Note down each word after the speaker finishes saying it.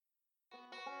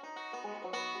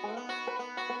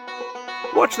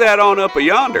What's that on up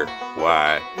yonder?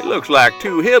 Why, it looks like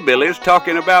two hillbillies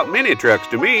talking about mini trucks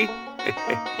to me.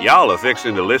 Y'all are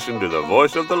fixing to listen to the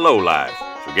voice of the lowlife.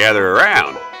 So gather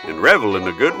around and revel in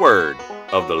the good word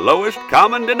of the Lowest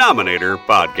Common Denominator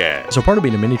podcast. So part of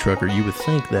being a mini trucker, you would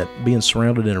think that being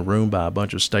surrounded in a room by a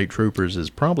bunch of state troopers is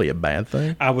probably a bad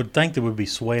thing. I would think they would be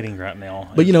sweating right now.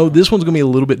 But this one's going to be a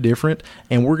little bit different,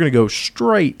 and we're going to go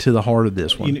straight to the heart of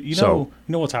this one. You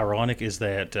know what's ironic is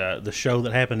that the show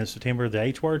that happened in September, the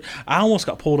H Word, I almost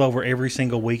got pulled over every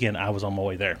single weekend I was on my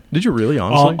way there. Did you really,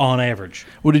 honestly? On average.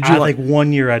 Well, did you I think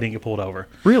 1 year I didn't get pulled over.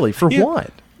 Really? For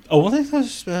what? Oh, well, I think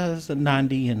it was a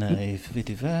 90 and a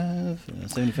 55, a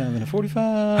 75 and a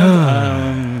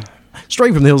 45.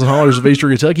 Straight from the hills and hollers of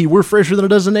Eastern Kentucky, we're fresher than a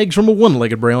dozen eggs from a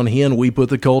one-legged brown hen. We put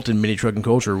the cult in mini trucking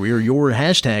culture. We are your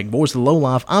hashtag voice of the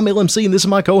lowlife. I'm LMC, and this is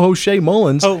my co-host Shay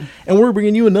Mullins. Oh. And we're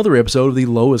bringing you another episode of the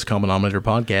Lowest Common Denominator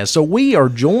podcast. So we are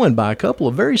joined by a couple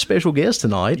of very special guests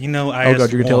tonight. You know, you're going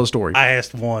to tell a story. I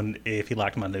asked one if he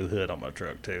liked my new hood on my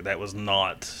truck, too. That was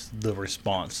not the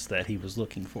response that he was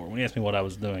looking for. When he asked me what I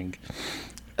was doing...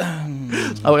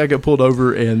 I got pulled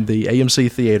over in the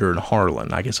AMC Theater in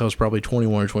Harlan. I guess I was probably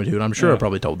 21 or 22, and I'm sure I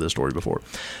probably told this story before.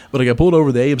 But I got pulled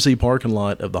over the AMC parking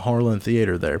lot of the Harlan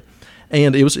Theater there,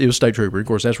 and it was State Trooper. Of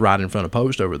course, that's right in front of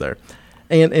Post over there.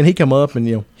 And he come up and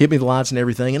hit me with the lights and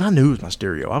everything, and I knew it was my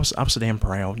stereo. I was so damn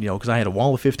proud, because I had a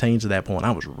wall of 15s at that point.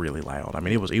 I was really loud. I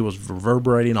mean, it was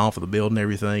reverberating off of the building and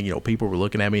everything. People were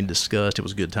looking at me in disgust. It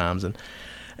was good times.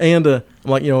 And I'm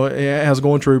like, how's it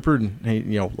going, Trooper? And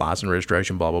he, license and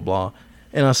registration, blah, blah, blah.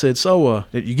 And I said, so,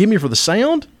 did you give me for the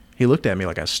sound? He looked at me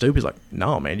like I was stupid. He's like,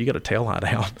 no, man, you got a tail light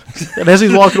out. And as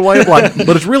he's walking away, I'm like,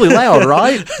 but it's really loud,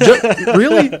 right?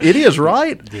 Really? It is,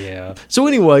 right? Yeah. So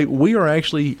anyway, we are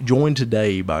actually joined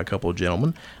today by a couple of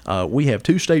gentlemen. We have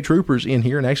two state troopers in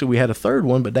here, and actually we had a third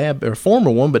one, a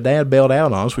former one, but Dad bailed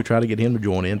out on us. We tried to get him to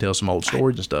join in, tell some old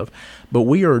stories and stuff. But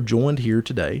we are joined here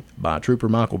today by Trooper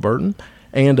Michael Burton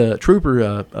and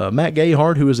Trooper Matt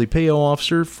Gayhart, who is a PAO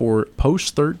officer for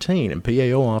Post 13, and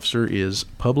PAO officer is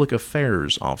Public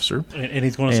Affairs Officer. And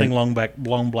he's going to sing Long Black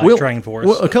Train for us.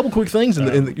 Well, a couple quick things. We're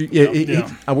going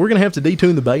to have to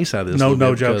detune the bass out of this.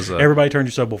 No joke. Everybody turn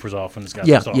your subwoofers off when it's got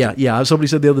this off. Yeah. Somebody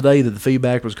said the other day that the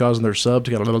feedback was causing their sub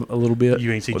to get a little bit.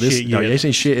 You ain't seen shit yet. No, you ain't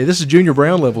seen shit. This is Junior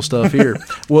Brown level stuff here.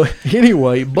 Well,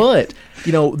 anyway, but...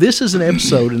 this is an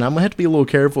episode, and I'm going to have to be a little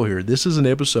careful here. This is an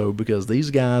episode because these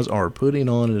guys are putting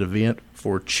on an event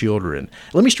for children.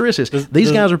 Let me stress this.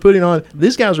 These guys are putting on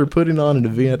an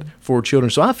event for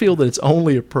children. So I feel that it's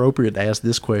only appropriate to ask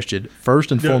this question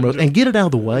first and foremost and get it out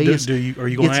of the way. Are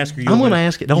you going to ask her? I'm going to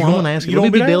ask it. No, I'm going to ask it. Let me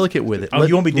be delicate with it. Oh,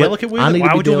 you want to be delicate with it?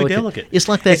 Why would you be delicate? It's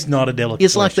like that. It's not a delicate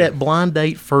It's like that blind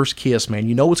date first kiss, man.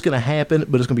 You know what's going to happen,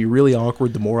 but it's going to be really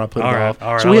awkward the more I put it off.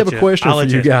 All right, so we have a question for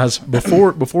you guys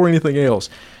before anything else.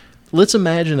 Let's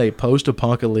imagine a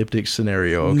post-apocalyptic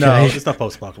scenario, okay? No, it's not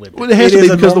post-apocalyptic. Well, it has to be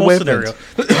because of the weapons.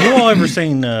 You all ever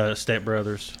seen Step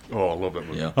Brothers? Oh, I love that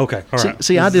movie. Yeah. Okay, all right.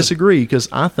 See, I disagree because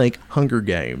I think Hunger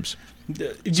Games.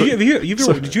 Did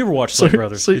you ever watch Step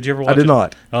Brothers? Did you ever watch it? I did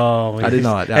not. Oh, I did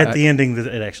not. At the ending,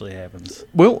 it actually happens.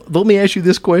 Well, let me ask you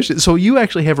this question. So you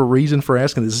actually have a reason for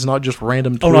asking this. It's not just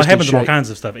random. Oh, no, it happens with all kinds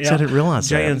of stuff. Yeah, I didn't realize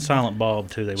Jay that. and Silent Bob,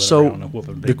 too, they went so around and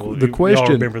whooping people. The question,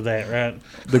 y'all remember that, right?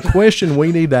 The question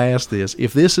we need to ask this,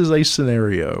 if this is a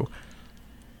scenario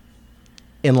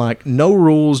and no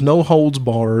rules, no holds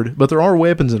barred, but there are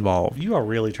weapons involved. You are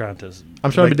really trying to... I'm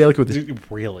trying to be delicate with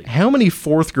this. Really? How many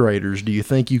fourth graders do you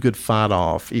think you could fight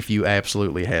off if you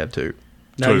absolutely had to?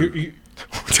 Now, you're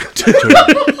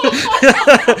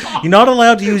not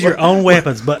allowed to use your own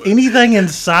weapons, but anything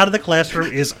inside of the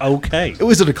classroom is okay.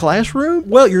 Was it a classroom?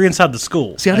 Well, you're inside the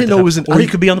school. See, I didn't know it was or you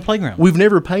could be on the playground. We've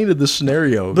never painted this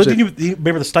scenario. But you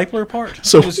remember the stapler part?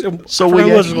 So we was going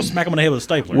to smack them in the head with a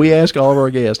stapler. We ask all of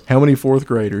our guests how many fourth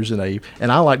graders in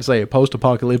and I like to say a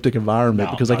post-apocalyptic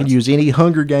environment because they can use any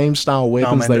Hunger Games style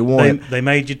weapons they want. They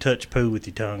made you touch poo with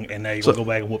your tongue, and now you're going to go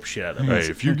back and whoop shit out of them. Hey,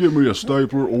 if you give me a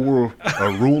stapler or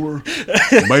a ruler,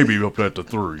 maybe up at the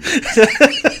 3.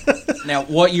 Now,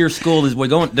 what year school is we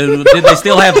going? Did they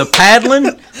still have the paddling,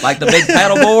 like the big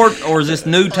paddleboard, or is this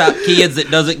new type kids that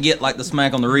doesn't get the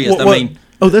smack on the wrist?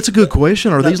 Oh, that's a good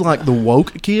question. Are these the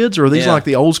woke kids, or are these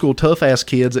the old school tough ass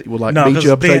kids that would beat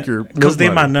you up, take your? Because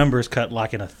then my number's cut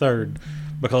in a third,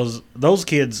 because those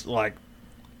kids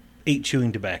eat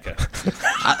chewing tobacco.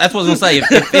 That's what I was gonna say.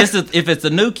 If it's the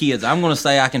new kids, I'm gonna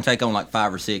say I can take on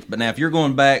 5 or 6. But now, if you're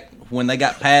going back when they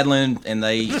got paddling and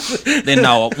then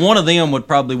no, one of them would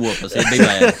probably whoop us. It'd be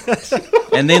bad.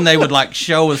 And then they would like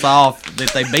show us off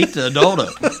that they beat the adult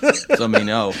up. So I mean,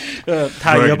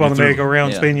 tie you up on the through.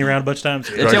 merry-go-round, Yeah. spin you around a bunch of times.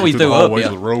 That's how we threw up. Hallways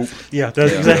Yeah. with a rope. Yeah,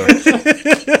 that's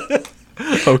exactly.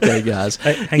 Okay, guys.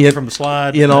 Hanging from the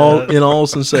slide. In all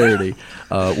sincerity,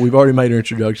 we've already made our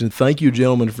introduction. Thank you,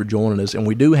 gentlemen, for joining us, and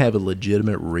we do have a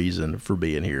legitimate reason for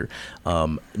being here.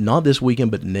 Not this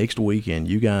weekend, but next weekend,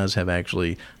 you guys have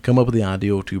actually come up with the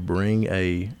idea to bring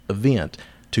a event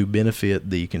to benefit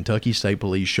the Kentucky State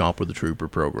Police Shop with the Trooper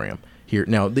program. Here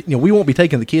now, we won't be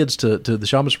taking the kids to the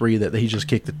shopping spree that he just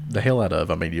kicked the hell out of.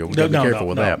 I mean, we got to be careful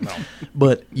with that. No.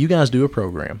 But you guys do a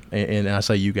program, and I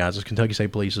say you guys, it's Kentucky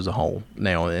State Police as a whole.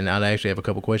 Now, and I actually have a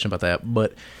couple questions about that,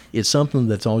 but it's something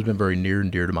that's always been very near and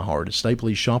dear to my heart. It's State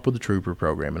Police Shop with the Trooper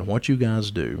program, and what you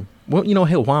guys do. Well,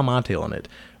 hell, why am I telling it?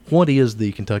 What is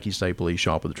the Kentucky State Police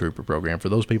Shop with the Trooper program for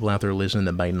those people out there listening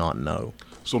that may not know?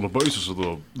 So the basis of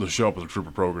the Shop with the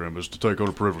Trooper program is to take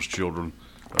underprivileged children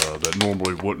that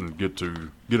normally wouldn't get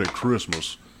a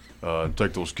Christmas and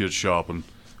take those kids shopping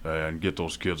and get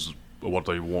those kids what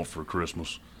they want for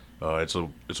Christmas. It's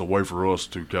a way for us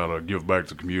to kind of give back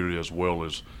to the community as well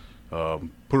as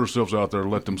put ourselves out there,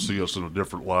 let them see us in a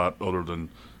different light other than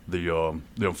the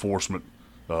enforcement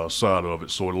side of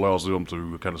it. So it allows them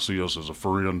to kind of see us as a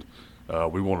friend.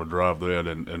 We want to drive that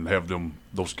and have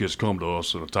those kids come to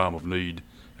us at a time of need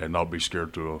and not be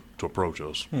scared to approach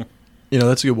us.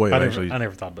 That's a good way of I actually.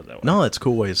 never thought about it that way. No, that's a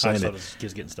cool way of I saying just thought it. it was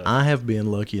kids getting stuff. I have been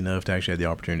lucky enough to actually have the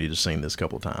opportunity to sing this a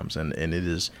couple of times, and it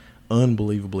is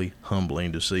unbelievably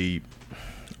humbling to see.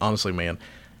 Honestly, man,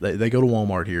 they go to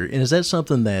Walmart here, and is that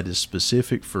something that is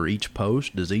specific for each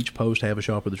post? Does each post have a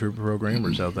Shop with the Trooper program,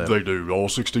 or is that? They do. All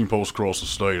 16 posts across the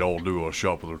state all do a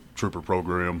Shop with a Trooper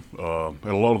program, and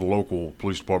a lot of the local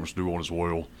police departments do one as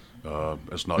well.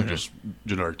 It's not just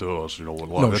generic to us,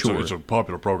 it's a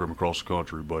popular program across the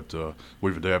country, but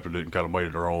we've adapted it and kind of made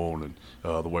it our own,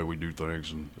 and the way we do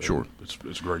things, and Sure.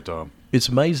 it's a great time. It's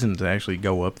amazing to actually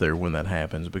go up there when that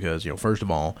happens because, first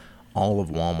of all of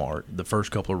Walmart, the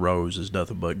first couple of rows is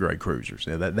nothing but great cruisers.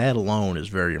 Now, that alone is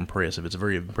very impressive. It's a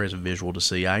very impressive visual to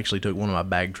see. I actually took one of my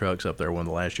bag trucks up there one of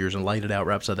the last years and laid it out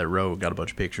right beside that road, got a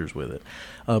bunch of pictures with it.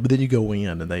 But then you go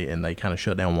in and they kind of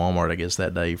shut down Walmart, I guess,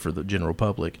 that day for the general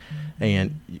public.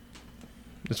 And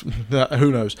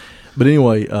who knows? But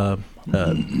anyway,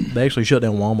 they actually shut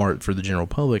down Walmart for the general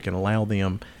public and allow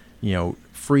them,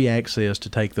 free access to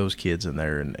take those kids in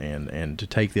there and to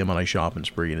take them on a shopping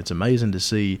spree. And it's amazing to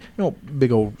see,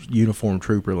 big old uniformed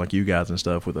trooper like you guys and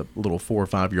stuff with a little 4 or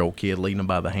 5 year old kid leading them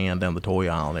by the hand down the toy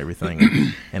aisle and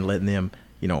everything and letting them,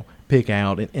 pick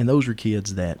out. And those are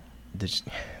kids that there's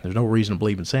no reason to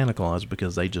believe in Santa Claus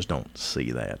because they just don't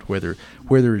see that. Whether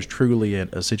it's truly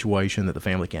a situation that the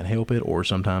family can't help it or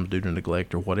sometimes due to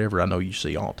neglect or whatever, I know you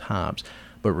see all times.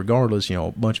 But regardless,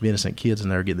 a bunch of innocent kids in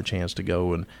there getting the chance to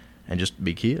go and just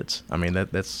be kids. I mean,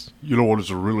 that's... You know what? It's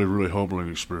a really, really humbling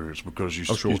experience because you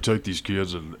sure. you take these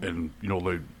kids and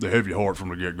they have your heart from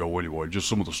the get-go anyway. Just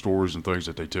some of the stories and things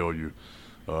that they tell you.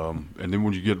 And then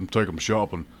when you take them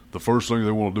shopping, the first thing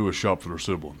they want to do is shop for their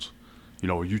siblings.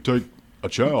 You take a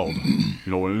child,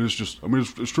 and it's just... I mean,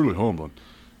 it's truly humbling.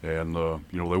 And,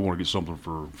 they want to get something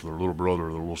for their little brother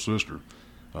or their little sister.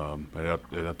 And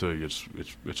I tell you,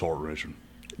 it's heart-wrenching.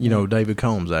 David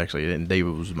Combs, actually, and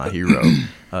David was my hero.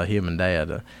 Him and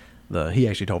Dad, he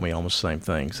actually told me almost the same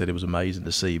thing. Said it was amazing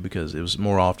to see because it was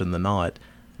more often than not,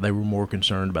 they were more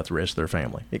concerned about the rest of their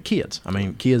family. Kids. I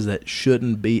mean, kids that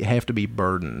shouldn't have to be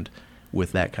burdened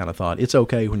with that kind of thought. It's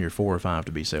okay when you're 4 or 5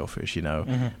 to be selfish,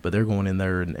 but they're going in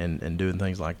there and doing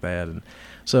things like that. And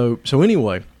so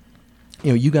anyway,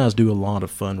 you guys do a lot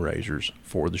of fundraisers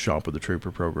for the Shop with the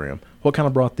Trooper program. What kind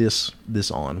of brought this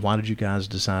on? Why did you guys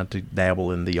decide to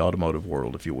dabble in the automotive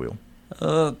world, if you will?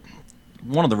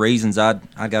 One of the reasons I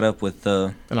got up with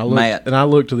Matt. And I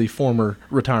looked to the former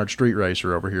retired street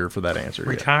racer over here for that answer.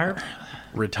 Retired?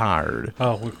 Retired.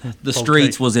 Oh, the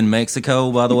streets was in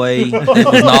Mexico, by the way. It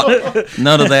was not.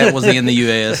 None of that was in the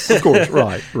U.S. Of course,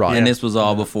 right. And this was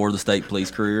all before the state police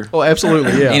career. Oh,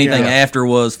 absolutely, yeah. Anything after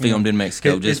was filmed in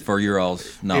Mexico, just for your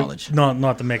all's knowledge.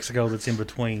 Not the Mexico that's in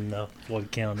between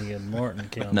Floyd County and Martin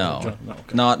County. No,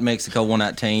 okay. Not Mexico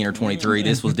 119 or 23.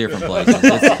 This was different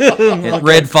places.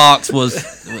 Red Fox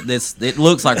was this. It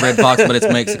looks like Red Fox, but it's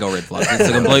Mexico Red Fox.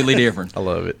 It's completely different. I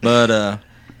love it. But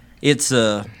it's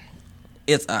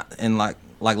and like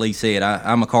Lee said,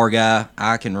 I'm a car guy.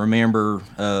 I can remember.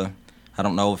 I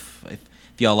don't know if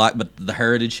y'all like, but the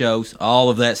heritage shows, all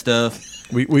of that stuff.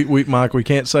 We Mike, we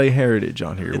can't say heritage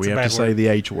on here. It's we a have to bad say word. the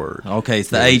H word. Okay, it's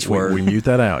the H word. We mute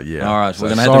that out. Yeah. All right, So we're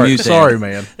gonna have to mute that. Sorry,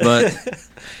 man.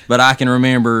 But I can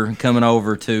remember coming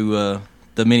over to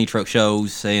the mini truck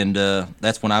shows, and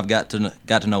that's when I've got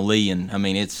to know Lee. And I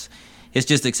mean, it's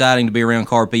just exciting to be around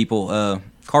car people.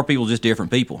 Car people are just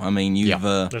different people. I mean,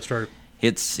 That's true.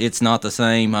 It's not the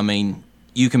same. I mean,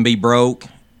 you can be broke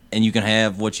and you can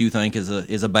have what you think is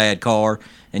a bad car,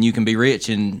 and you can be rich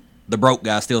and the broke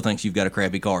guy still thinks you've got a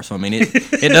crappy car. So I mean, it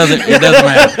doesn't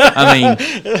matter. I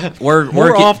mean,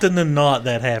 More often than not,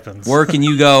 that happens. where can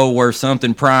you go where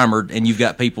something primered and you've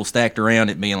got people stacked around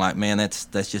it being like, man, that's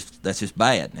just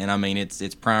bad. And I mean,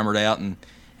 it's primered out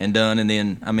and done, and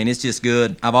then I mean, it's just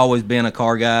good. I've always been a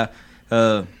car guy.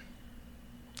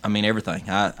 I mean, everything.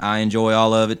 I enjoy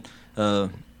all of it.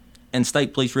 And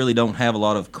state police really don't have a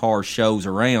lot of car shows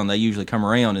around. They usually come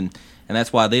around, and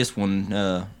that's why this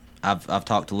one. I've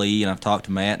talked to Lee and I've talked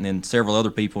to Matt and then several other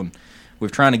people, and we're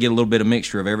trying to get a little bit of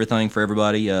mixture of everything for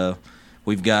everybody.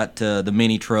 We've got the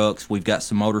mini trucks, we've got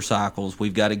some motorcycles,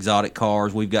 we've got exotic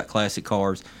cars, we've got classic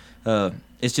cars.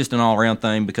 It's just an all-around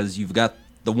thing because you've got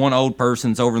the one old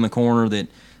person's over in the corner that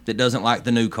doesn't like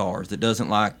the new cars, that doesn't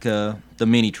like the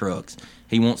mini trucks.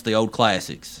 He wants the old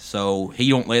classics, so he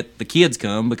don't let the kids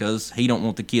come because he don't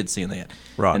want the kids seeing that.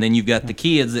 Right. And then you've got the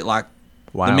kids that like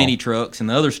the Wow. mini trucks and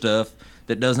the other stuff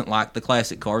that doesn't like the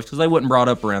classic cars because they wasn't brought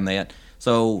up around that.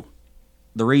 So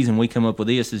the reason we come up with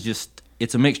this is just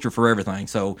it's a mixture for everything.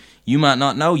 So you might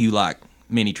not know you like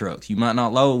mini trucks. You might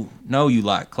not know you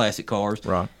like classic cars.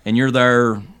 Right. And you're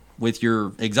there with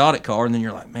your exotic car, and then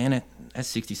you're like, man, that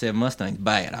 67 Mustang's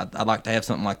bad. I'd like to have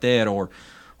something like that,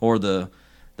 or the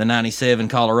 97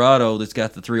 Colorado that's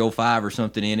got the 305 or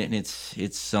something in it, and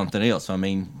it's something else. I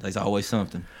mean, there's always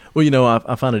something. Well, you know,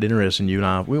 I find it interesting. You and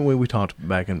I, we talked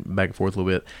back and forth a little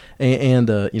bit, and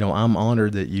you know, I'm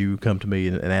honored that you come to me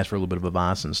and ask for a little bit of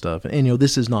advice and stuff. And you know,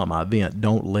 this is not my event.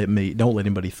 Don't let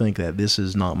anybody think that this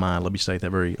is not mine. Let me state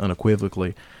that very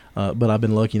unequivocally. But I've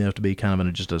been lucky enough to be kind of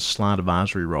in just a slight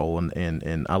advisory role,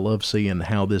 and I love seeing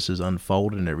how this is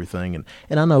unfolded and everything.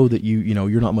 And I know that you know,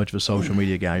 you're not much of a social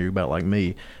media guy. You're about like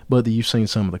me, but that you've seen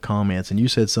some of the comments, and you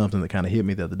said something that kind of hit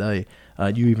me the other day.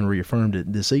 You even reaffirmed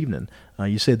it this evening.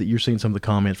 You said that you're seeing some of the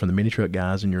comments from the mini truck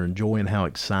guys, and you're enjoying how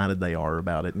excited they are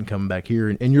about it and coming back here,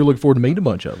 and you're looking forward to meeting a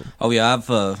bunch of them. Oh yeah, I've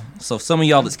so some of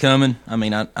y'all that's coming. I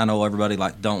mean, I know everybody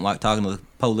don't like talking to the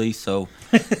police, so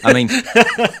I mean,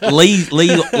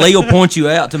 Lee will point you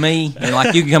out to me, and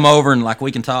like you can come over and like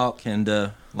we can talk. And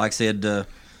like I said,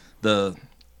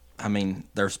 I mean,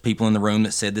 there's people in the room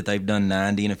that said that they've done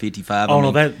 90 and a 55. Oh, I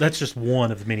mean, no, that's just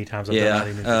one of the many times I've done 90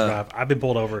 and 55. I've been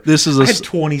pulled over. This is I had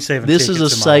 27 This tickets is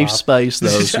a in my safe life. space, though,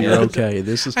 so you're okay.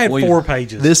 This is I had 4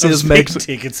 pages This of is speeding Mexi-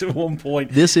 tickets at one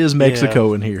point. This is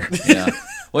Mexico in here. yeah.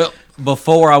 Well,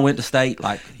 before I went to state,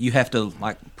 like you have to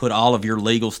like put all of your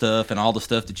legal stuff and all the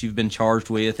stuff that you've been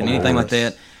charged with and anything like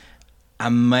that. I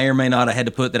may or may not have had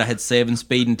to put that I had 7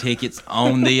 speeding tickets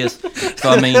on this. So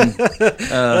I mean,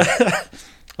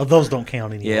 Oh, those don't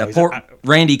count anyways. yeah.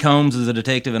 Randy Combs is a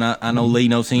detective, and I know Lee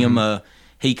knows him.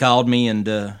 He called me and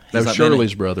he's That was like,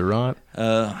 Shirley's brother, right?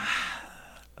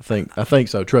 I think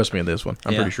so. Trust me on this one.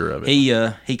 I'm yeah. pretty sure of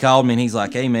it. He called me and he's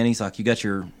like, hey man, he's like, you got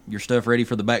your stuff ready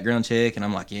for the background check? And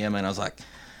I'm like, yeah man. I was like,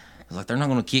 they're not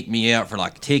going to kick me out for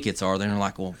like tickets, are they? And they're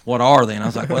like, well, what are they? And I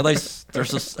was like, well,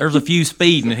 there's a few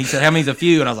speeding. And he said, how many's a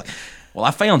few? And I was like, well,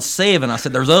 I found 7. I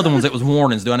said, there's other ones that was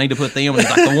warnings. Do I need to put them? And he's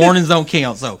like, the warnings don't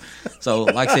count. So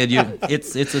like I said,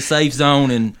 it's a safe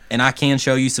zone, and I can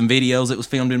show you some videos that was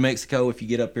filmed in Mexico if you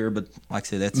get up here. But like I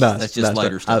said, that's just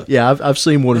later stuff. I've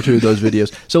seen 1 or 2 of those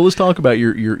videos. So let's talk about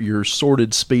your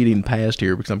sordid speeding past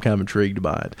here, because I'm kind of intrigued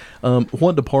by it.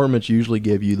 What departments usually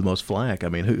give you the most flack? I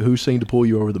mean, who seemed to pull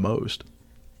you over the most?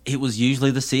 It was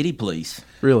usually the city police.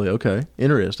 Really? Okay.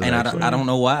 Interesting. And actually. I don't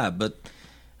know why, but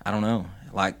I don't know.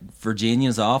 Like,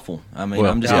 Virginia's awful. I mean,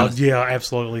 Well, I'm just Oh, gonna, yeah,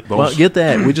 absolutely. Well, get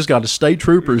that. We just got a state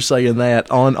trooper saying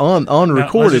that on Now,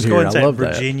 recorded let's just go here. ahead and I say love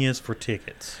that. Virginia's for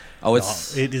tickets. Oh, It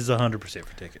is 100%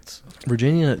 for tickets.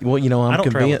 Virginia, well, you know, I I'm don't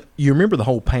convinced. travel. You remember the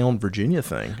whole Pound Virginia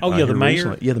thing? Oh, yeah, here the mayor?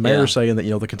 recently? Yeah, the mayor Yeah. saying that,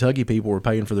 you know, the Kentucky people were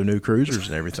paying for their new cruisers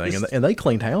and everything, and they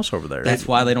cleaned house over there. that's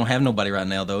why they don't have nobody right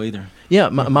now, though, either. Yeah,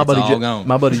 my It's buddy, all gone.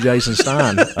 my buddy Jason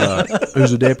Stein,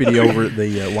 who's a deputy over at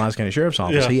the Wise County Sheriff's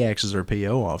Office, Yeah. he acts as their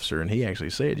PO officer, and he actually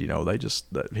said, you know,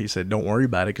 he said, don't worry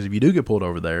about it, because if you do get pulled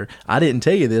over there, I didn't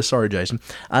tell you this. Sorry, Jason,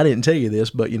 I didn't tell you this,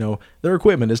 but you know, their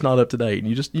equipment is not up to date,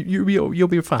 and you'll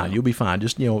be fine. fine. You'll be fine.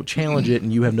 Just, challenge it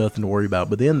and you have nothing to worry about.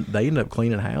 But then they end up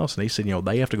cleaning the house, and he said,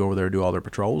 they have to go over there and do all their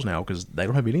patrols now because they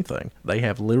don't have anything. They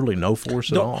have literally no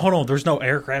force at all. Hold on. There's no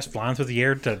aircraft flying through the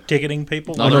air to ticketing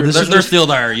people? No, they're still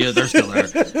there. Yeah, they're still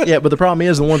there. Yeah, but the problem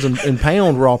is the ones in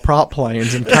Pound were all prop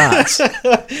planes and kites.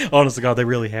 Honest to God, they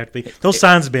really have to be. Those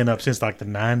signs have been up since like the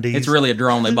 90s. It's really a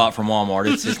drone they bought from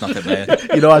Walmart. It's not that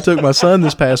bad. I took my son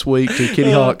this past week to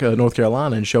Kitty Hawk, North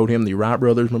Carolina, and showed him the Wright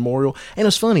Brothers Memorial. And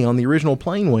it's funny, on the original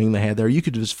plane wing they had there, you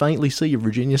could just faintly see a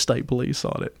Virginia State Police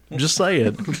on it. Just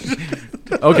saying.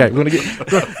 Okay, we're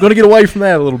gonna get away from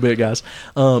that a little bit, guys.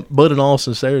 But in all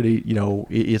sincerity,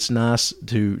 it's nice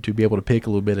to be able to pick a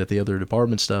little bit at the other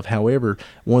department stuff. However,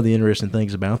 one of the interesting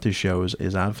things about this show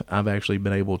is I've actually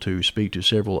been able to speak to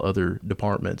several other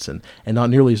departments, and not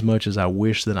nearly as much as I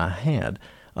wish that I had.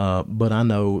 But I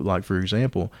know, like, for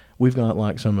example, we've got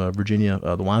like some Virginia,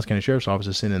 the Wines County Sheriff's Office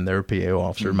is sending their PAO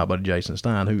officer, my buddy Jason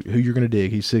Stein, who you're going to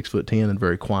dig. He's 6'10" and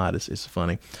very quiet. It's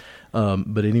funny.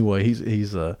 But anyway,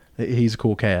 he's a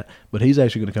cool cat. But he's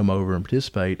actually going to come over and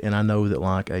participate. And I know that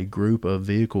like a group of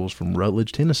vehicles from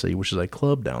Rutledge, Tennessee, which is a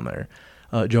club down there,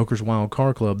 Joker's Wild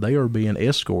Car Club, they are being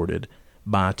escorted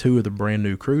by two of the brand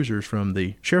new cruisers from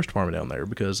the sheriff's department down there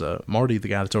because Marty, the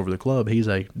guy that's over the club, he's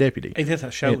a deputy. He does a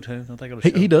show too. Don't they go to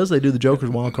show? He does. They do the Joker's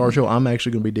Wild Car Show. I'm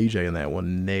actually going to be DJing that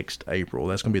one next April.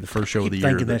 That's going to be the first show of the year.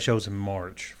 Thinking that show's in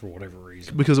March for whatever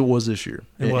reason. Because it was this year.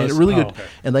 It was? And it really good. Okay.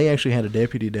 And they actually had a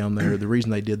deputy down there. The reason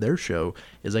they did their show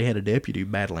is they had a deputy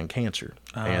battling cancer,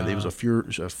 and it was a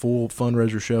full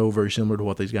fundraiser show, very similar to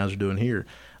what these guys are doing here.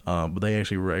 But they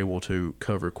actually were able to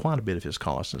cover quite a bit of his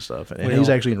costs and stuff. And he's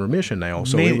actually in remission now,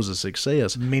 so it was a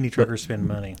success. Many truckers spend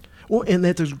money. Well, and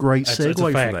that's a great segue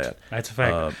for that. That's a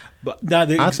fact. But now,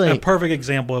 a perfect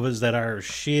example of it is that our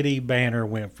shitty banner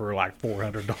went for like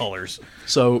 $400.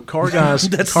 So car guys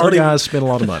spend a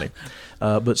lot of money.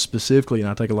 But specifically, and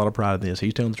I take a lot of pride in this,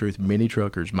 he's telling the truth, many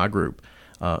truckers, my group,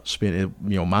 spend,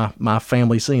 my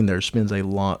family scene there spends a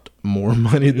lot more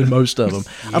money than most of them.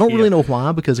 I don't really know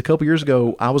why, because a couple years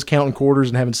ago I was counting quarters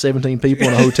and having 17 people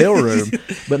in a hotel room,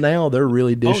 but now they're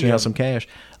really dishing out some cash.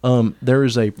 There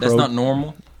is That's not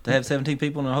normal to have 17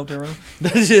 people in a hotel room.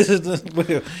 We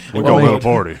call that a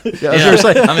party. Yeah, I was gonna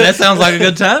say, I mean, that sounds like a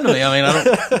good time to me. I mean, I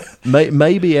don't.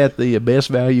 Maybe at the Best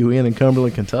Value Inn in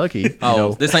Cumberland, Kentucky.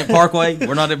 This ain't Parkway.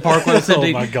 We're not at Parkway.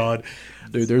 Oh my God.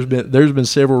 Dude, there's been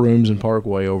several rooms in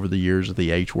Parkway over the years at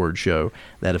the H Word show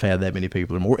that have had that many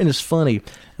people or more, and it's funny.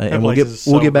 And we'll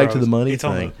get back to the money it's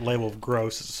thing. On the level of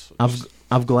gross.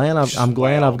 I'm glad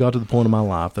I've got to the point in my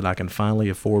life that I can finally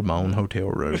afford my own hotel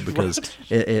room, because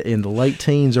in the late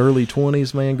teens, early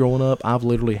 20s, man, growing up, I've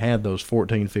literally had those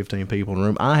 14, 15 people in a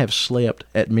room. I have slept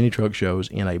at mini truck shows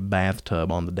in a bathtub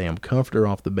on the damn comforter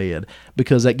off the bed,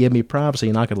 because that gave me privacy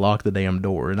and I could lock the damn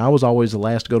door. And I was always the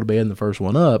last to go to bed and the first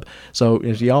one up. So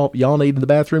if y'all need in the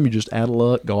bathroom, you just out of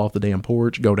luck, go off the damn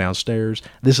porch, go downstairs.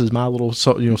 This is my little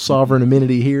sovereign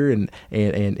amenity here, and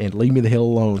leave me the hell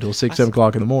alone until 6, 7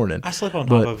 o'clock in the morning. I slept on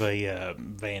top of a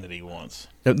vanity once.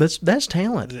 That's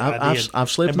talent. I've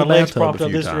slept in the my legs bathtub propped a up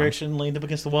few this times. direction, leaned up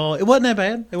against the wall. It wasn't that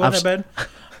bad. It wasn't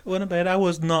that bad. I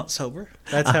was not sober.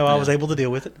 That's how I was able to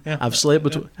deal with it. Yeah. I've slept.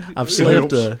 It helps.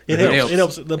 It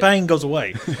helps. The pain goes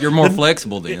away. You're more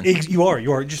flexible then. You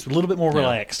are just a little bit more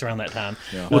relaxed around that time.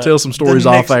 Yeah. We'll tell some stories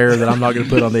off air that I'm not going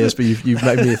to put on this, but you've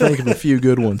made me think of a few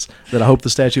good ones that I hope the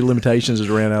statute of limitations has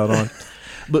ran out on.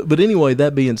 But anyway,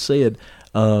 that being said,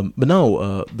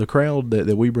 the crowd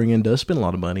that we bring in does spend a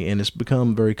lot of money, and it's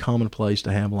become very commonplace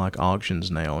to have like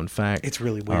auctions now. In fact, it's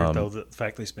really weird though, the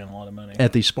fact they spend a lot of money.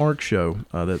 At the Spark Show,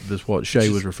 that's what Shay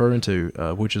was referring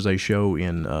to, which is a show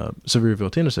in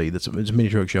Sevierville, Tennessee. It's a mini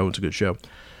truck show. It's a good show.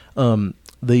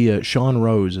 Sean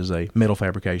Rose is a metal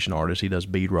fabrication artist. He does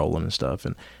bead rolling and stuff,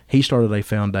 and he started a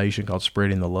foundation called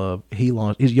Spreading the Love. He's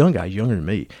a young guy, he's younger than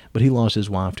me, but he lost his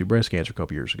wife to breast cancer a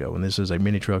couple years ago, and this is a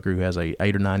mini trucker who has a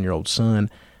 8 or 9 year old son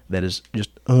that is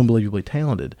just unbelievably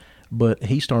talented. But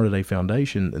he started a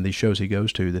foundation, and these shows he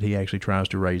goes to, that he actually tries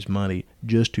to raise money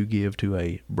just to give to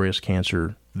a breast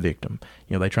cancer victim.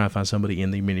 They try to find somebody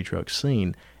in the mini truck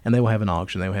scene, and they will have an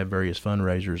auction. They will have various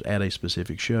fundraisers at a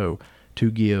specific show to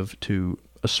give to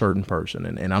a certain person.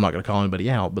 And I'm not going to call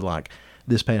anybody out, but like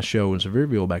this past show in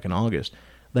Sevierville back in August,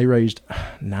 they raised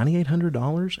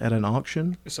 $9,800 at an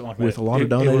auction with a lot of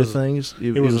donated things.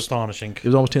 It was astonishing. It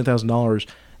was almost $10,000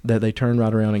 that they turned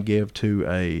right around and gave to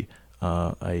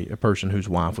a person whose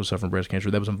wife was suffering breast cancer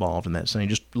that was involved in that scene.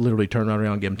 Just literally turned right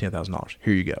around and gave them $10,000.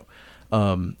 Here you go.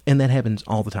 And that happens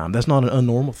all the time. That's not an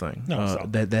unnormal thing. No,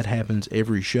 that happens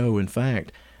every show. In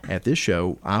fact, at this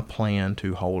show, I plan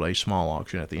to hold a small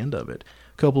auction at the end of it,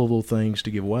 couple of little things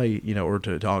to give away, or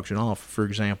to auction off. For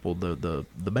example, the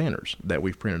banners that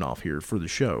we've printed off here for the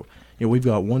show. We've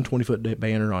got one 20-foot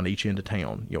banner on each end of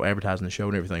town, advertising the show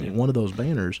and everything. Yeah. One of those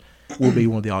banners will be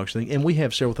one of the auction things. And we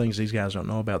have several things these guys don't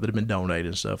know about that have been donated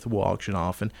and stuff that we'll auction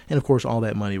off. And of course, all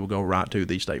that money will go right to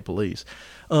the state police.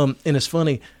 And it's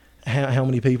funny how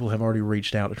many people have already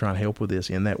reached out to try and help with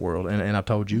this in that world. And I've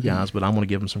told you guys, but I'm going to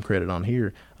give them some credit on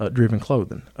here. Driven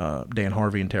Clothing, Dan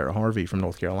Harvey and Tara Harvey from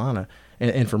North Carolina,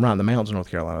 and from right in the mountains of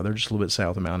North Carolina. They're just a little bit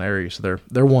south of Mountain area, so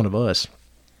they're one of us.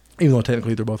 Even though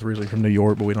technically they're both originally from New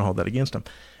York, but we don't hold that against them.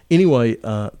 Anyway,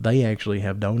 they actually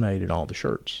have donated all the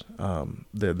shirts.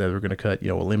 They're going to cut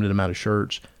a limited amount of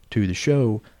shirts to the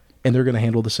show, and they're going to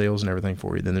handle the sales and everything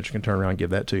for you. Then they're just going to turn around and give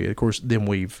that to you. Of course, then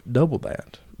we've doubled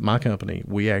that. My company,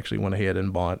 we actually went ahead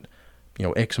and bought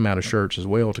X amount of shirts as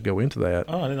well to go into that.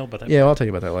 Oh, I didn't know about that. Yeah, I'll tell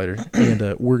you about that later.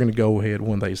 And we're going to go ahead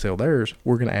when they sell theirs.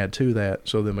 We're going to add to that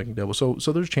so then we can double. So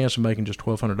there's a chance of making just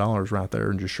 $1,200 right there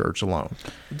in just shirts alone.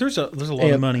 There's a lot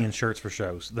of money in shirts for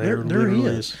shows. There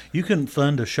is. You can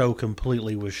fund a show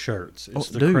completely with shirts. It's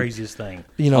the craziest thing.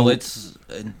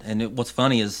 What's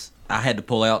funny is I had to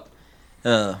pull out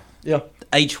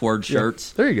H-word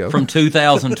shirts. There you go. From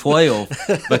 2012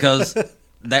 because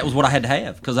that was what I had to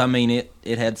have because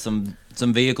it had some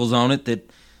vehicles on it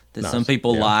that some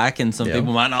people like and some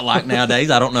people might not like nowadays.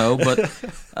 I don't know, but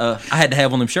I had to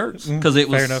have one of them shirts because it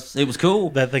was cool.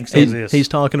 That thing still exists. He's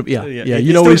talking about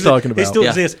you know what he's talking about. It still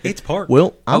exists. It's parked.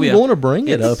 Well, I'm going to bring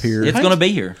it up here. It's going to be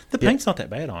here. The paint's not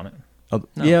that bad on it.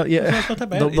 No. It's not that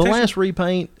bad. The last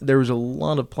repaint, there was a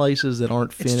lot of places that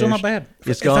aren't finished. It's still not bad.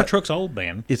 That truck's old,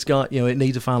 man. It's got it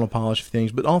needs a final polish of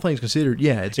things, but all things considered,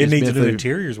 it needs a new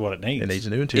interior is what it needs. It needs a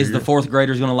new interior. Is the fourth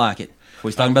graders going to like it?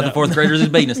 We're talking about the fourth graders is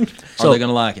beating us. Are they going to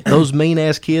like it? Those mean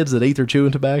ass kids that eat their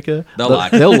chewing tobacco, they'll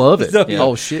like it. They'll love it. Yeah.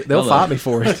 Oh shit, they'll fight me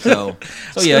for it. So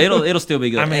yeah, it'll still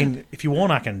be good. I mean, if you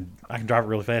want, I can drive it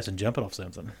really fast and jump it off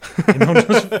something.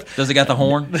 Does it got the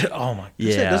horn? Oh my!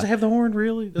 Yeah. Does it have the horn?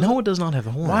 Really? No, it does not have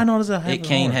the horn. Why not? Does it have? It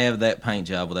can't have that paint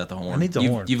job without the horn. It needs a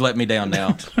horn. You've let me down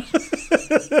now.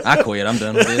 I quit. I'm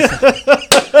done with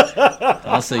this.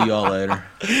 I'll see you all later.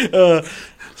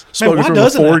 Spoken from a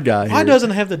Ford guy here. Why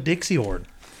doesn't it have the Dixie horn?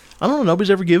 I don't know.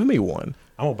 Nobody's ever given me one.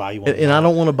 I'm gonna buy you one. And I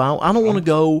don't want to buy. I don't want to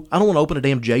go. I don't want to open a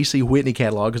damn J.C. Whitney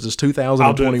catalog because it's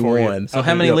 2021. So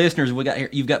how many listeners we got here?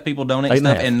 You've got people donating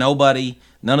stuff, and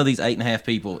none of these 8.5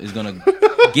 people is going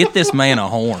to get this man a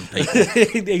horn. People,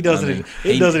 he does it.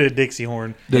 He does it at Dixie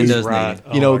horn. He does right.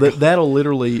 That'll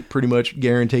literally pretty much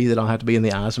guarantee that I'll have to be in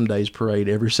the Ice Days parade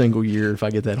every single year if I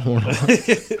get that horn on.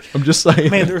 I'm just saying,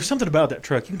 man. There's something about that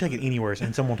truck. You can take it anywhere,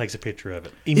 and someone takes a picture of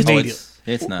it immediately.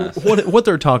 It's nice. What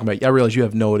they're talking about, I realize you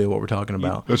have no idea what we're talking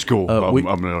about. That's cool. I'm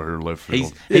out here in left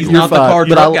field. He's not the car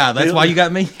truck guy. That's why you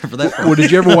got me for that. Well, did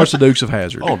you ever watch the Dukes of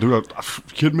Hazzard? Oh, dude,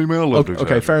 kidding me, man? I love Dukes of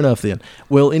Hazzard. Fair enough then.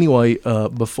 Well, anyway,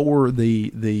 before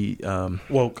the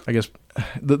woke, I guess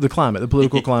the climate, the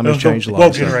political climate has changed a lot.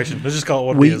 Woke generation. Let's just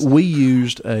call it what it is. We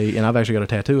used and I've actually got a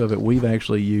tattoo of it. We've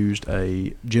actually used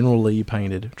a General Lee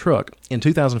painted truck in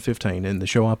 2015. In the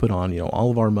show I put on,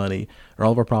 all of our money or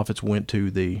all of our profits went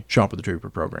to the Shop with the Trooper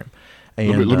program.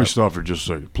 And, let me stop for just a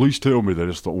second. Please tell me that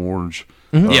it's the orange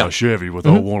Chevy with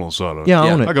the one on the side of it. Yeah,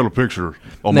 I own it. I got a picture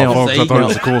on my phone because I thought it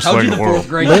was the coolest thing in the world.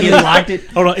 Grade kid liked it.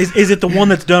 Hold on, is it the one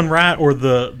that's done right or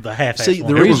the half-assed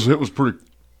one? It was pretty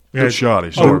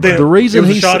shoddy. Sorry, the reason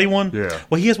he's a shoddy one. Yeah.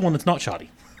 Well, he has one that's not shoddy.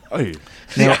 Hey,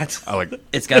 I like it.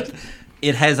 It's got.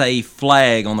 It has a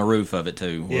flag on the roof of it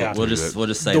too. We'll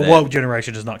just say the that. woke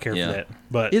generation does not care for that.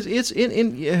 But it's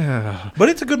in. But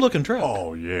it's a good looking truck.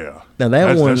 Oh yeah. Now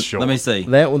that one. Let me see.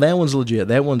 That one's legit.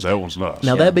 That one's nice.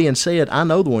 Now that being said, I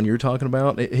know the one you're talking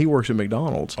about. He works at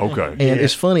McDonald's. Okay. And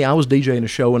it's funny. I was DJing a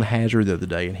show in Hazard the other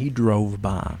day, and he drove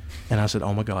by, and I said,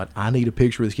 "Oh my God, I need a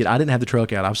picture of this kid." I didn't have the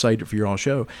truck out. I've saved it for your own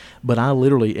show, but I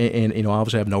literally and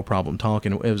obviously have no problem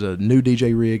talking. It was a new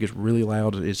DJ rig. It's really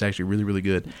loud. It's actually really really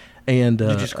good. And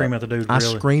did you scream at the dude? I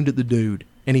screamed at the dude,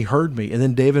 and he heard me. And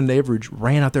then Devin Everidge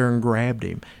ran out there and grabbed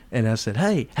him. And I said,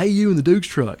 "Hey, you in the Duke's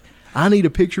truck? I need a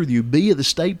picture with you. Be at the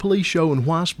State Police Show in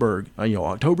Whitesburg,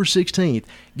 October 16th.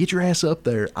 Get your ass up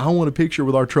there. I want a picture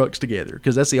with our trucks together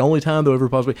because that's the only time they'll ever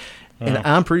possibly." And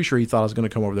I'm pretty sure he thought I was going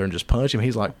to come over there and just punch him.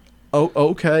 He's like, "Oh,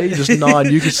 okay," just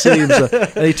nodding. You could see him. So,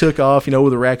 and he took off,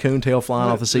 with a raccoon tail flying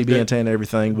off the CB antenna and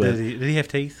everything. But did he have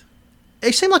teeth?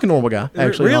 He seemed like a normal guy,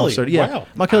 actually. Really? Yeah. Wow.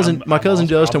 My cousin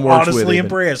Justin works with him. Honestly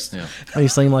impressed. He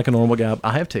seemed like a normal guy.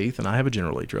 I have teeth, and I have a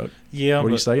General Lee truck. Yeah. What are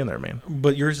you saying there, man?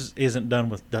 But yours isn't done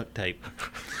with duct tape.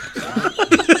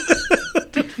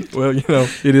 Well,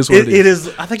 it is what it is. It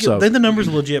is. I think then the numbers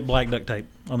are legit black duct tape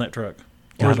on that truck.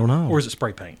 I don't know. Or is it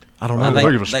spray paint? I don't know. I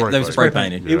think it was they were spray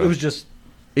painted. It was just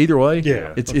Either way,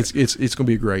 Yeah, it's okay. it's going to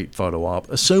be a great photo op.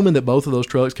 Assuming that both of those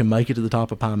trucks can make it to the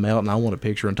top of Pine Mountain, I want a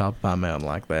picture on top of Pine Mountain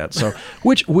like that. So,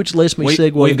 which lets me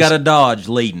segue. We've into- got a Dodge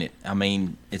leading it. I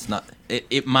mean, it's not.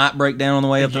 It might break down on the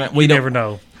way up to that. We never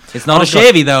know. It's not a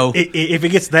Chevy though. If it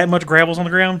gets that much gravels on the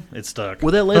ground, it's stuck.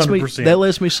 Well, that lets 100%.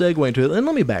 me segue into it. And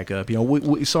let me back up. You know,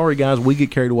 we sorry guys, we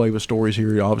get carried away with stories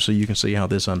here. Obviously, you can see how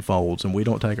this unfolds, and we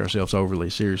don't take ourselves overly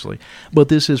seriously. But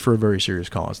this is for a very serious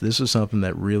cause. This is something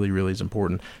that really, really is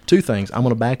important. Two things. I'm going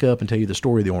to back up and tell you the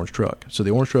story of the orange truck. So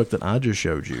the orange truck that I just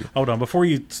showed you. Hold on, before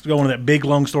you go into that big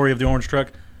long story of the orange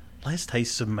truck, let's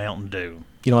taste some Mountain Dew.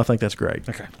 You know, I think that's great.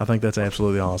 Okay. I think that's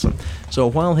absolutely awesome. So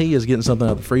while he is getting something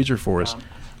out of the freezer for us,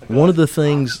 one of the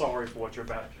things. Sorry for what you're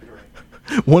about to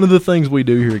drink. One of the things we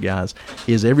do here, guys,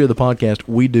 is every other podcast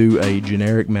we do a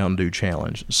generic Mountain Dew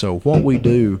challenge. So what we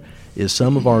do is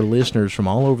some of our listeners from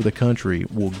all over the country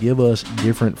will give us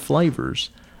different flavors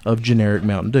of generic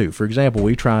Mountain Dew. For example,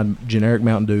 we tried generic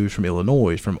Mountain Dews from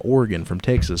Illinois, from Oregon, from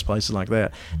Texas, places like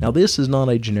that. Now, this is not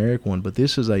a generic one, but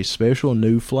this is a special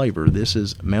new flavor. This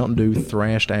is Mountain Dew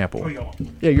Thrashed Apple.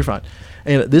 Yeah, you're fine.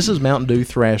 And this is Mountain Dew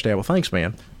Thrashed Apple. Thanks,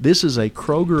 man. This is a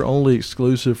Kroger-only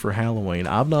exclusive for Halloween.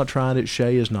 I've not tried it.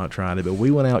 Shay has not tried it. But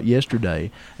we went out yesterday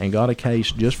and got a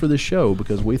case just for the show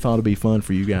because we thought it'd be fun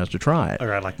for you guys to try it. All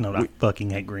right, I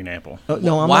fucking hate green apple.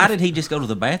 No, I'm Why not- did he just go to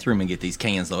the bathroom and get these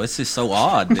cans though? It's just so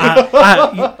odd. dude.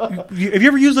 Have you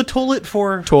ever used a toilet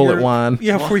for Toilet your- wine.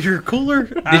 Yeah, for your cooler.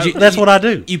 Did That's what I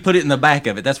do. You put it in the back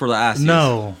of it. That's where the ice is.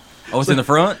 No, Oh, it's in the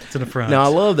front. it's in the front. Now, I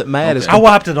love that Matt is... I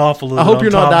wiped it off a little. I hope on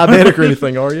you're not top. diabetic or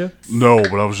anything, are you? No,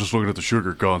 but I was just looking at the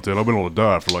sugar content. I've been on a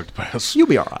diet for like the past. You'll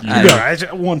be all right. Hey, You're all right.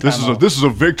 It's one time off. This is a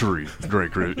victory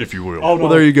drink, if you will. Oh, no. Well,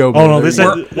 there you go. Oh man. no, There this you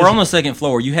go. We're on the second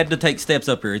floor. You had to take steps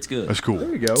up here. It's good. That's cool.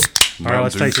 There you go. All right,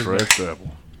 let's taste it. Thrashed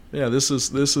apple. Yeah, this is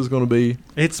going to be...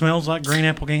 It smells like green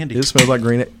apple candy. It smells like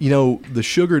green... You know, the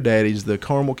Sugar Daddies, the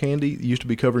caramel candy, used to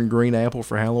be covered in green apple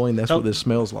for Halloween. That's Oh. what this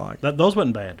smells like. Those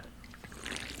wasn't bad.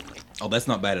 Oh, that's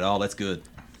not bad at all. That's good.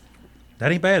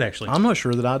 That ain't bad actually. I'm not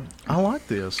sure that I like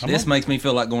this. This makes me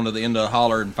feel like going to the end of the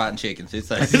holler and fighting chickens. It's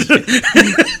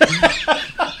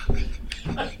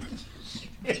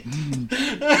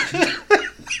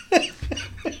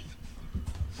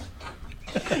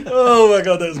Oh my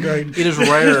god, that's great. It is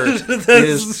rare.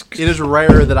 It is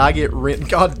rare that I get rent.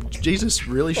 God, Jesus,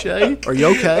 really, Shay? Are you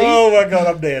okay? Oh my god,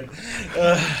 I'm dead.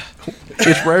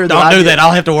 It's rare that Don't I do get- that.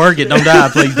 I'll have to work it. Don't die,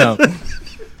 please don't.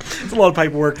 It's a lot of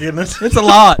paperwork in this. It's a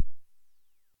lot.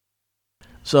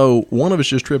 So one of us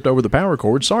just tripped over the power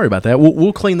cord. Sorry about that.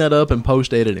 We'll clean that up and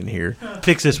post editing here.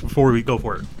 Fix this before we go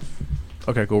for it.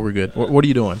 Okay, cool. We're good. What are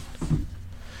you doing?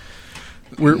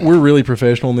 We're really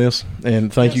professional in this,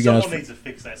 and thank you guys. Someone needs to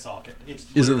fix that socket.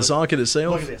 Is it the socket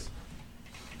itself? Look at this.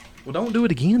 Well, don't do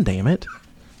it again, damn it.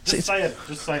 Just say it.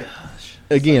 Just say it.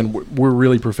 Again, we're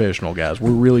really professional, guys.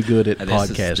 We're really good at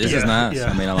podcasting. This is nice.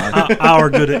 Yeah. I mean, I like it. I are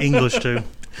good at English too.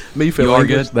 Me feel You are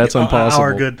English, good? that's impossible.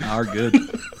 Are good. Are good.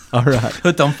 All right.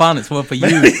 Put on phonics. What for you?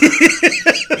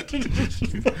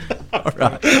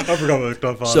 I forgot about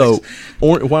stuff. So,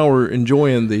 while we're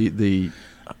enjoying the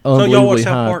y'all unbelievably watch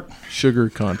South high Park? sugar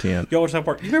content, Y'all watch that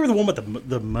part? You remember the one with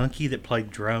the monkey that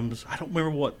played drums? I don't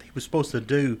remember what he was supposed to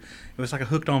do. It was like a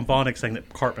hooked on phonics thing that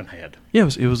Cartman had. yeah,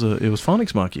 it was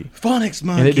Phonics Monkey, Phonics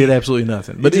monkey. and it did absolutely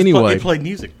nothing. But It just anyway, it played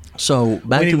music. so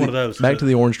back need to one of those.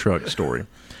 the orange truck story.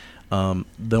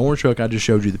 The orange truck I just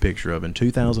showed you the picture of in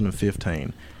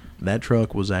 2015. That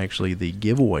truck was actually the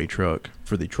giveaway truck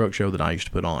for the truck show that I used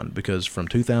to put on, because from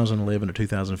 2011 to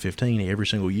 2015, every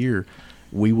single year,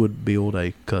 we would build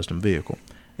a custom vehicle,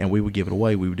 and we would give it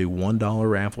away. We would do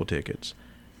 $1 raffle tickets,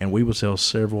 and we would sell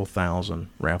several thousand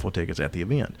raffle tickets at the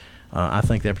event. I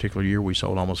think that particular year we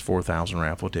sold almost 4,000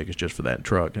 raffle tickets just for that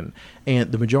truck, and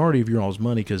the majority of your all's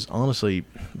money, because honestly,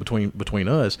 between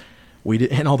us, we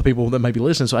did, and all the people that may be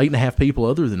listening, so 8.5 people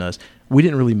other than us, we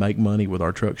didn't really make money with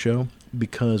our truck show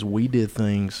because we did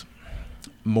things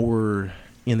more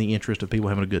in the interest of people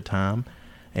having a good time,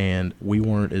 and we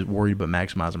weren't as worried about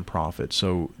maximizing profit.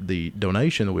 So the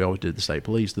donation that we always did at the state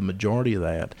police, the majority of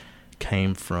that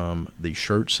came from the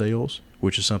shirt sales,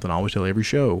 which is something I always tell every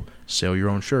show: sell your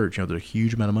own shirts. You know, there's a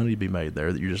huge amount of money to be made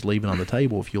there that you're just leaving on the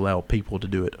table if you allow people to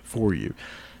do it for you.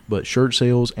 But shirt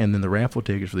sales and then the raffle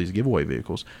tickets for these giveaway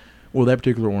vehicles. Well, that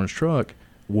particular orange truck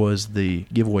was the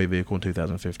giveaway vehicle in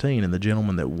 2015, and the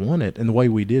gentleman that won it, and the way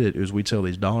we did it is we'd sell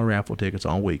these dollar raffle tickets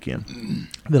all weekend.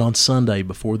 Then on Sunday,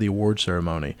 before the award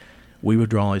ceremony, we would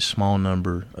draw a small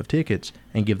number of tickets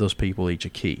and give those people each a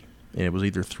key. And it was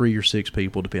either 3 or 6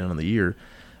 people, depending on the year.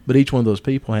 But each one of those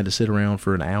people had to sit around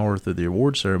for an hour through the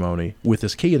award ceremony with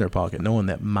this key in their pocket, knowing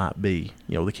that might be,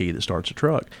 the key that starts a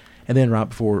truck. And then right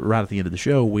at the end of the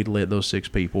show, we'd let those 6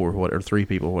 people or 3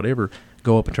 people or whatever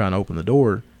go up and try and open the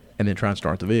door and then try and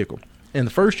start the vehicle. And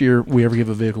the first year we ever give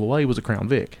a vehicle away was a Crown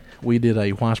Vic. We did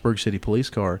a Whitesburg City police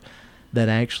car that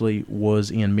actually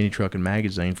was in Mini Truckin'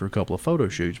 Magazine for a couple of photo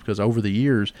shoots, because over the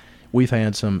years we've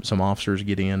had some officers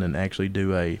get in and actually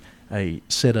do a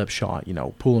setup shot,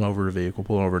 pulling over a vehicle,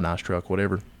 pulling over a nice truck,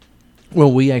 whatever.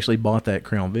 Well, we actually bought that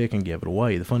Crown Vic and gave it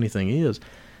away. The funny thing is,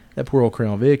 that poor old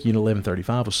Crown Vic, Unit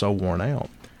 1135, was so worn out.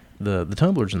 The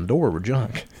tumblers in the door were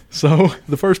junk. So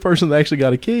the first person that actually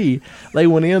got a key, they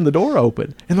went in, the door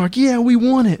opened, and they're like, yeah, we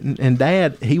won it. And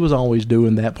Dad, he was always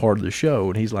doing that part of the show,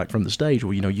 and he's like, from the stage,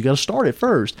 well, you got to start it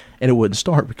first. And it wouldn't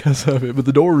start because of it, but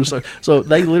the door was so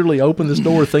they literally opened this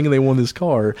door thinking they won this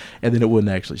car, and then it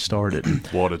wouldn't actually start it.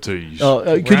 What a tease.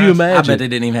 Could you imagine? I bet they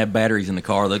didn't even have batteries in the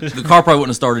car. The car probably wouldn't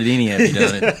have started any had you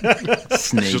done it.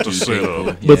 Sneaky Just a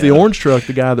setup. people. But the orange truck,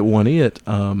 the guy that won it,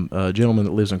 a gentleman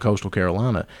that lives in coastal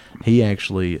Carolina, he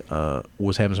actually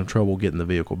was having some trouble getting the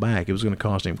vehicle back. It was going to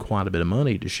cost him quite a bit of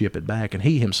money to ship it back, and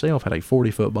he himself had a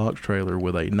 40-foot box trailer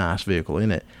with a nice vehicle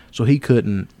in it, so he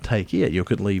couldn't take it. You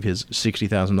couldn't leave his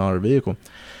 $60,000 vehicle.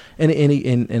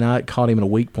 And I caught him in a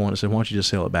weak point and said, why don't you just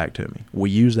sell it back to me? We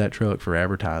used that truck for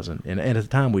advertising, and at the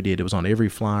time we did. It was on every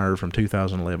flyer from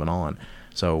 2011 on.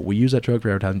 So we used that truck for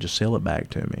advertising, just sell it back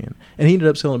to me. And he ended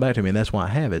up selling it back to me, and that's why I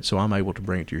have it, so I'm able to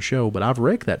bring it to your show. But I've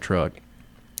wrecked that truck.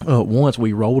 Once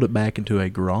we rolled it back into a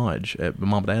garage at my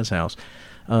mom and dad's house.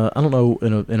 I don't know,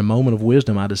 in a moment of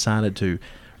wisdom, I decided to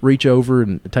reach over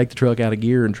and take the truck out of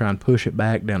gear and try and push it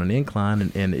back down an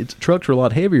incline. And trucks are a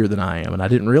lot heavier than I am, and I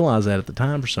didn't realize that at the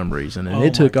time for some reason. And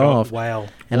it took off. Wow.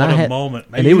 And what I a had, moment.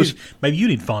 And it was, maybe you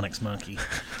need phonics monkey.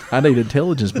 I need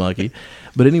intelligence monkey.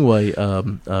 But anyway,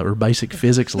 or basic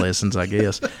physics lessons, I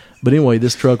guess. But anyway,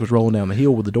 this truck was rolling down the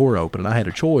hill with the door open, and I had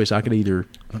a choice. I could either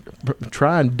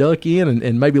try and duck in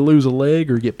and maybe lose a leg,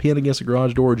 or get pinned against the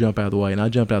garage door or jump out of the way. And I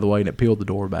jumped out of the way, and it peeled the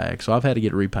door back. So I've had to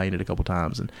get it repainted a couple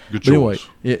times. Good choice.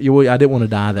 Anyway, I didn't want to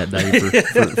die that day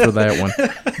for that one,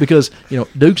 because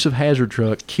Dukes of Hazzard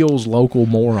truck kills local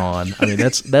moron. I mean,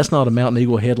 that's not a Mountain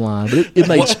Eagle headline, but it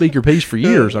made speaker piece for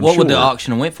years. What would the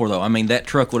auction went for, though? I mean, that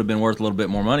truck would have been worth a little bit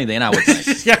more money than I would think.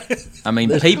 I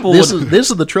mean, people. This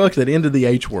is the truck that ended the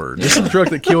H word. This is the truck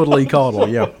that killed Lee Caldwell.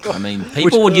 Yeah. I mean,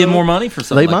 people would give more money for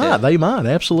something like that. They might.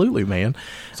 Absolutely, man.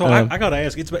 So I got to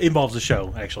ask, it involves the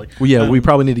show, actually. Well, yeah, we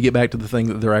probably need to get back to the thing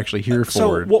that they're actually here for.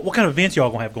 So what kind of events y'all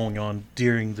going to have going on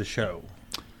during the show?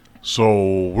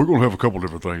 So we're going to have a couple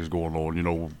different things going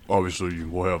on. Obviously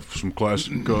we'll have some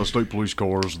classic state police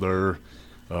cars there,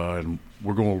 and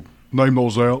we're going to name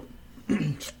those out.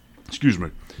 Excuse me.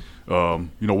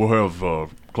 We'll have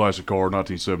classic car,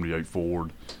 1978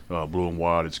 Ford, blue and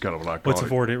white. It's kind of like what's a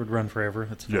Ford? It would run forever.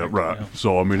 That's yeah, right. Yeah.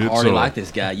 So I mean, it's I already like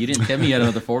this guy. You didn't tell me you had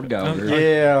another Ford guy over there.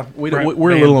 Yeah, we're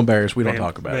a little embarrassed. We don't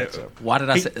talk about it. So. Why did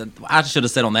I say? I should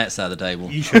have sat on that side of the table.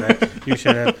 You should have. You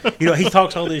should have. He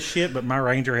talks all this shit, but my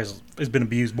Ranger has been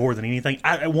abused more than anything.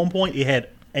 At one point, it had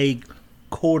a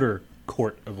quarter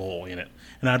quart of oil in it,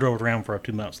 and I drove it around for up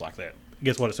 2 months like that.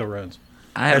 Guess what? It still runs.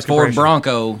 I had a Ford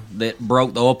Bronco that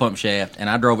broke the oil pump shaft, and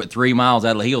I drove it 3 miles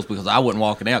out of the hills because I wasn't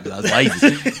walking out because I was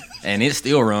lazy. And it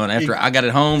still run. After I got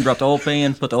it home, dropped the oil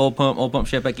pan, put the oil pump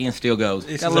shaft back in, still goes.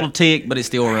 Got a little tick, but it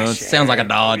still runs. Sounds like a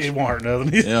Dodge. It won't hurt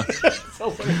nothing. Yeah.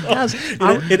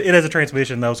 It has a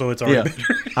transmission, though, so it's already better.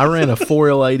 I ran a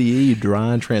 4L80E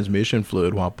drying transmission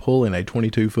fluid while pulling a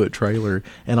 22-foot trailer,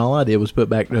 and all I did was put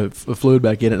back the fluid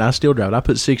back in it, and I still drive it. I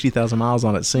put 60,000 miles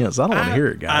on it since. I don't want to hear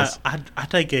it, guys. I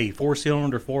take a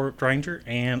 4-cylinder Ford Ranger,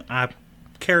 and I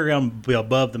carry on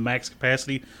above the max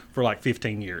capacity for like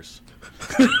 15 years.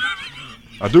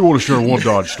 I do want to share one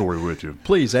Dodge story with you.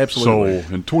 Please, absolutely.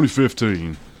 So in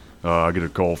 2015, I get a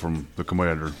call from the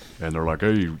commander, and they're like,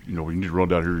 hey, you need to run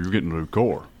down here. You're getting a new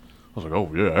car. I was like,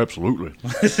 oh, yeah, absolutely.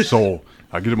 So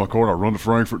I get in my car, and I run to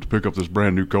Frankfort to pick up this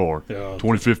brand new car. Yeah.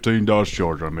 2015 Dodge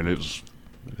Charger. I mean, it's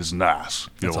nice.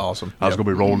 That's awesome. I was going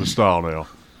to be rolling in style now.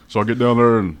 So I get down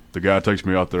there, and the guy takes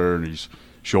me out there, and he's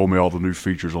showing me all the new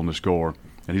features on this car.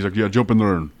 And he's like, yeah, jump in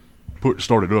there and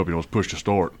start it up. It's push to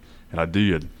start. And I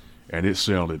did. And it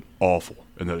sounded awful.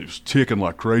 And then it was ticking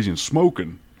like crazy and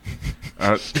smoking.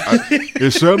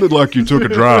 It sounded like you took a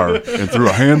dryer and threw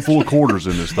a handful of quarters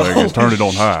in this thing and turned it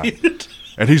on high.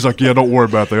 And he's like, yeah, don't worry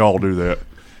about it. They all do that.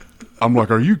 I'm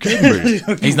like, are you kidding me?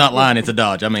 He's not lying. It's a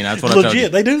Dodge. I mean, that's what I told you.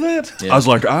 Legit, they do that? Yeah. I was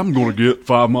like, I'm going to get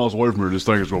 5 miles away from here. This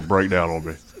thing is going to break down on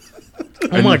me.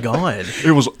 Oh, my God.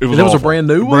 It was a brand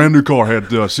new one? Brand new car.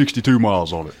 Had 62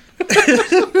 miles on it.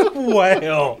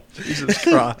 Wow. Jesus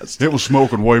Christ. It was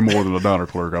smoking way more than a diner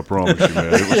clerk, I promise you,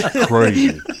 man. It was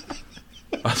crazy.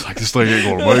 I was like, this thing ain't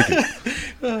going to make it.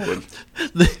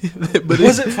 But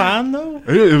Was it fine though?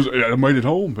 I made it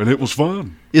home, and it was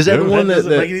fun. is that the one That that,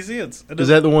 doesn't make any sense. is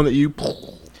that the one that you?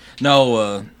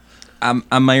 No,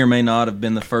 I may or may not have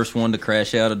been the first one to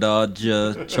crash out a Dodge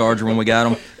Charger when we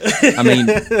got them. I mean,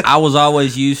 I was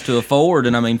always used to a Ford,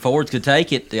 and I mean, Fords could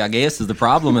take it, I guess, is the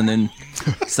problem. And then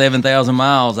 7,000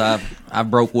 miles, I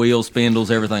broke wheels, spindles,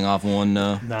 everything off one.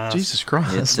 Nice. Jesus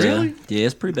Christ! It's, Really? yeah,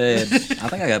 it's pretty bad. I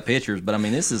think I got pictures, but I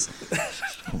mean, this is.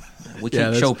 We Yeah,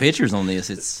 can't that's- show pictures on this.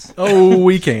 It's Oh,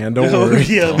 we can. Don't Oh, worry.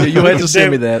 yeah, You'll have to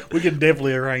send me that. We can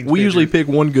definitely arrange. We usually pictures.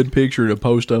 pick one good picture to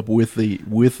post up with the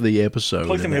episode.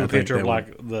 Please send me and a I think picture of that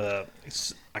like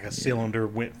like a cylinder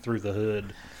went through the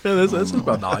hood. would- Yeah, that's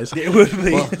about nice. It would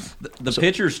be. well, the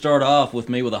pictures start off with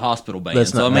me with a hospital band.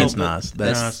 That's so not. I mean, That's nice.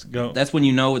 Nice. Go. that's when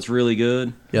you know it's really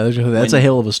good. Yeah, that's a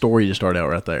hell of a story to start out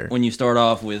right there. When you start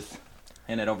off with,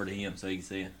 hand that over to him so you can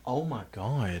see it. Oh my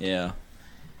God! Yeah.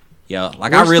 Yeah,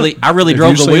 like Where's I really Have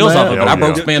drove you the seen wheels that? off of it. Oh, I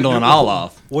broke yeah. spindle and all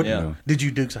off. What Yeah. did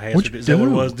you Dukes of What'd Hazzard? you Is that what it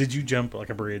do? was? Did you jump like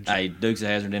a bridge? Hey, Dukes of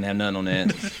Hazzard didn't have nothing on that.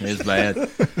 It was bad.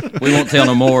 We won't tell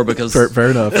no more because Fair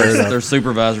enough. Fair enough. there's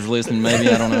supervisors listening. Maybe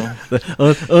I don't know.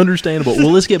 Understandable.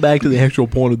 Well, let's get back to the actual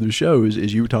point of the show. Is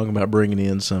you were talking about bringing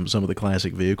in some of the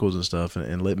classic vehicles and stuff,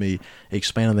 and let me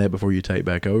expand on that before you take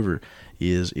back over.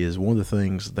 Is one of the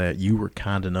things that you were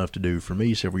kind enough to do for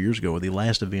me several years ago at the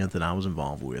last event that I was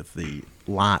involved with, the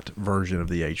light version of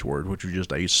the H Word, which was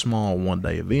just a small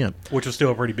one-day event. Which was still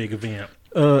a pretty big event.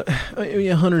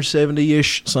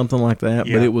 170-ish, something like that.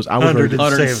 Yeah. But it was I was ready to,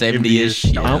 170-ish,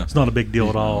 yeah. It's not a big deal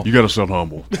at all. You got to sound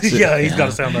humble. Yeah, he's got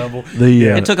to sound humble.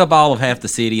 It took up all of half the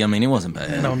city. I mean, it wasn't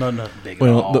bad. No, nothing big at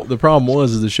Well, all. the problem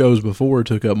was is the shows before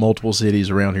took up multiple cities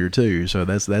around here too. So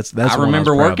that's I the one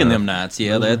remember was proud working of. them nights.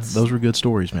 Yeah, Those were good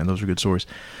stories, man. Those were good stories.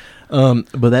 But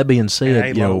that being Yeah, I said,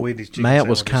 ate you a lot know, of Wendy's chicken Matt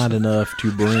was sandwiches. kind enough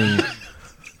to bring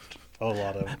a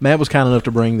lot of them. Matt was kind enough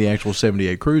to bring the actual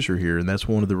 78 Cruiser here, and that's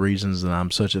one of the reasons that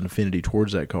I'm such an affinity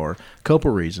towards that car.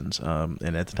 Couple reasons,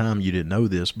 and at the time you didn't know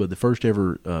this, but the first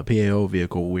ever PAO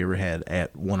vehicle we ever had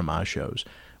at one of my shows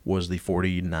was the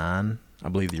 49. I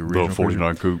believe the original The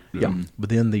 49 coupe. Yeah. But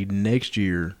then the next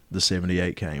year, the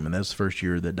 78 came, and that's the first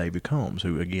year that David Combs,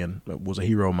 who, again, was a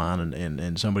hero of mine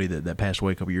and somebody that passed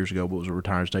away a couple years ago, but was a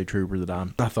retired state trooper that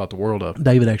I thought the world of.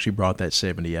 David actually brought that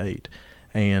 78.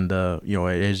 And, you know,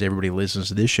 as everybody listens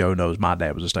to this show knows, my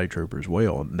dad was a state trooper as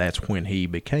well. And that's when he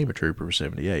became a trooper for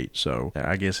 78. So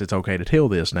I guess it's okay to tell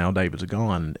this now. David's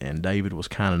gone, and David was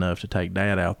kind enough to take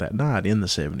Dad out that night in the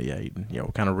 78 and, you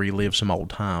know, kind of relive some old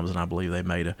times. And I believe they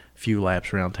made a few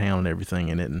laps around town and everything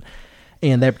in it.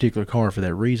 And that particular car, for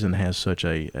that reason, has such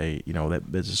a you know,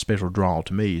 that's a special draw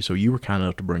to me. So you were kind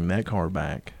enough to bring that car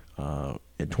back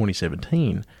in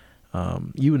 2017.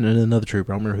 You and another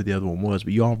trooper, I don't remember who the other one was,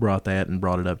 but you all brought that and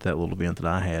brought it up to that little event that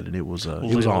I had, and it was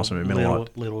awesome. It meant a lot.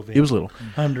 Little event. It was little.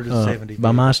 170.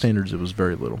 By my standards, it was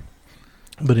very little.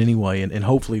 But anyway, and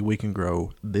hopefully we can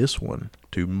grow this one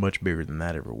to much bigger than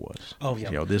that ever was. Oh, yeah.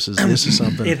 You know, this is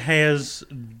something. It has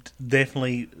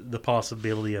definitely the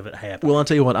possibility of it happening. Well, I'll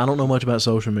tell you what, I don't know much about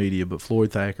social media, but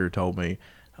Floyd Thacker told me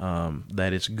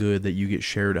that it's good that you get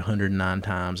shared 109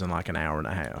 times in like an hour and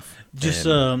a half. Just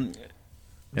And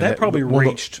that probably one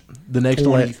of reached the next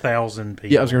 20,000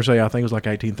 people. Yeah, I was going to say, I think it was like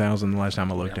 18,000 the last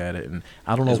time I looked at it, and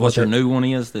I don't know Is what your that- new one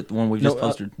is? That the one we just No,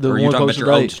 posted? the or one you're talking about posted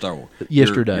your today- old store?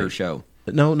 yesterday. Your show.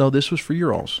 No, this was for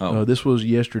your alls. Oh. This was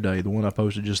yesterday. The one I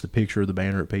posted, just the picture of the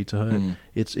banner at Pizza Hut. Mm.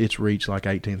 It's reached like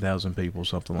 18,000 people,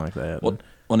 something like that. Well,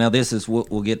 now this is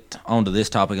we'll get onto this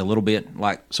topic a little bit.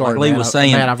 Like Sorry, Lee Matt, was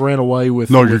saying. Matt, I've ran away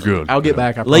with. No, you're good. I'll get Yeah.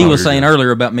 back. I Lee promise. was saying good.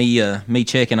 earlier about me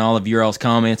checking all of your all's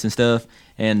comments and stuff,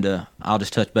 and I'll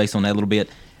just touch base on that a little bit.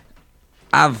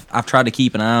 I've tried to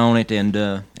keep an eye on it,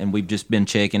 and we've just been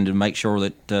checking to make sure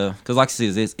that because like I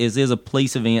said, it is a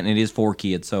police event and it is for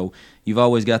kids, so you've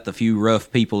always got the few rough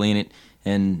people in it,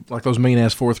 and like those mean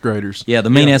ass fourth graders. yeah, the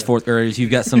mean ass fourth graders. You've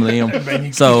got some of them. Man,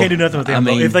 you so can't do nothing with them.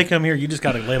 I mean, if they come here, you just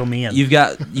got to let them in. You've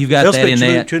got They'll that speak in true-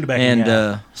 that, true tobacco in and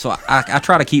the eye. so I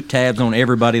try to keep tabs on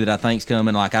everybody that I think's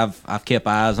coming. Like I've kept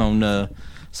eyes on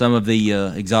some of the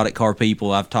exotic car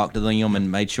people. I've talked to them and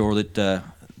made sure that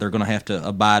they're going to have to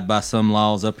abide by some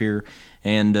laws up here,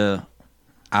 and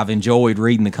I've enjoyed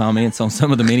reading the comments on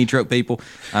some of the mini truck people.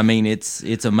 I mean,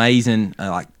 it's amazing.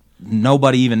 Like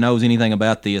nobody even knows anything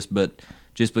about this, but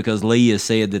just because Lee has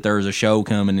said that there's a show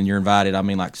coming and you're invited, I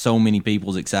mean, like so many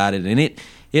people's excited, and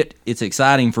it's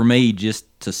exciting for me just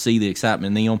to see the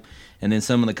excitement in them, and then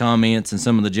some of the comments and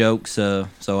some of the jokes.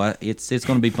 It's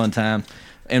going to be a fun time.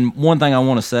 And one thing I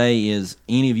want to say is,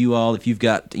 any of you all, if you've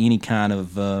got any kind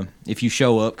of, if you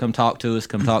show up, come talk to us,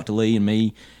 come talk to Lee and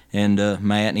me, and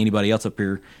Matt and anybody else up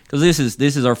here, because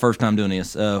this is our first time doing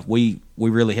this. We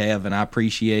really have, and I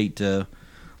appreciate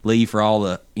Lee for all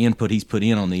the input he's put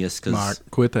in on this. Cause Mark,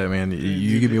 quit that, man.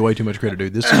 You give me way too much credit,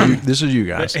 dude. This is you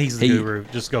guys. He's the guru.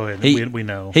 Just go ahead. We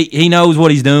know. He knows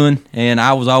what he's doing, and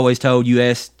I was always told you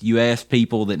ask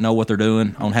people that know what they're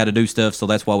doing on how to do stuff. So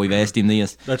that's why we've asked him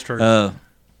this. That's true.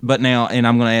 But now, and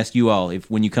I'm going to ask you all, if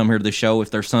when you come here to the show,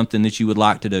 if there's something that you would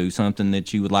like to do, something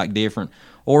that you would like different,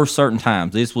 or certain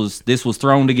times. This was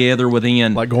thrown together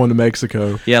within, like going to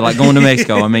Mexico. Yeah, like going to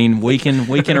Mexico. I mean, we can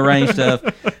arrange stuff.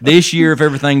 This year, if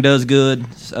everything does good,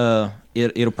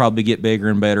 it'll probably get bigger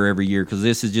and better every year, because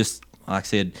this is just, like I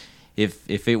said,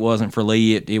 if it wasn't for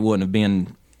Lee, it wouldn't have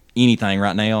been anything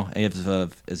right now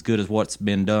as good as what's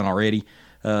been done already.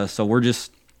 So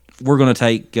we're going to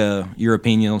take your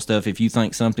opinion on stuff. If you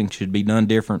think something should be done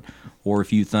different, or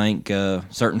if you think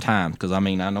certain time, because I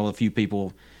mean, I know a few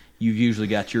people. You've usually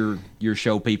got your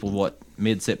show people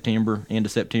mid-September, end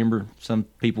of September. Some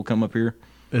people come up here.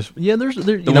 Yeah, there's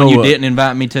the one you didn't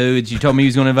invite me to. You told me you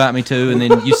was going to invite me to, and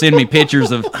then you send me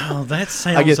pictures of. Oh, that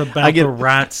sounds about the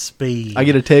right speed. I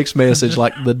get a text message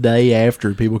like the day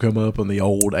after people come up on the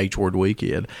old H-Word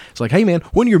weekend. It's like, hey man,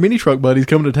 when are your mini truck buddies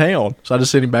coming to town? So I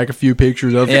just send him back a few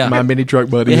pictures of my mini truck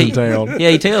buddies in town.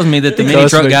 Yeah, he tells me that the mini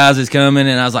truck guys is coming,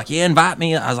 and I was like, yeah, invite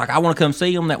me. I was like, I want to come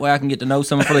see them. That way I can get to know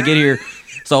someone before they get here.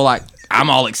 So like, I'm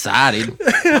all excited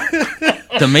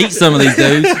to meet some of these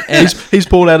dudes. And he's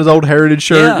pulled out his old Heritage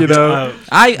shirt,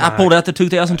 I pulled out the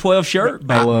 2012 shirt,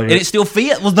 and it still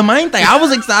fit. Was the main thing. I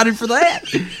was excited for that.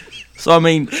 So I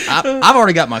mean, I've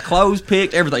already got my clothes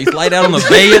picked. Everything's laid out on the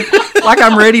bed, like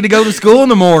I'm ready to go to school in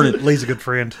the morning. Lee's a good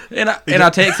friend, and I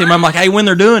text him. I'm like, hey, when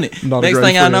they're doing it. Next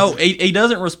thing I know, he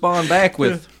doesn't respond back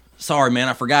with, sorry man,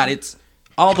 I forgot. It's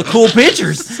all the cool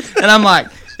pictures, and I'm like,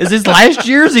 is this last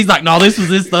year's? He's like, no, this was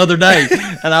the other day.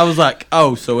 And I was like,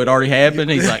 oh, so it already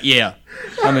happened? He's like, yeah.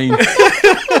 I mean.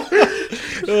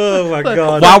 Oh, my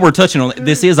God. While we're touching on it,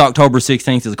 this is October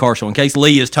 16th is a car show. In case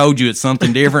Lee has told you it's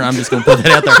something different, I'm just going to put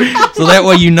that out there. So that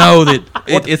way you know that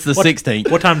it's the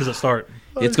 16th. What time does it start?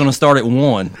 It's going to start at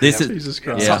 1. Jesus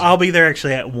Christ. So I'll be there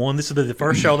actually at 1. This is the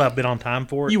first show that I've been on time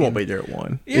for. You won't be there at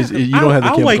 1. Yeah, you don't have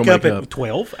the I'll wake up makeup. at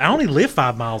 12. I only live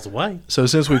 5 miles away. So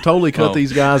since we've totally cut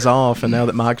these guys off, and now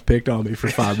that Mike's picked on me for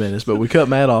 5 minutes, but we cut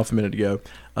Matt off a minute ago,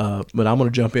 but I'm going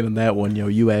to jump in that one.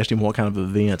 You asked him what kind of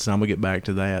events, and I'm going to get back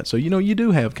to that. So, you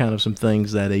do have kind of some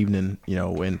things that evening,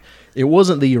 and it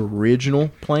wasn't the original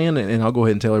plan, and I'll go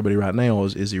ahead and tell everybody right now,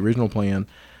 is the original plan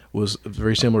was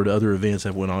very similar to other events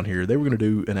that went on here. They were going to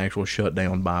do an actual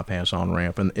shutdown bypass on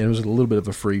ramp, and it was a little bit of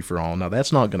a free for all. Now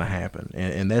that's not going to happen,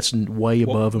 and that's way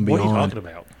above and beyond. What are you talking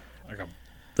about? Like a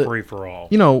free for all?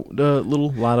 The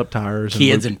little light up tires,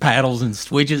 kids and paddles and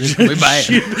switches. It's going to be bad.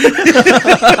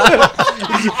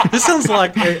 This sounds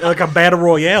like a battle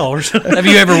royale or something. Have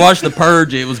you ever watched The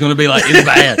Purge? It was going to be like, it's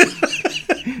bad.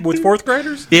 With 4th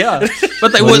graders? Yeah,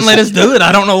 but they wouldn't let us do it.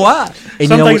 I don't know why. And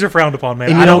some things are frowned upon,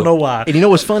 man. I don't know why. And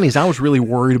what's funny is I was really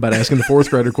worried about asking the 4th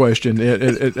grader question.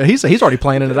 He's already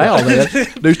planning it out.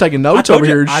 Dude's taking notes over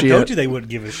here and shit. I told you they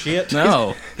wouldn't give a shit.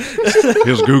 No.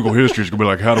 His Google history is going to be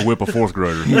like how to whip a 4th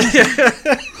grader.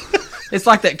 It's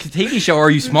like that TV show, Are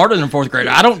You Smarter Than a 4th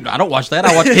Grader? I don't watch that.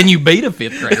 I watch Can You Beat a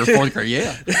 5th Grader or 4th Grader?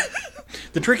 Yeah.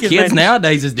 The trick is, kids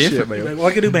nowadays is different. Man.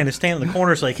 What I can do, man, is stand in the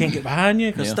corner so they can't get behind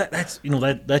you, because that's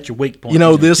your weak point.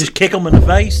 This just kick them in the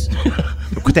face.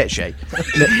 Quit that shit.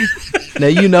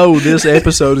 Now this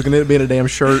episode is going to be in a damn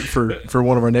shirt for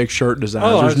one of our next shirt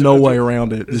designs. There's no way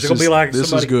around it. It's going to be like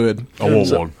this is good. I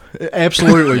want one.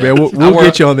 Absolutely, man. We'll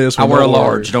get you on this one. I wear a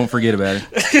large. Don't forget about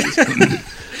it.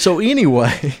 So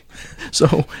anyway,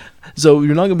 so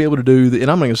you're not going to be able to do and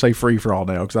I'm not going to say free for all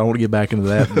now because I don't want to get back into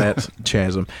that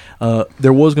chasm.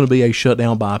 There was going to be a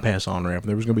shutdown bypass on ramp.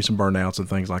 There was going to be some burnouts and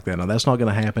things like that. Now that's not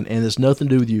going to happen, and it's nothing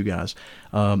to do with you guys.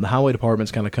 The highway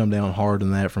department's kind of come down hard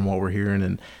on that from what we're hearing,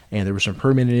 and there were some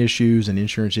permitting issues and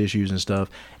insurance issues and stuff.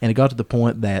 And it got to the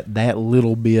point that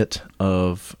little bit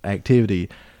of activity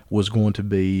was going to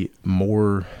be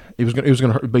more. It was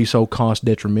going to be so cost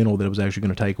detrimental that it was actually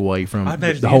going to take away from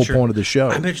the whole point of the show.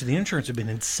 I bet you the insurance had been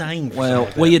insane. Well,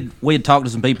 we had talked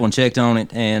to some people and checked on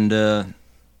it, and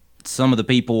some of the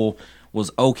people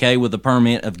was okay with the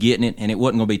permit of getting it, and it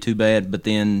wasn't going to be too bad. But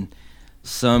then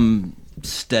some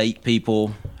state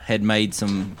people had made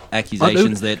some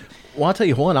accusations that. Well, I'll tell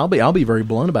you what, I'll be very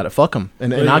blunt about it. Fuck them,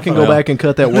 and I can go back and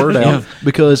cut that word out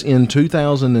because in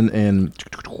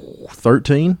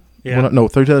 2013. Yeah.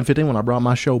 2015 when I brought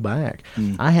my show back,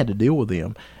 I had to deal with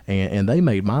them, and they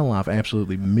made my life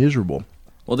absolutely miserable.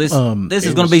 Well, this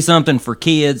is going to be something for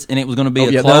kids, and it was going to be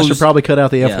a yeah, closed. I should probably cut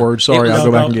out the F word. Sorry, I'll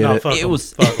go back and get it. Fuck It 'em,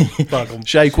 was- fuck 'em.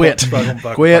 Shay, quit. Fuck 'em,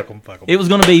 fuck 'em, Quit. fuck 'em, fuck 'em. It was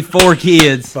going to be for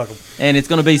kids, Fuck 'em. and it's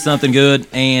going to be something good.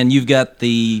 And you've got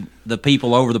the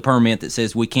people over the permit that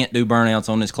says we can't do burnouts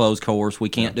on this closed course. We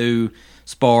can't do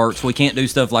sparks. We can't do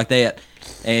stuff like that,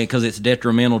 and because it's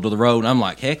detrimental to the road. And I'm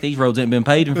like, heck, these roads ain't been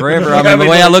paved in forever. I mean, the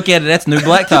way I look at it, that's new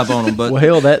blacktop on them. But Well,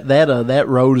 hell, that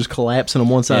road is collapsing on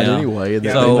one side Yeah. anyway. and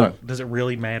Yeah, So- they're not- does it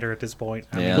really matter at this point?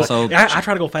 I Yeah, mean, so- I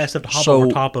try to go fast enough to hop So-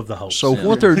 over top of the hose. So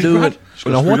what they're doing, gotta what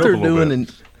speed up they're a little doing, bit.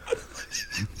 and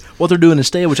what they're doing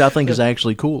instead, which I think is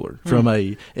actually cooler from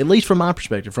at least from my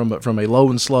perspective, from a low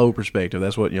and slow perspective.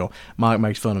 That's what Mike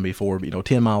makes fun of me for.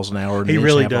 10 miles an hour and he an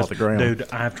really inch and a half does, off the ground. dude.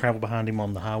 I've traveled behind him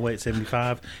on the highway at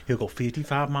 75. He'll go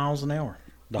 55 miles an hour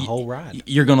the whole ride.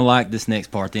 you're going to like this next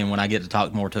part then when I get to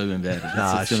talk more to him about it.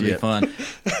 It's going to be shit. fun.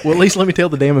 Well, at least let me tell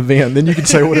the damn event, then you can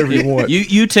say whatever you want.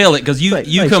 You tell it because you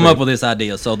Thanks, come man. up with this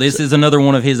idea. So this is another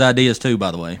one of his ideas too,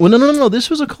 by the way. Well, no. This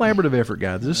was a collaborative effort,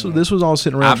 guys. This was all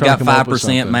sitting around. I've trying got to come up with 5%.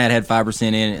 something. Matt had 5%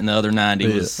 in it, and the other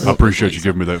 90 was. I appreciate you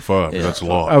giving me that 5. That's a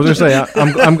lot. I was gonna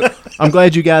say I'm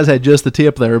glad you guys had just the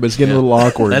tip there, but it's getting a little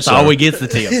awkward. That's so. all we get's the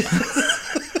tip.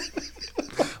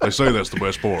 They say that's the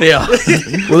best part. Yeah.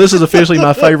 Well, this is officially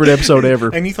my favorite episode ever.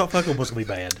 And you thought fucking was gonna be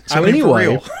bad. So I mean, for anyway,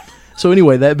 real.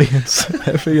 that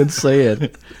being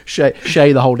said,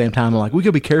 Shay the whole damn time, I'm like, we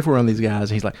gotta be careful around these guys.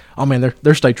 And he's like, oh man,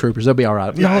 they're state troopers. They'll be all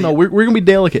right. No, we're gonna be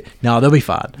delicate. No, they'll be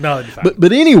fine. No, it'd be fine.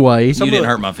 But anyway, You Some of didn't the-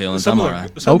 hurt my feelings. some I'm of all the-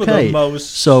 right. Some of okay. the most.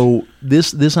 So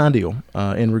this ideal,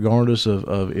 and regardless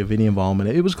of any involvement,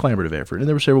 it was a collaborative effort, and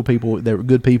there were several people. There were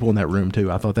good people in that room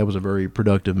too. I thought that was a very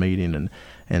productive meeting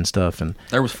and stuff. And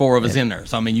There was 4 of us in there.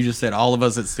 So, I mean, you just said all of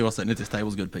us that's still sitting at this table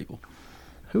is good people.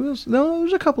 who else? No, there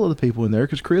was a couple other people in there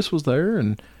because Chris was there,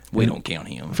 and We don't count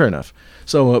him. fair enough.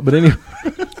 So, but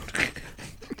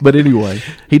anyway,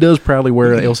 he does proudly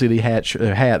wear an LCD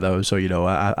hat though. So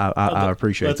I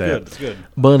appreciate That's that. good. That's good.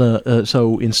 But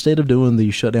so instead of doing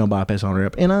the shutdown bypass on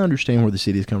ramp, and I understand where the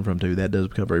city's come from too, that does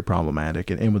become very problematic.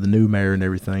 And with the new mayor and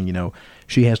everything,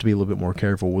 she has to be a little bit more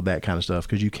careful with that kind of stuff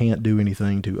because you can't do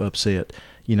anything to upset,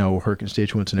 her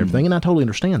constituents and everything. And I totally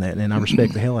understand that, and I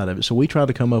respect the hell out of it. So we tried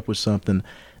to come up with something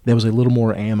that was a little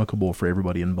more amicable for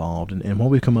everybody involved. And what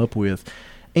we come up with,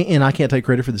 and I can't take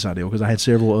credit for this idea because I had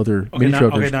several other mini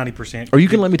truckers. Okay, 90%. Or you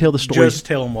can let me tell the story. Just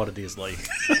tell them what it is, Lee.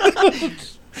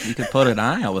 You could put an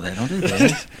eye out with that. Don't do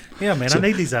that. Yeah, man, I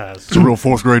need these eyes. It's a real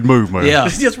 4th grade move, man. Yeah.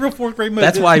 It's just real 4th grade move.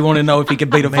 That's why he wanted to know if he could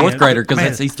beat a Man, 4th grader because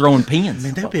man. he's throwing pins.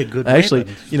 Man, that'd be a good Actually,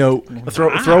 weapon.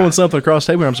 throwing something across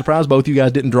the table. I'm surprised both you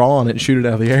guys didn't draw on it and shoot it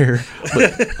out of the air.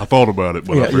 But I thought about it,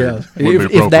 but I figured it wouldn't be If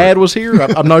appropriate. Dad was here,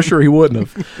 I'm not sure he wouldn't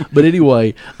have. But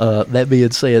anyway, that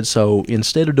being said, so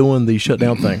instead of doing the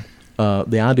shutdown thing,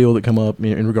 the ideal that come up,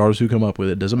 in regardless who come up with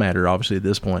it, doesn't matter. Obviously, at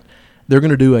this point, they're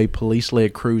going to do a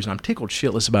police-led cruise, and I'm tickled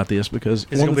shitless about this because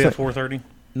Is it going to be at 4:30?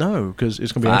 No, because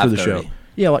it's going to be after the show. 5:30.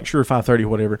 Yeah, like sure 5:30,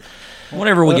 whatever.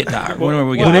 Whenever we get tired. Whenever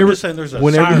we get I'm tired. just saying there's a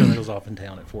whenever- siren that goes off in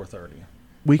town at 4:30.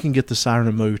 We can get the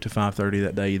siren moved to 5:30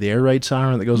 that day. The air raid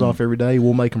siren that goes off every day,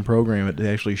 we'll make them program it to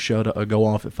actually go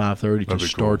off at 5:30 to That'd be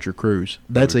start cool. your cruise.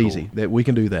 That's be easy. cool. That we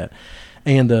can do that.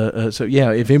 And so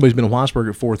yeah, if anybody's been in Whitesburg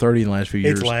at 4:30 in the last few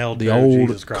years, It's loud, the dude. old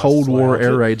Jesus Christ, Cold it's War loud.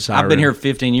 air raid siren. I've been here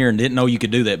 15 years and didn't know you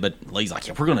could do that, but Lee's like,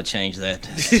 yeah, we're going to change that.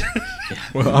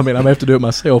 Well, I mean, I'm gonna have to do it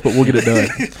myself, but we'll get it done.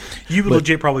 You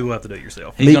legit probably will have to do it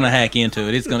yourself. He's going to hack into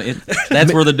it.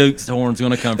 That's where the Duke's horn's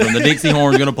going to come from. The Dixie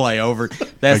horn's going to play over.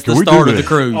 That's Hey, can the we do start of that? the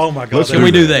cruise. Oh my God! Let's Can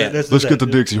we do that? Let's get the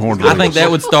Dixie horn. I think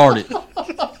that would start it.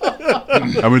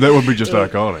 I mean, that would be just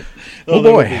iconic. Oh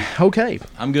boy, okay.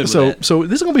 I'm good with so, that. So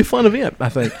this is gonna be a fun event, I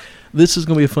think. This is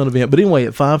going to be a fun event. But anyway,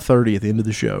 at 5:30 at the end of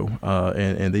the show,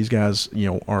 and these guys,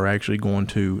 are actually going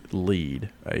to lead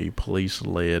a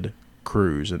police-led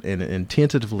cruise. And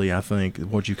tentatively, I think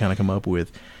what you kind of come up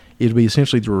with, it'll be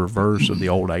essentially the reverse of the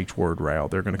old H-word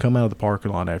route. They're going to come out of the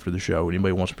parking lot after the show. Anybody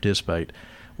who wants to participate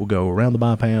will go around the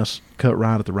bypass, cut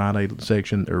right at the Rite Aid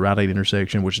section, or Rite Aid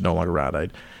intersection, which is no longer Rite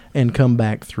Aid, and come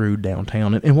back through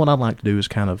downtown. And what I'd like to do is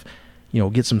kind of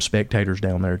get some spectators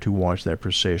down there to watch that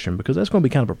procession because that's going to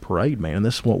be kind of a parade, man. And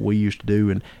this is what we used to do.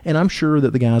 And I'm sure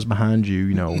that the guys behind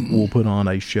you, will put on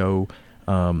a show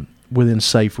within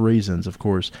safe reasons, of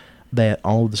course, that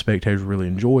all of the spectators really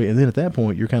enjoy. And then at that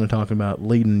point, you're kind of talking about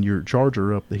leading your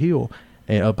Charger up the hill,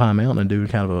 up Pine Mountain, and doing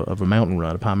kind of a mountain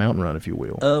run, a Pine Mountain run, if you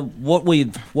will. What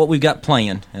we've got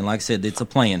planned, and like I said, it's a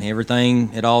plan.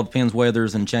 Everything, it all depends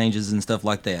weathers and changes and stuff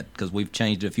like that because we've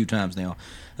changed it a few times now.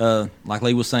 Like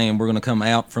Lee was saying, we're going to come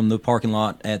out from the parking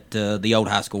lot at the old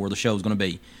high school where the show's going to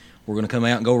be. We're going to come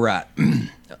out and go right.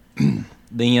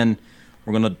 Then we're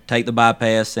We're going to take the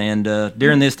bypass, and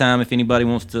during this time, if anybody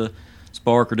wants to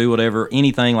spark or do whatever,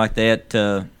 anything like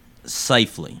that,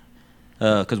 safely,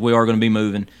 because we are going to be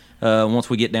moving. Once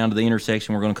we get down to the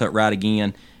intersection, we're going to cut right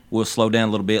again. We'll slow down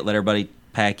a little bit, let everybody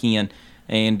pack in,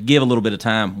 and give a little bit of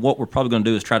time. What we're probably going to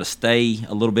do is try to stay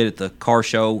a little bit at the car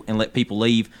show and let people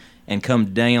leave and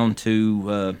come down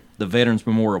to the Veterans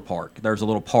Memorial Park. There's a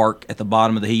little park at the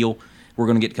bottom of the hill. We're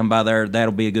going to get to come by there.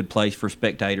 That'll be a good place for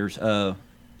spectators.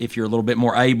 If you're a little bit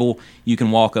more able, you can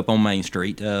walk up on Main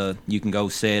Street. You can go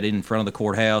sit in front of the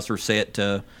courthouse or sit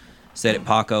at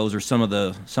Paco's or some of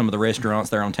the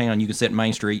restaurants there on town. You can sit at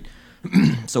Main Street.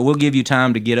 So we'll give you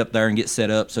time to get up there and get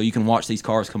set up so you can watch these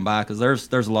cars come by, because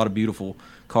there's a lot of beautiful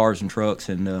cars and trucks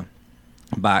and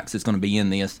bikes that's going to be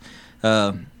in this.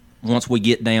 Once we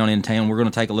get down in town, we're going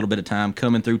to take a little bit of time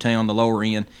coming through town, the lower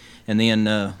end, and then,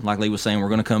 like Lee was saying, we're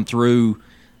going to come through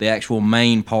the actual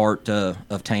main part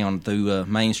of town through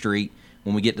Main Street.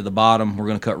 When we get to the bottom, we're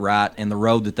going to cut right, and the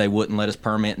road that they wouldn't let us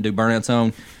permit and do burnouts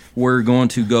on, we're going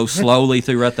to go slowly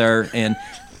through right there. And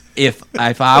if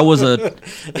I was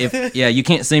you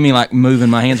can't see me like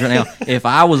moving my hands right now. If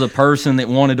I was a person that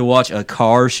wanted to watch a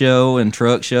car show and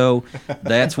truck show,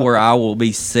 that's where I will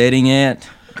be sitting at.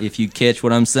 If you catch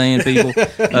what I'm saying, people,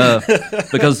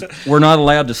 because we're not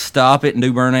allowed to stop it and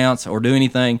do burnouts or do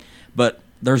anything, but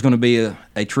there's going to be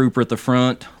a trooper at the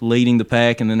front leading the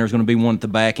pack, and then there's going to be one at the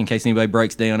back in case anybody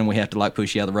breaks down and we have to like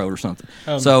push you out of the road or something.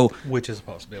 Which is a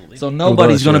possibility. So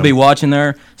nobody's going to be watching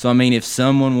there. So I mean, if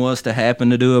someone was to happen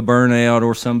to do a burnout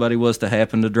or somebody was to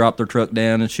happen to drop their truck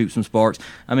down and shoot some sparks,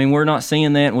 I mean, we're not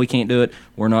seeing that and we can't do it.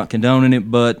 We're not condoning it,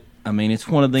 but I mean, it's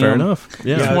one of them. Fair enough.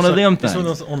 Yeah, it's one of them things.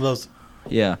 It's one of those.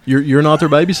 Yeah, you're not their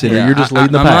babysitter. Yeah, You're just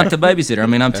leading the I'm pack. not the babysitter. I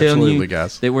mean, I'm telling you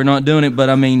guys. that we're not doing it,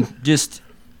 but I mean, just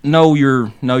know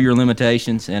your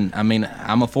limitations. And I mean,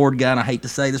 I'm a Ford guy, and I hate to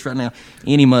say this right now.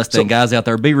 Any Mustang guys out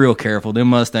there, be real careful. Them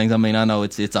Mustangs. I mean, I know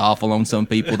it's awful on some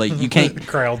people. That you can't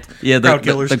crowd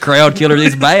killers. The crowd killers.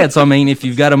 It's bad. So I mean, if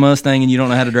you've got a Mustang and you don't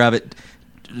know how to drive it,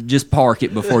 just park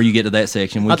it before you get to that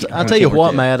section. I'll tell you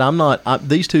what, Matt. I'm not.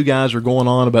 These two guys are going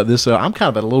on about this. I'm kind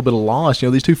of at a little bit of loss. You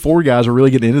know, these two Ford guys are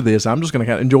really getting into this. I'm just going to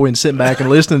kind of enjoy and sitting back and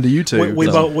listening to you two. We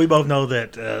both know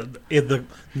that if the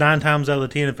 9 times out of the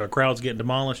 10, if a crowd's getting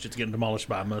demolished, it's getting demolished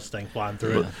by a Mustang flying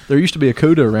through it. There used to be a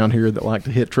CUDA around here that liked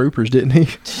to hit troopers, didn't he?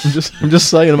 I'm just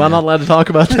saying. Am I not allowed to talk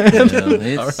about that?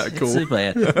 No, all right, cool. It's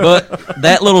bad. But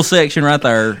that little section right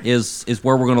there is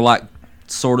where we're going to like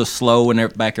sort of slow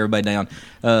and back everybody down.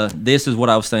 This is what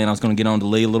I was saying. I was going to get on to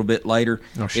Lee a little bit later.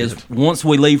 Oh, shit. Is once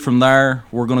we leave from there,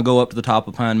 we're going to go up to the top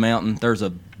of Pine Mountain. There's a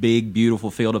big,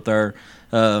 beautiful field up there.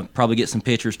 Probably get some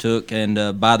pictures took,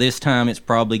 and by this time, it's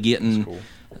probably getting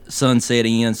sunset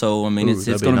in. So I mean, it's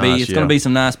going to be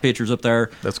some nice pictures up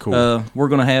there. That's cool. We're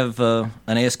going to have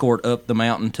an escort up the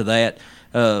mountain to that.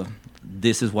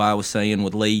 This is why I was saying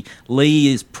with Lee.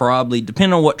 Lee is probably,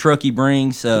 depending on what truck he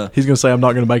brings, he's going to say, I'm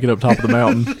not going to make it up top of the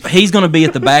mountain. He's going to be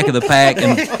at the back of the pack,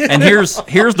 and here's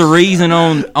the reason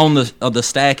on the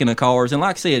stacking of cars. And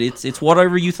like I said, it's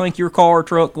whatever you think your car,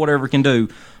 truck, whatever can do.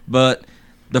 But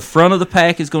the front of the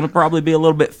pack is going to probably be a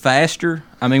little bit faster.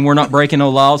 I mean, we're not breaking no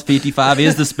laws. 55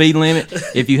 is the speed limit.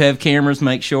 If you have cameras,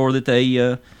 make sure that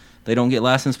they don't get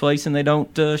license plates and they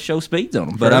don't show speeds on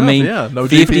them. But I mean, no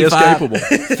GPS capable.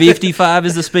 55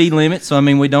 is the speed limit, so I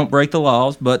mean we don't break the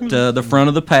laws. But the front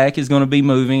of the pack is going to be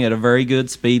moving at a very good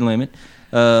speed limit.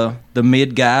 The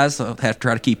mid guys have to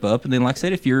try to keep up, and then like I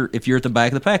said, if you're at the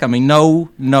back of the pack, I mean, know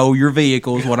your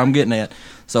vehicle is what I'm getting at.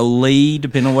 So Lee,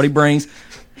 depending on what he brings,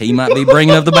 he might be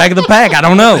bringing up the back of the pack. I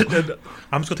don't know.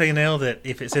 I'm just going to tell you now that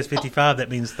if it says 55, that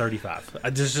means 35.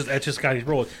 That's just Scotty's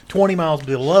rule. 20 miles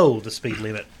below the speed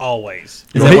limit, always.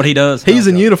 Is that what he does? He's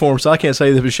in uniform, so I can't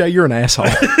say this, but Shay, you're an asshole.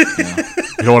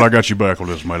 You know what? I got you back on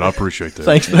this, man. I appreciate that.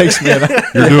 Thanks, man.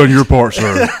 You're doing your part,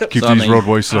 sir. Keep these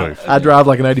roadways safe. I drive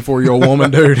like an 84-year-old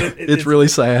woman, dude. It's really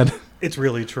sad. It's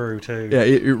really true, too. Yeah,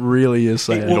 it really is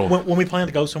sad. When we plan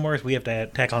to go somewhere, we have to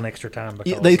tack on extra time.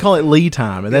 Because they call it lead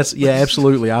time, and that's,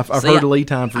 absolutely. I've heard of lead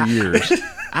time for years.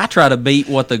 I try to beat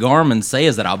what the Garmin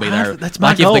says that I'll be there. That's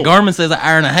my goal. If the Garmin says an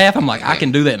hour and a half, I'm like, I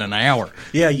can do that in an hour.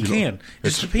 Yeah, you can.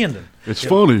 It's dependent. It's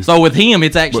funny. So with him,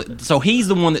 it's actually so he's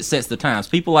the one that sets the times.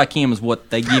 People like him is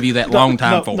what they give you that long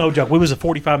time for. No joke. We was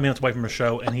 45 minutes away from a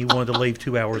show, and he wanted to leave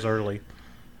 2 hours early.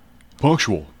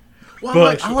 Punctual.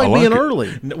 Well, I like being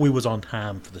early. We was on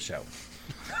time for the show.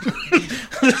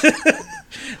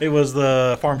 It was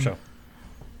the farm show.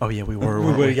 Oh yeah, we were. We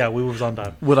weren't were, we? yeah, we was on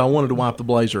time. But I wanted to wipe the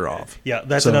blazer off. Yeah,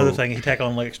 that's So- another thing. He tack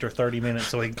on an extra 30 minutes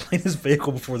so he can clean his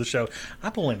vehicle before the show. I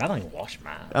pull in. I don't even wash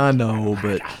mine. I know,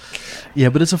 but yeah,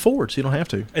 but it's a Ford, so you don't have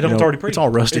to. It's already pretty. It's all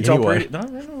rusty It's all anyway. pretty. No,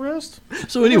 there's no rust.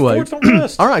 So anyway, Fords don't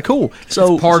rust. all right, cool.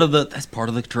 So That's part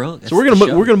of the truck. So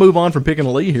we're gonna move on from picking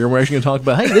a Lee here. We're actually gonna talk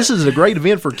about, hey, this is a great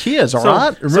event for kids. All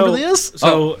right, remember this?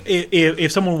 So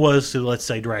if someone was to, let's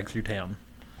say, drag through town,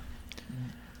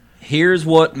 Here's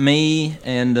what me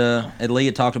and Lee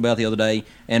had talked about the other day,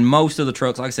 and most of the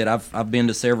trucks, like I said, I've been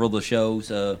to several of the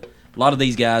shows. A lot of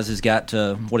these guys has got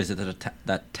what is it?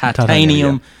 The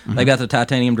titanium. Yeah. They got the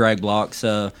titanium drag blocks.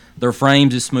 Their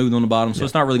frames is smooth on the bottom, so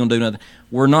it's not really going to do nothing.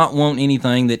 We're not wanting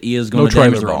anything that is going to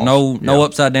damage the road. No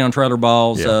upside down trailer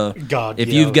balls. Yeah. God, if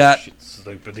yeah, you've got shit's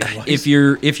stupid anyways.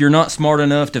 if you're not smart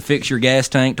enough to fix your gas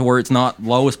tank to where it's not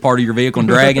lowest part of your vehicle and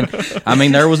dragging, I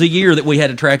mean, there was a year that we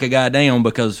had to track a guy down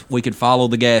because we could follow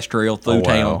the gas trail through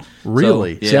town.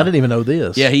 Really? So, See, I didn't even know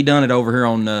this. Yeah, he done it over here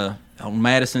on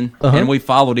Madison, and we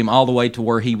followed him all the way to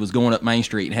where he was going up Main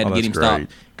Street and had to get him that's great.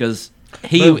 stopped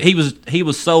because he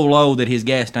was so low that his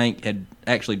gas tank had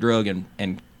actually drug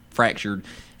and fractured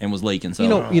and was leaking.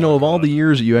 So You know, of all the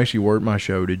years that you actually worked my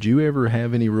show, did you ever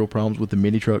have any real problems with the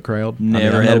mini truck crowd?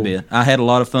 never I had a know- bit. I had a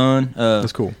lot of fun.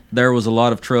 That's cool. There was a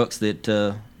lot of trucks that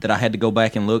I had to go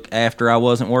back and look after I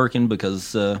wasn't working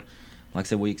because, like I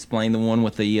said, we explained the one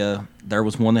with the. There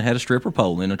was one that had a stripper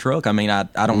pole in a truck. I mean, I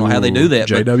don't know how they do that.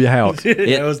 but JW Hout.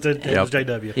 It was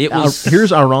JW. It was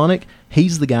Here's ironic.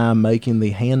 He's the guy making the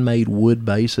handmade wood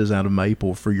bases out of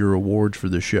maple for your awards for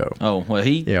the show. Oh well,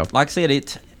 Yeah. like I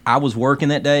said, I was working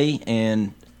that day,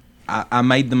 and I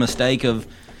made the mistake of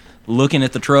looking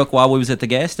at the truck while we was at the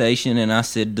gas station, and I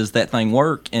said, "Does that thing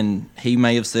work?" And he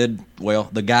may have said, "Well,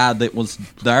 the guy that was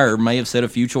there may have said a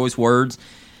few choice words."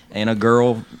 And a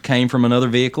girl came from another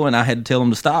vehicle, and I had to tell him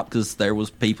to stop because there was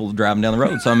people driving down the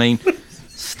road. So I mean,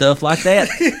 stuff like that.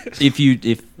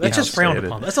 That's just frowned sad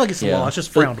upon. That's like it's the Yeah. law. It's just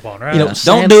frowned upon, right? You know, don't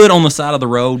Sad- do it on the side of the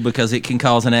road because it can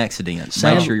cause an accident.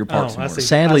 Sad- Make sure you're parked Oh, I somewhere. see.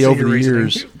 Sadly, I see over your the reasoning.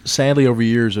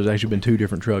 years, there's actually been two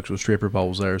different trucks with stripper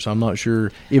poles there. So I'm not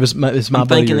sure if it's my I'm buddy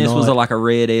thinking or this was not. like a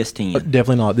red S10.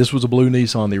 Definitely not. This was a blue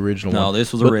Nissan, the original one. No,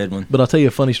 this was a red one. But I'll tell you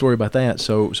a funny story about that.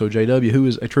 So JW, who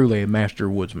is truly a master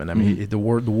woodsman. I mean, Mm-hmm.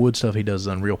 the wood stuff he does is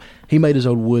unreal. He made his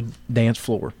own wood dance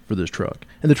floor for this truck,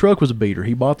 and the truck was a beater.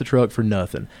 He bought the truck for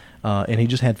nothing. And he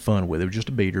just had fun with it. It was just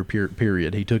a beater,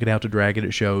 period. He took it out to drag it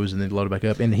at shows and then load it back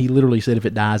up. And he literally said, if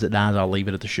it dies, it dies. I'll leave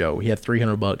it at the show. He had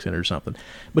 $300 in it or something.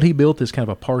 But he built this kind of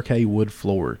a parquet wood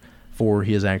floor for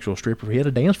his actual stripper. He had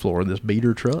a dance floor in this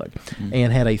beater truck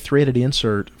and had a threaded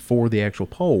insert for the actual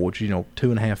pole, which is,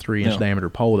 2.5, 3 inch Yeah. diameter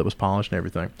pole that was polished and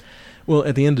everything. Well,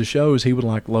 at the end of the shows, he would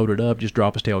load it up, just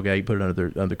drop his tailgate, put it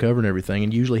under the cover and everything.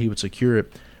 And usually he would secure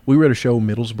it. We were at a show in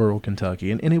Middlesboro, Kentucky,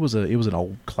 and it was an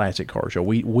old classic car show.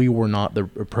 We were not the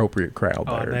appropriate crowd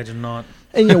Oh, I there. imagine not.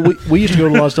 And we used to go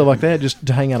to a lot of stuff like that just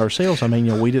to hang out ourselves. I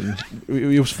mean, we didn't.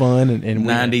 It was fun and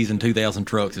we, 90s and 2000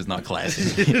 trucks is not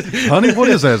classic. Honey, what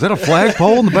is that? Is that a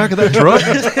flagpole in the back of that truck?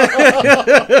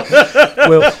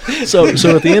 Well, so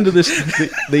at the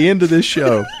end of this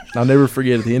show, I'll never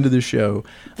forget. At the end of this show,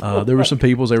 there were some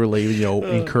people as they were leaving,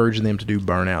 encouraging them to do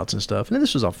burnouts and stuff. And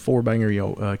this was a 4-banger,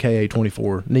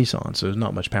 KA24 Nissan, so there's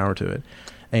not much power to it.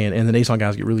 And the Nissan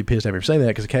guys get really pissed at me for saying that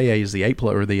because the KA is the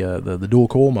 8-plug or the dual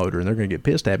coil motor, and they're going to get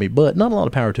pissed at me. But not a lot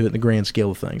of power to it in the grand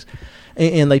scale of things.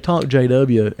 And they talked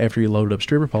JW after he loaded up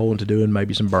stripper pole into doing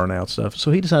maybe some burnout stuff.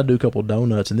 So he decided to do a couple of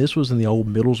donuts, and this was in the old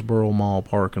Middlesboro Mall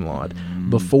parking lot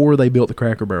before they built the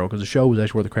Cracker Barrel, because the show was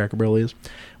actually where the Cracker Barrel is.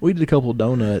 We did a couple of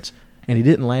donuts, and he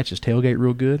didn't latch his tailgate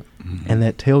real good, and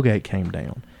that tailgate came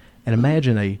down. And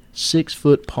imagine a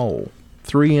 6-foot pole,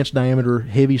 3-inch diameter,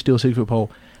 heavy steel 6-foot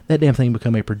pole. That damn thing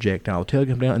became a projectile. The tail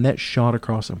came down, and that shot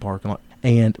across the parking lot,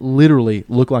 and literally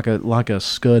looked like a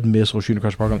Scud missile shooting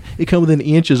across the parking lot. It come within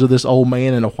inches of this old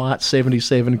man in a white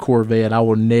 77 Corvette. I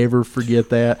will never forget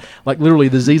that. Like literally,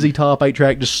 the ZZ Top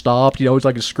 8-track just stopped. It's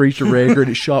like a screeched a record.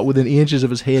 It shot within inches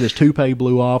of his head. His toupee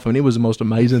blew off, and it was the most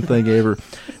amazing thing ever.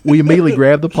 We immediately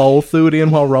grabbed the pole, threw it in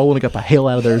while rolling, and got the hell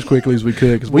out of there as quickly as we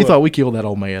could because we thought we killed that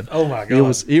old man. Oh my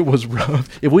God. It was rough.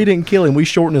 If we didn't kill him, we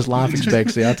shortened his life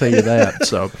expectancy. I'll tell you that.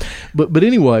 So, but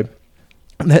anyway.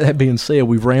 That being said,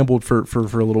 we've rambled for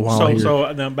a little while here.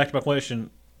 So now back to my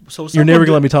question. So You're never going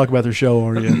to let me talk about their show,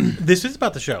 are you? This is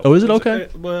about the show. Oh, is it? Okay.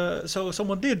 So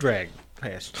someone did drag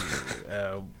past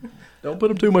you. Don't put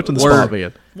them too much in the Word. spot,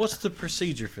 man. What's the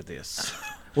procedure for this?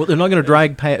 Well, they're not going to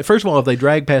drag past. First of all, if they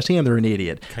drag past him, they're an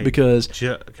idiot because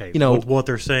Okay, you know what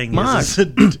they're saying Mike- is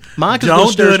Mike is gonna don't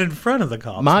do stare- it in front of the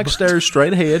cops. Mike stares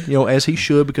straight ahead, as he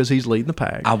should because he's leading the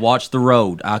pack. I watch the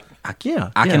road. I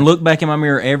Yeah, I yeah. can look back in my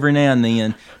mirror every now and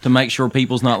then to make sure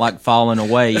people's not like falling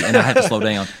away, and I have to slow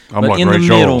down. I'm but like in Ray the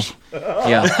middle, Charles.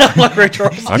 yeah, Like Ray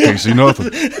Charles. I can't see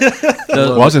nothing.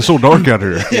 Why is it so dark out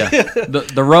here? yeah.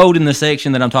 The road in the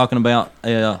section that I'm talking about,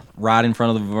 right in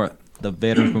front of the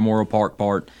Veterans Memorial Park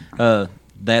part,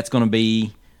 that's going to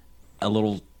be a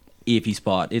little iffy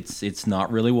spot. It's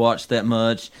not really watched that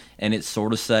much, and it's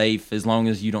sort of safe as long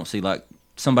as you don't see like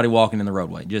somebody walking in the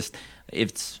roadway. Just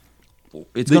we're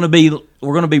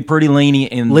going to be pretty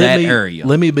lenient in that area.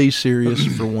 Let me be serious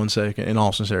for 1 second, in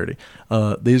all sincerity.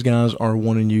 These guys are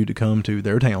wanting you to come to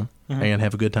their town and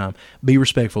have a good time. Be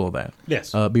respectful of that.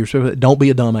 Yes. Be respectful of that. Don't be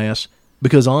a dumbass.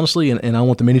 Because honestly, and I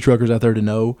want the mini truckers out there to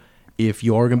know, if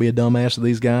you are going to be a dumbass to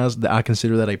these guys, I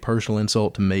consider that a personal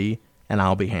insult to me, and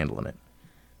I'll be handling it.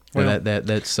 Well-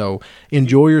 That's so.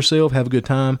 Enjoy yourself. Have a good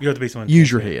time. You have to be so intense.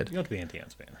 Use your man. head. You have to be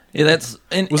intense, man. Yeah, was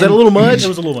Was that a little much? It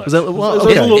was a little much. Was that, well, It was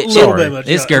okay. a little Sorry. bit much.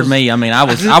 It scared me. I mean, I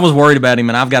was worried about him,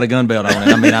 and I've got a gun belt on.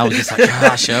 And I mean, I was just like,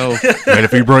 gosh, Man,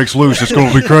 if he breaks loose, it's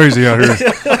going to be crazy out here.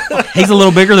 he's a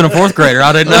little bigger than a fourth grader.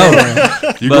 I didn't know.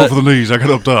 You But- go for the knees. I got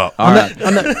up top. All right,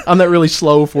 I'm that really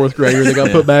slow fourth grader that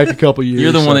got put back a couple years.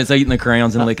 you're the so- one that's eating the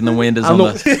crowns and licking the windows I'm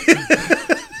on the-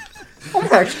 the.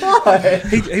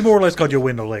 He more or less called you a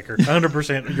window licker.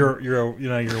 100%. You're a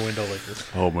window licker.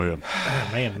 Oh, man. Oh,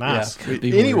 man, nice.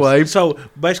 Anyway, So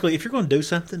basically, if you're going to do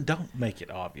something, don't make it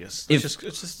obvious. It's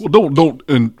just Well, don't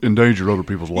endanger other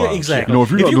people's lives. exactly. You know, if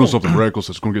you're If not you're doing gonna- something reckless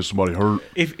that's going to get somebody hurt,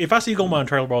 if I see you going by on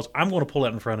trailer balls, I'm going to pull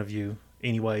out in front of you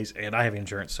anyways, and I have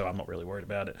insurance, so I'm not really worried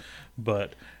about it.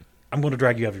 But I'm going to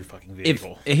drag you out of your fucking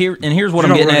vehicle. Here's what You're I'm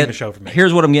not getting running at. the show for me.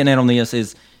 Here's what I'm getting at on this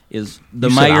is the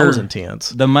You said I mayor was intense.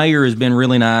 The mayor has been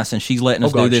really nice, and she's letting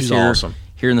us God, do this she's here, awesome.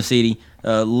 here in the city.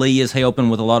 Lee is helping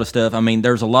with a lot of stuff. I mean,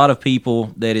 there's a lot of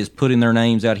people that is putting their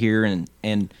names out here, and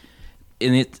like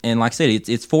I said,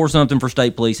 it's for something for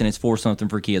state police, and it's for something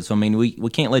for kids. So I mean, we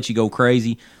can't let you go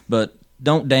crazy, but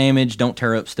don't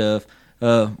tear up stuff.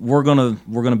 We're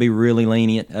gonna be really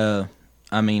lenient.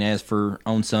 I mean, as for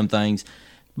on some things.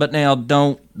 But now,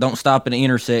 don't stop at an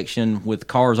intersection with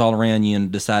cars all around you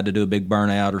and decide to do a big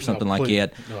burnout or something like please.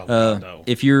 that. Oh, God, no.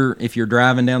 If you're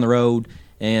driving down the road,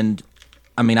 and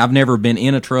I mean, I've never been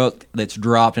in a truck that's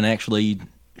dropped and actually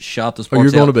shot the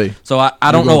sparks you're out. gonna be. So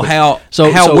I don't know gonna be. how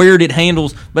So- weird it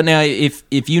handles. But now, if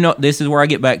you know, this is where I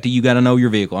get back to you got to know your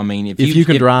vehicle. I mean, if you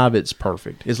can drive, it's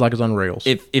perfect. It's like it's on rails.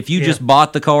 If you just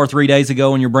bought the car 3 days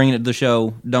ago and you're bringing it to the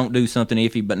show, don't do something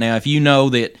iffy. But now, if you know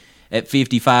that at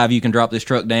 55 you can drop this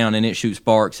truck down and it shoots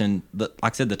sparks, and like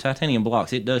I said, the titanium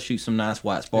blocks, it does shoot some nice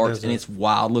white sparks, and it's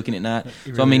wild looking at night.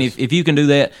 So I mean, if you can do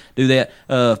that, do that.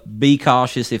 Be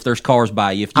cautious if there's cars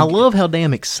by you. I love how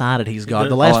damn excited he's got.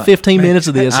 The Oh, last 15 minutes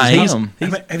of this, I he's, am.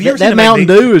 he's- Have you ever that seen Mountain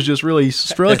Magneto? Dew has just really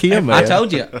struck him, man. I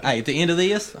told you, hey, at the end of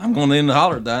this, I'm going to end the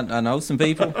holler. I know some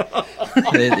people.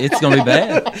 It's going to be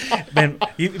bad. Man,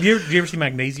 you ever see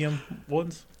magnesium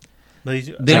ones? I've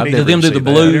Them never do seen the that.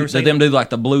 blue. Never seen Them do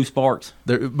like the blue sparks.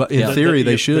 But in Yeah. theory,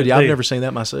 they The- should. the- Yeah, I've the- never seen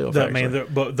that myself. actually.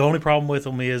 But the only problem with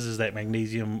them is that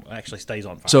magnesium actually stays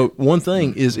on fire. So one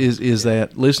thing is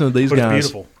that listening to these But it's guys,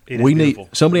 beautiful. It is we need beautiful.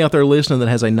 somebody out there listening that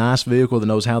has a nice vehicle that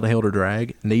knows how the hell to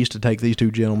drag needs to take these two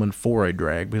gentlemen for a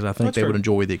drag because I think That's they would true.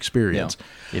 enjoy the experience.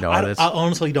 You know, I that's,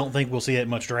 honestly don't think we'll see that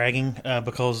much dragging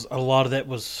because a lot of that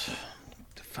was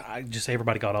just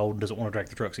everybody got old and doesn't want to drag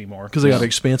the trucks anymore. because they got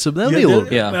expensive. They'll Yeah, be a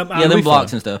little. Yeah, It'll them be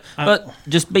blocks fun. and stuff. But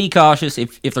just be cautious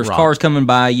if there's Right. cars coming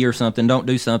by you or something. Don't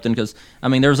do something because I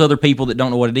mean there's other people that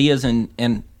don't know what it is and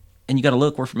you got to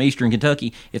look. We're from Eastern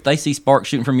Kentucky. If they see sparks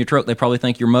shooting from your truck, they probably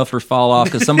think your mufflers fall off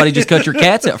because somebody just cut your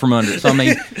cats out from under it. So I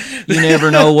mean, you never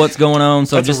know what's going on.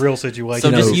 So That's just a real situation.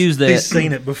 So just use that. He's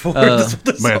seen it before. That's what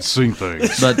this man, is. seen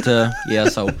things. But yeah,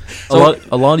 so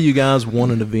A lot of you guys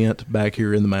want an event back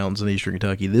here in the mountains in Eastern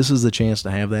Kentucky. This is the chance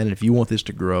to have that, and if you want this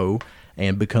to grow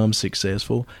and become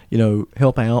successful,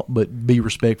 help out, but be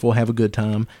respectful, have a good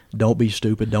time. Don't be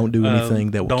stupid. Don't do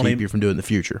anything that will don't keep eat- you from doing it in the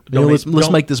future. don't Let's eat-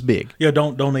 don't- make this big. Yeah,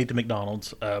 don't eat the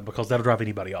McDonald's because that'll drive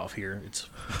anybody off here. It's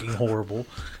fucking horrible.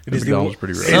 It is McDonald's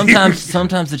pretty rare.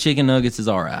 sometimes the chicken nuggets is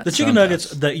all right. The chicken nuggets.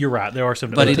 That you're right. There are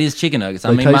some. But it is chicken nuggets.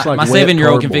 I They mean, taste my like wet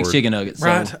 7-year-old can fix cardboard. chicken nuggets. So,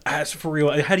 right. That's for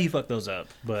real. How do you fuck those up?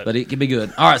 But it can be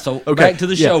good. All right, so Okay, back to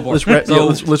the show part. Let's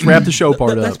wrap the show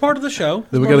part That's up. part of the show.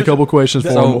 Then we got a couple questions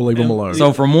for So- them. We'll leave them alone.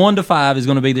 So from 1 to 5 is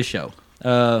going to be the show.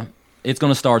 It's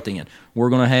going to start then. We're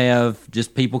going to have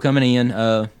just people coming in.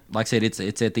 Like I said,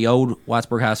 it's at the old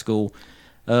Whitesburg High School.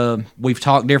 We've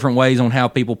talked different ways on how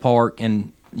people park,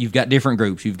 and you've got different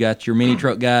groups. You've got your mini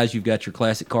truck guys, you've got your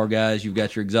classic car guys, you've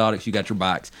got your exotics, you got your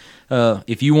bikes.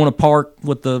 If you want to park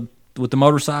with the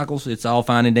motorcycles, it's all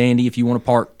fine and dandy. If you want to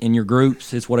park in your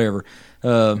groups, it's whatever.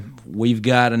 We've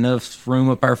got enough room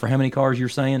up there for how many cars you're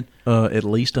saying? At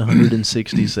least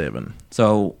 167.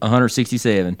 So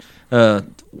 167,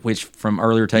 which from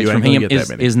earlier takes You from ain't him gonna get that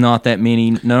many. is not that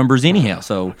many numbers anyhow.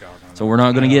 So we're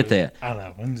not going to get that. I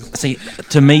know. I'm just- See,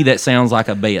 to me, that sounds like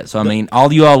a bet. So, I mean,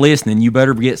 all you all listening, you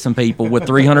better get some people with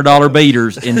 $300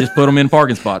 beaters and just put them in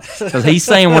parking spots. Because he's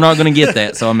saying we're not going to get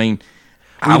that. So, I mean,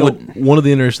 I would. One of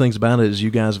the interesting things about it is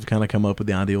you guys have kind of come up with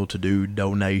the ideal to do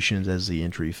donations as the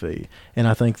entry fee, and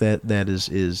I think that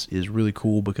is really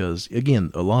cool because again,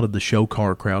 a lot of the show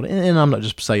car crowd, and I'm not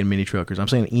just saying mini truckers, I'm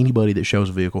saying anybody that shows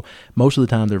a vehicle. Most of the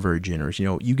time, they're very generous. You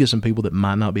know, you get some people that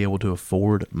might not be able to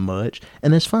afford much,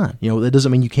 and that's fine. You know, that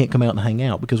doesn't mean you can't come out and hang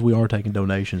out because we are taking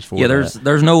donations for. Yeah,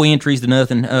 there's no entries to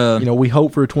nothing. You know, we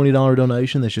hope for a $20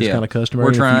 donation. That's just Yeah, kind of customary.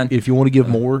 we're trying. If you want to give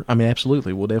more, I mean,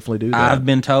 absolutely, we'll definitely do that. I've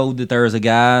been told that there is a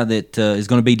guy that is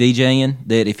going to be DJing,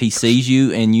 that if he sees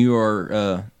you and you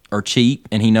are cheap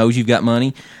and he knows you've got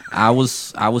money, I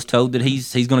was told that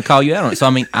he's going to call you out on it. So I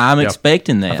mean, I'm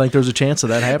expecting that. I think there's a chance of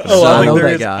that happening. Oh, So I I think know there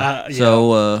that is- guy. yeah.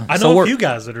 So I so know a we're- few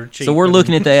guys that are cheap. So we're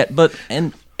looking at that, but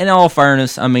and in all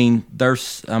fairness, I mean,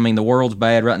 the world's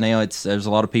bad right now. There's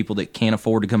a lot of people that can't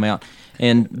afford to come out,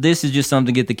 and this is just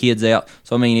something to get the kids out.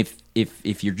 So I mean,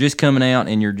 if you're just coming out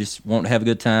and you're just wanting to have a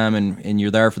good time and you're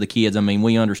there for the kids, I mean,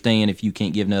 we understand if you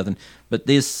can't give nothing, but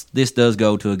this does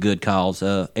go to a good cause.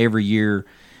 Every year,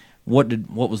 what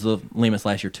was the limits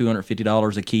last year?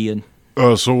 $250 a kid.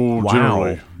 So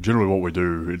Wow. generally what we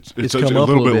do, it's a come up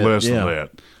a little little bit bit, less yeah. than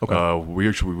that. Okay.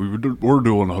 We're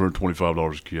doing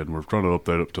 $125 a kid, and we're trying to up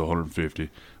that up to $150.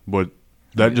 But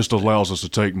that just allows us to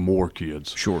take more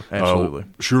kids. Sure, absolutely.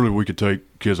 Surely we could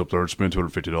take kids up there and spend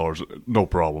 $250, no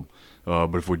problem.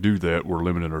 But if we do that, we're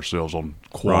limiting ourselves on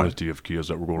quantity of kids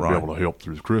that we're going to be able to help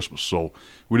through Christmas. So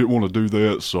we didn't want to do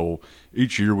that. So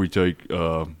each year we take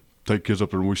kids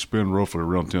up there and we spend roughly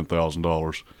around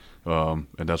 $10,000.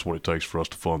 And that's what it takes for us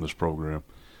to fund this program.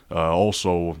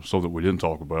 Also, something we didn't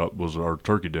talk about was our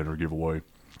turkey dinner giveaway.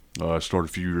 It started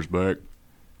a few years back,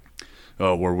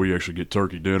 where we actually get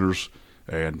turkey dinners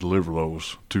and deliver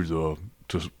those to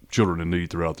children in need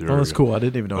throughout the area. Oh, that's cool. I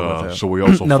didn't even know about that. So we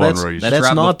also No, fundraise. that's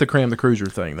right not the Cram the Cruiser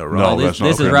thing, though, right? No, this that's not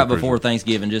this is okay right with before Christmas.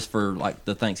 Thanksgiving, just for like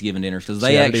the Thanksgiving dinners, because See,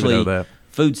 they I didn't even know actually that.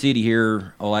 Food City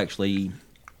here will actually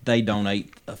they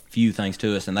donate a few things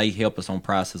to us and they help us on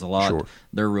prices a lot. Sure.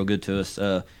 They're real good to us.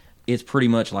 It's pretty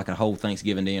much like a whole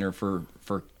Thanksgiving dinner for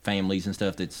families and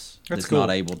stuff that's cool. not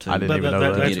able to. I didn't even know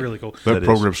that. That's get it. really cool. That That is.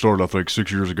 program started, I think,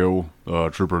 6 years ago.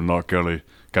 Trooper in Knox County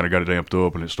kind of got it amped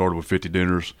up, and it started with 50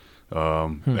 dinners,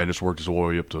 and it's worked its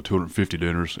way up to 250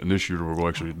 dinners. And this year we're going to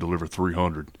actually deliver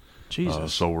 300.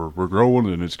 Jesus. So we're growing,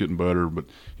 and it's getting better, but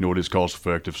you know it is cost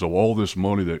effective. So all this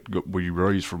money that we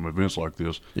raise from events like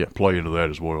this Yeah. play into that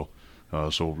as well.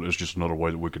 So it's just another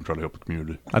way that we can try to help the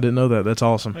community. I didn't know that. That's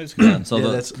awesome. It's good. So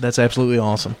Yeah, the, that's absolutely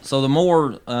awesome. So the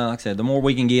more, like I said, the more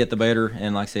we can get, the better.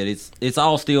 And like I said, it's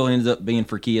all still ends up being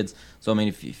for kids. So I mean,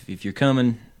 if you're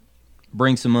coming,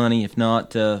 bring some money. If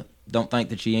not, don't think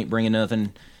that you ain't bringing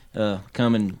nothing.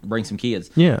 Come and bring some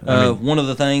kids. Yeah, I mean- one of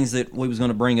the things that we was going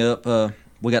to bring up,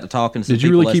 we got to talking. To some Did you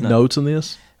people really last keep night. notes on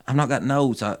this? I've not got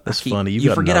notes. That's keep, funny. You've You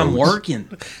got forget I'm notes. working.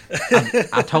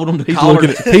 I told him to He's call.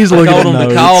 looking at- he's looking I at told him to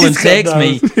notes. call and He's got text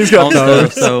me notes. He's got on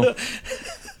notes. stuff.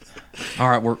 So, all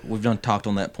right, we've done talked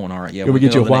on that point. All right, yeah. Can we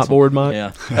we'll get go you a to the next one. whiteboard, Mike?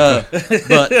 Yeah,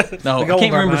 but no, I go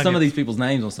can't over remember mine some of yet. these people's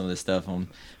names on some of this stuff.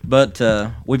 But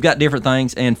we've got different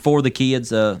things, and for the kids,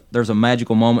 there's a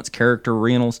Magical Moments character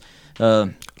rentals.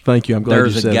 Thank you. I'm glad you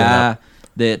There's a said guy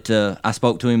that. that I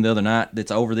spoke to him the other night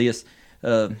that's over this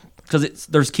because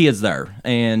there's kids there,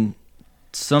 and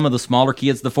some of the smaller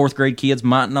kids, the fourth grade kids,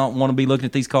 might not want to be looking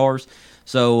at these cars.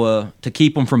 So to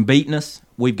keep them from beating us,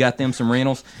 we've got them some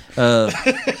rentals.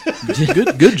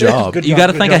 Good job. Good You job, got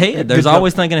to good think job. ahead. There's Good job.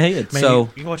 always thinking ahead. Man, So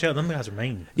you watch out. Them guys are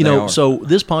mean. You They know, are. so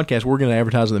this podcast, we're going to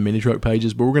advertise on the mini truck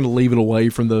pages, but we're going to leave it away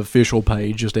from the official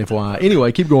page, just FYI.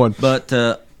 Anyway, keep going. But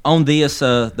on this,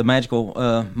 the Magical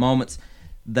Moments,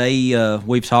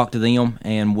 we've talked to them,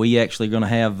 and we actually going to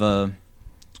have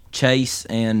Chase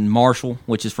and Marshall,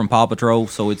 which is from Paw Patrol.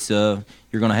 So it's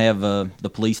you're going to have the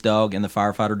police dog and the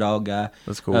firefighter dog guy.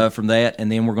 That's cool. From that,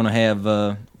 and then we're going to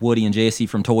have Woody and Jesse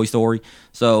from Toy Story.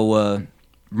 So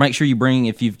make sure you bring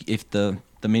if the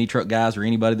mini truck guys or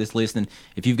anybody that's listening,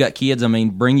 if you've got kids, I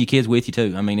mean, bring your kids with you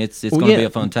too. I mean, it's Well, going to yeah, be a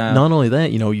fun time. Not only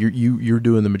that, you know, you're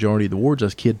doing the majority of the awards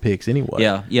as kid picks anyway.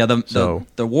 Yeah. The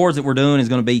awards that we're doing is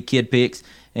going to be kid picks,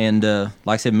 and like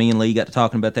I said, me and Lee got to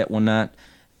talking about that one night.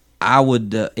 I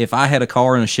would if I had a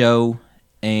car in a show,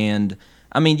 and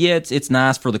I mean, yeah, it's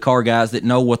nice for the car guys that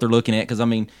know what they're looking at, because I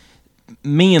mean,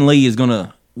 me and Lee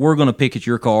we're gonna pick at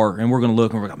your car and we're gonna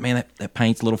look and we're like, man, that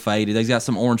paint's a little faded. They've got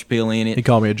some orange peel in it. He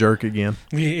called me a jerk again.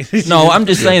 No, I'm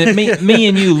just saying that me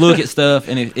and you look at stuff,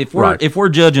 and if we're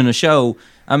judging a show,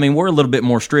 I mean, we're a little bit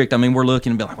more strict. I mean, we're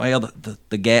looking and be like, well,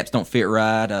 the gaps don't fit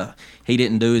right. He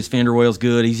didn't do his fender wells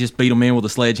good. He's just beat them in with a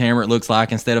sledgehammer, it looks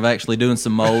like, instead of actually doing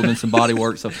some mold and some body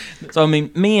work. So I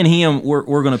mean, me and him,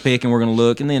 we're going to pick and we're going to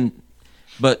look. And then,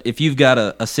 but if you've got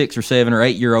a 6 or 7 or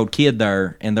 8 year old kid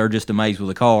there and they're just amazed with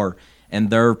a car and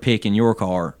they're picking your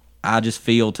car, I just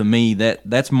feel, to me,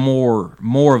 that's more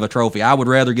of a trophy. I would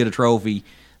rather get a trophy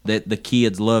that the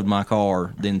kids loved my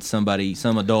car than some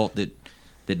adult that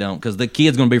don't, because the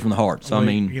kid's going to be from the heart. So, well, I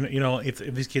mean, if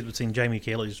these kids would seen Jamie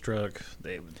Kelly's truck,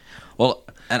 they would. Well,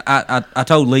 and I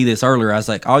told Lee this earlier. I was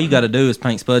like, all you got to do is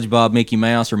paint SpongeBob, Mickey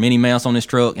Mouse, or Minnie Mouse on this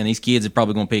truck, and these kids are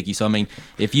probably going to pick you. So, I mean,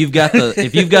 if you've got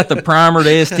the primer to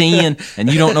S10 and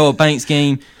you don't know a paint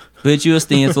scheme, put you a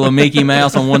stencil of Mickey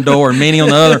Mouse on one door and Minnie on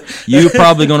the other, you're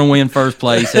probably going to win first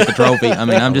place at the trophy. I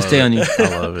mean, I'm just telling you.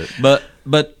 I love it.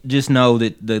 But just know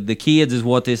that the kids is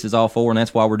what this is all for, and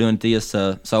that's why we're doing this.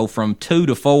 So from 2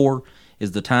 to 4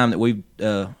 is the time that we've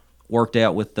worked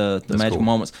out with the Magical cool.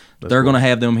 Moments. They're going to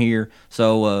have them here,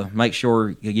 so make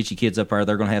sure you get your kids up there.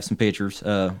 They're going to have some pictures.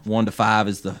 1 to 5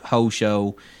 is the whole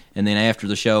show, and then after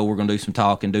the show, we're going to do some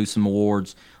talking, do some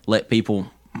awards, let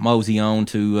people mosey on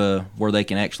to where they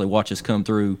can actually watch us come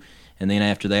through, and then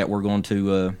after that, we're going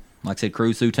to, like I said,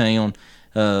 cruise through town,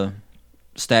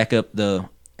 stack up the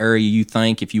area you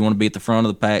think. If you want to be at the front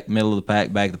of the pack, middle of the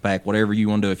pack, back of the pack, whatever you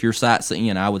want to do. If you're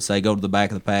sightseeing, I would say go to the back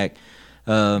of the pack.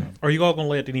 Are you all going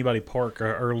to let anybody park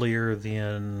earlier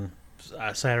than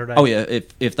Saturday? Oh yeah,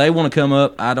 if they want to come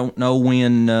up, I don't know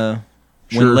when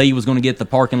Sure. Lee was going to get the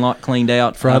parking lot cleaned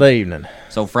out. Friday evening.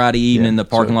 So Friday evening, the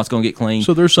parking lot's going to get cleaned.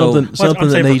 So there's something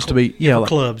that needs to be. Yeah, like,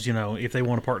 clubs. If they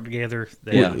want to park together,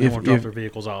 they want to drop their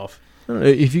vehicles off.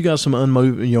 If you got some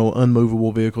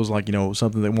unmovable vehicles, like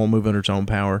something that won't move under its own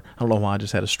power. I don't know why I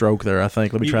just had a stroke there. I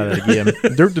think. Let me try that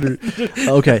again.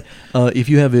 Okay. If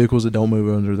you have vehicles that don't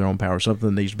move under their own power,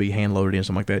 something that needs to be hand loaded in,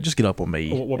 something like that, just get up on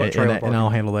me. What about trailer parking? And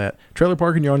I'll handle that. Trailer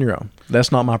parking, you're on your own.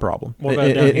 That's not my problem. What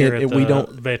about down here at the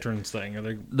veterans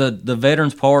thing? The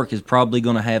Veterans Park is probably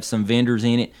going to have some vendors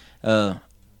in it.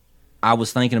 I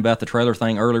was thinking about the trailer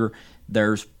thing earlier.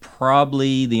 There's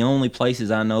probably the only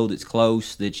places I know that's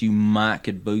close that you might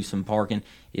could boost some parking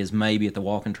is maybe at the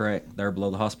walking track there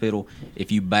below the hospital. If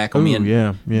you back them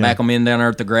back them in down there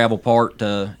at the gravel part,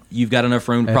 you've got enough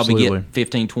room to probably get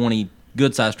 15, 20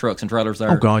 good-sized trucks and trailers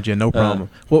there. Oh, God, yeah, no problem.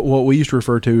 What we used to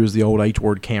refer to as the old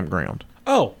H-word campground.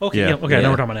 Oh, okay, yeah, okay, I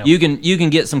know what we're talking about now. You can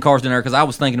get some cars in there, because I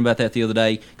was thinking about that the other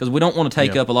day, because we don't want to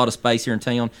take up a lot of space here in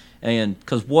town, and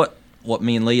because what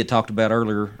me and Lee had talked about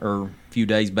earlier, or a few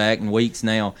days back and weeks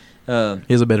now. He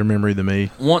has a better memory than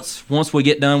me. Once we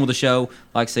get done with the show,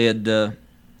 like I said,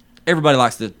 everybody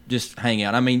likes to just hang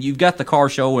out. I mean, you've got the car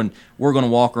show, and we're going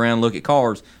to walk around and look at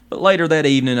cars. But later that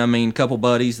evening, I mean, a couple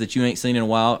buddies that you ain't seen in a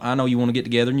while, I know you want to get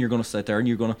together, and you're going to sit there, and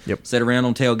you're going to sit around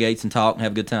on tailgates and talk and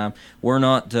have a good time. We're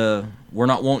not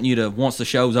wanting you to, once the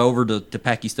show's over, to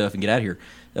pack your stuff and get out of here.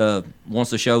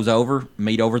 Once the show's over,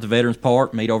 meet over at the Veterans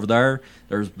Park, meet over there.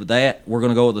 There's that. We're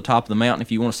going to go at the top of the mountain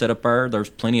if you want to sit up there. There's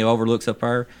plenty of overlooks up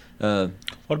there.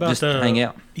 What about just hang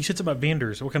out? You said something about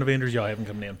vendors. What kind of vendors y'all having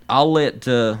coming in? I'll let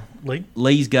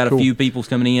Lee's got a few people's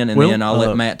coming in, and then I'll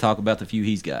let Matt talk about the few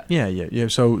he's got. Yeah.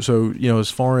 So as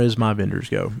far as my vendors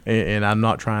go, and I'm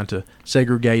not trying to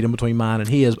segregate them between mine and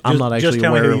his. I'm not actually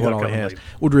aware of what all he has.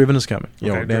 Well, Driven is coming.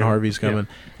 Dan Harvey's coming.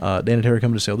 Dan and Terry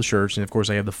coming to sell the shirts, and of course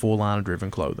they have the full line of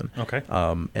Driven clothing. Okay.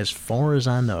 As far as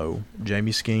I know,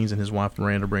 Jamie Skeens and his wife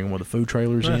Miranda bring one of the food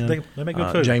trailers in. They make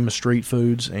good food. James Street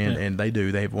Foods, and they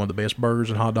do. They have one of the best burgers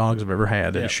and hot dogs I've ever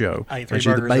had at a show. I ate 3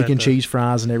 the bacon, cheese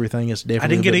fries, and everything. It's definitely. I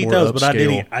didn't get to eat those, but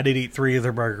upscale. I did eat 3 of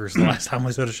their burgers the last time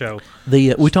we did a show.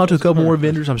 We talked to a couple more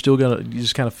vendors. I'm still gonna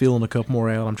just kind of filling a couple more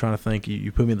out. I'm trying to think.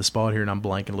 You put me in the spot here, and I'm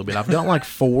blanking a little bit. I've got like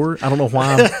 4. I don't know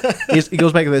why. It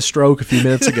goes back to that stroke a few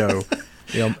minutes ago.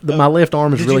 My left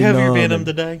arm is really numb. Did you have your Venom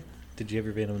today? Did you have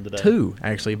your Venom today? 2,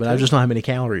 actually, but I just don't have many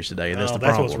calories today, and that's the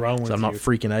problem. What's wrong with so I'm not you.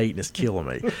 freaking 8, and it's killing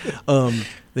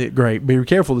me. Great. Be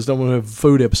careful. This don't want to have a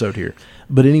food episode here.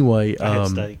 But anyway, I had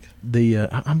steak.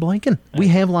 I'm blanking. We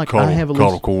have like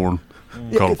Cottle corn.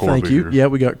 Coddle corn Thank beef you. here. Yeah,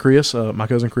 we got Chris, my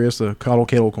cousin Chris, the coddle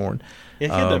kettle corn. It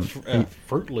had the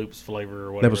Fruit Loops flavor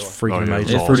or whatever. That was it freaking Oh, yeah, amazing. it was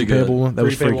The awesome. Fruity Pretty Pebble good. one, that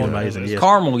was Fruity Pebble freaking one, amazing. it's Yes.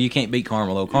 Caramel, you can't beat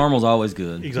caramel though. Camel's always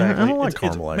good. Exactly. I don't like It's-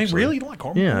 caramel, I mean, actually. really, you don't like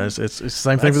caramel? Yeah, it's the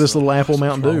same thing for this little Apple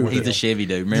Mountain wrong Dew. with He's a Chevy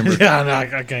dude. Remember? Yeah, I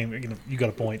know. I can't. You got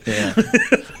a point. Yeah.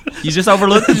 You just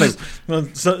overlooked the people.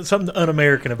 Well, something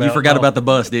un-American about. You forgot about the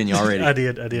bus, didn't you? Already. I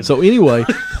did. So anyway,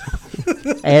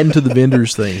 adding to the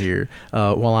vendors thing here,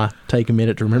 while I take a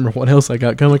minute to remember what else I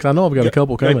got coming, 'cause I know I've got a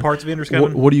couple You got coming. parts vendors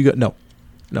coming? What do you got? No,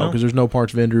 No? because there's no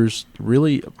parts vendors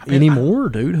really anymore,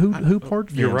 dude. Who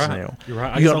parts You're vends right. now? You're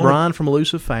right. I You guess got only- Brian from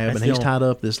Elusive Fab, That's and the he's only- tied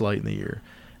up this late in the year,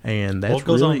 and that's What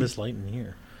goes really on this late in the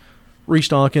year?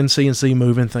 restocking, CNC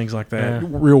moving, things like that. Yeah.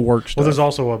 Real work stuff. Well, there's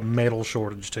also a metal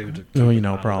shortage too. well, you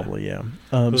know, probably, yeah.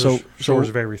 So shortage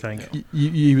of everything.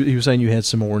 you were saying you had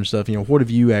some more and stuff. You know, what have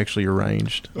you actually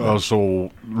arranged?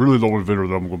 So really the only vendor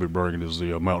that I'm going to be bringing is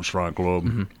the Mountain Shrine Club.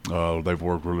 Mm-hmm. They've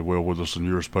worked really well with us in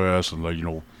years past, and they,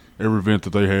 every event that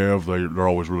they have, they're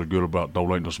always really good about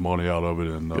donating us money out of it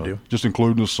and Good deal. just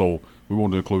including us. So we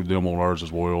wanted to include them on ours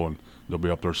as well, and they'll be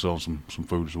up there selling some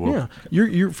food as well. Yeah,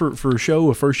 you're for a show,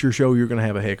 a first year show, you're going to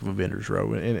have a heck of a vendors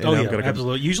row. And Oh I've yeah, got a couple-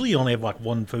 absolutely. Usually you only have like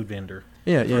one food vendor.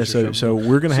 Yeah. First year So show.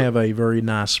 we're going to have a very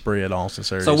nice spread, all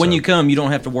sincerity. So when you come, you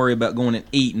don't have to worry about going and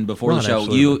eating before Right, the show.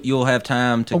 absolutely. You'll have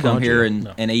time to Oh, come God, here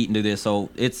yeah. and eat and do this. So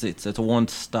it's a one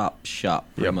stop shop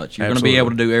pretty Yep, much. You're going to be absolutely. able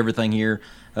to do everything here.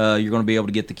 You're going to be able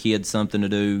to get the kids something to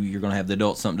do. You're going to have the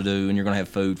adults something to do, and you're going to have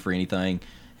food for anything.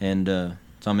 And so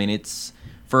I mean, it's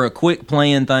for a quick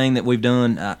plan thing that we've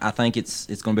done. I think it's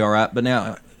going to be all right. But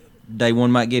now day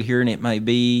one might get here, and it may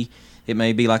be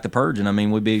like the purge, and I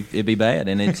mean, it'd be bad,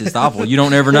 and it's just awful. You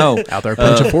don't ever know. out there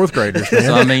punching fourth graders, man.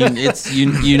 So I mean, it's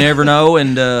you never know,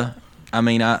 and I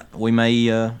mean,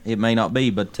 it may not be,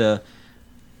 but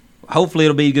hopefully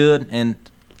it'll be good. And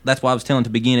that's why I was telling at the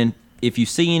beginning, if you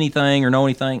see anything or know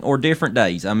anything, or different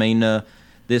days. I mean,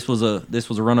 this was a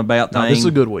runabout thing. No, this is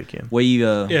a good weekend. We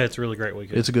Yeah, it's a really great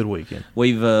weekend. It's a good weekend.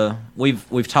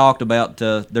 we've talked about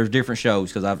there's different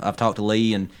shows because I've talked to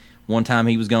Lee, and one time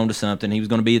he was going to something, he was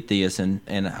going to be at this, and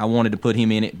I wanted to put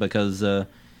him in it because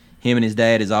him and his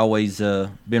dad has always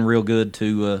been real good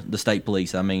to the state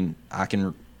police. I mean,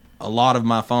 a lot of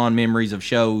my fond memories of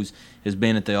shows has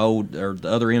been at the old or the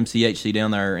other MCHC down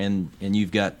there, and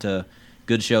you've got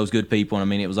good shows, good people, and I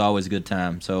mean, it was always a good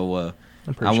time. So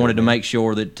I wanted to make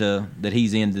sure that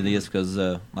he's into this because,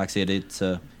 like I said, it's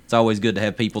always good to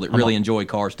have people that really enjoy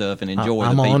car stuff and enjoy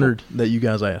I'm the people. honored that you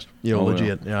guys asked. Oh,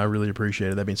 Legit. Yeah, I really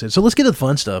appreciate it. That being said, so let's get to the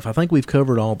fun stuff. I think we've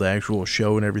covered all the actual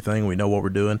show and everything. We know what we're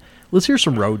doing. Let's hear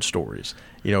some road stories.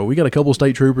 We got a couple of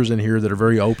state troopers in here that are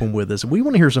very open with us. We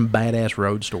want to hear some badass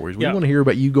road stories. We Yeah. want to hear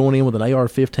about you going in with an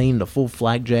AR-15 and a full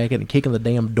flak jacket and kicking the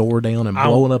damn door down and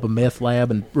blowing up a meth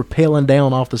lab and rappelling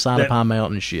down off the side of That- Pine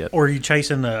Mountain and shit. Or you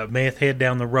chasing a meth head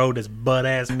down the road that's butt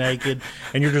ass naked,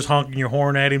 and you're just honking your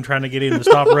horn at him, trying to get him to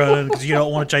stop running because you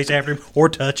don't want to chase after him or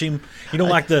touch him. You know,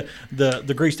 like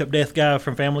the greased up death guy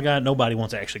from Family Guy. Nobody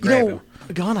wants to actually grab him.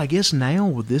 God, I guess now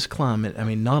with this climate, I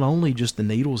mean, not only just the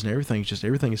needles and everything, it's just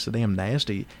everything is so damn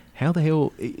nasty. How the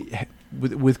hell,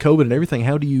 with COVID and everything,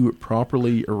 how do you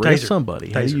properly arrest Taser.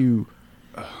 somebody? How Taser. do you?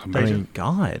 I mean,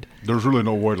 God. There's really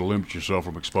no way to limit yourself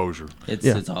from exposure. It's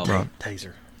Yeah, awful. right.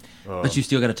 Taser. But you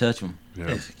still got to touch them. Yeah.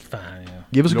 It's fine. Yeah.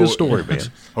 Give us a You good know, story, man.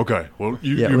 Okay, well,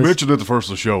 you Yeah, let's- mentioned at the first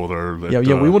of the show there that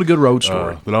Yeah, we want a good road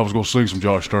story. that I was going to sing some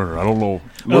Josh Turner. I don't know.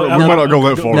 We Well, might not go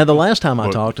that far. Now, the last time I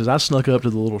but- talked is I snuck up to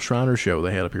the little Shriner show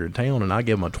they had up here in town, and I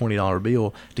gave them a $20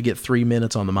 bill to get 3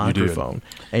 minutes on the did. microphone.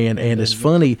 And it's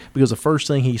funny because the first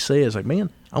thing he says, like, man,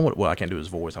 I can't do his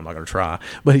voice. I'm not going to try.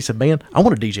 But he said, man, I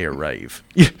want to DJ a rave.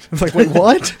 It's like, wait,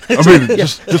 what? I mean,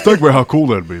 just think about how cool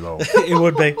that'd be, though. It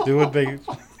would be. It would be.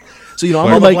 So,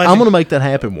 I'm Like- going to make that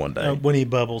happen one day. When he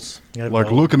bubbles. You gotta Like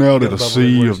bubble. looking out You at a gotta bubble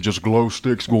sea his of voice. just glow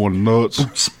sticks going nuts.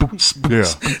 Yeah.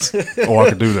 Oh, I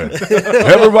could do that.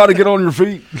 Everybody get on your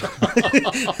feet.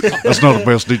 That's not the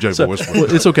best DJ voice. But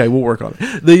Well, it's okay. We'll work on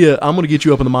it. I'm going to get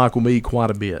you up on the mic with me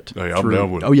quite a bit. Hey, I'm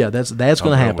down with it. Oh yeah, that's going to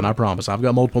down happen. with I it. promise. I've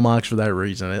got multiple mics for that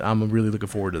reason. I'm really looking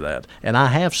forward to that. And I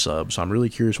have subs, so I'm really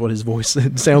curious what his voice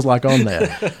sounds like on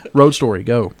that. Road story,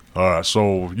 go. All right,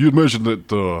 so you mentioned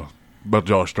that about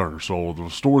Josh Turner. So the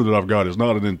story that I've got is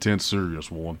not an intense, serious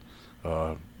one,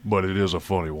 but it is a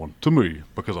funny one to me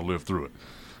because I lived through it.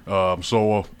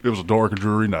 So it was a dark and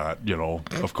dreary night,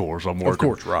 of course. I'm working.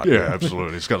 course, right. Yeah,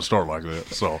 absolutely. It's got to start like that.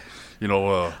 So,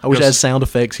 I wish I had sound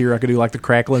effects here. I could do like the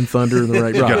crackling thunder and the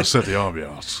right. you got to right. set the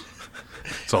ambiance.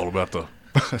 It's all about the.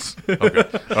 Okay.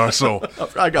 All right. So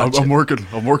I got you. I'm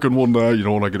working one night.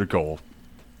 When I get a call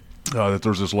that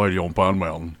there's this lady on Pine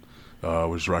Mountain,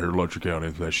 which is right here in Lutcher County,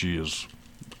 that she is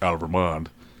out of her mind,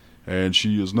 and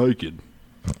she is naked.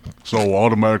 So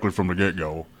automatically from the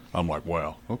get-go, I'm like,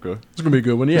 wow, okay. It's gonna be a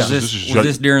good one. Yeah. Was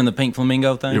this during the Pink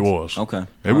Flamingo thing? It was. Okay.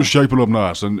 It was shaping up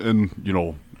nice, and you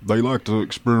know, they like to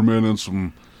experiment in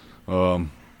some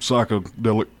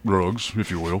psychedelic drugs,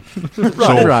 if you will.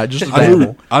 Right, just a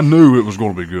dabble. I knew it was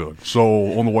going to be good.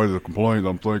 So on the way to the complaint,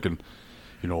 I'm thinking,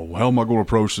 you know, how am I going to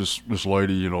approach this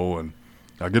lady, you know, and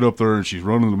I get up there and she's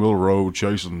running in the middle of the road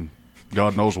chasing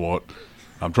God knows what.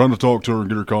 I'm trying to talk to her and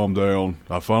get her calmed down.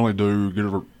 I finally do get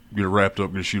her wrapped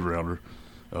up, get a sheet around her,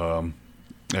 and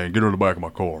get her in the back of my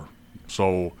car.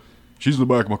 So she's in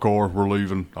the back of my car. We're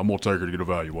leaving. I'm going to take her to get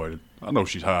evaluated. I know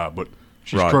she's high, but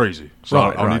she's crazy. So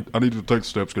I need to take the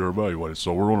steps to get her evaluated.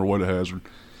 So we're on our way to Hazard,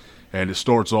 and it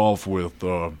starts off with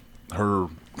her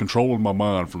controlling my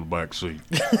mind from the back seat.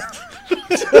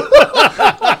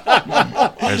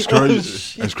 As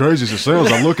crazy as it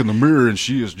sounds, I look in the mirror and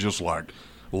she is just like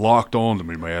locked onto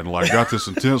me, man. Like got this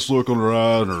intense look on her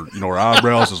eye, and her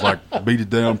eyebrows is like beaded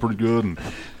down pretty good. And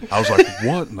I was like,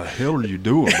 "What in the hell are you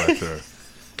doing back there?"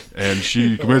 And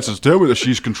she commences to tell me that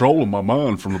she's controlling my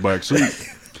mind from the back seat.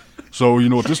 So you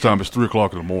know, at this time it's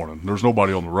 3:00 in the morning. There's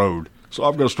nobody on the road, so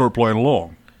I've got to start playing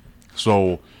along.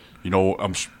 So you know,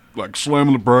 I'm like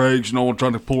slamming the brakes, you know, and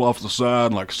trying to pull off the side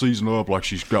and like seizing up like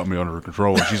she's got me under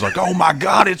control. And she's like, "Oh my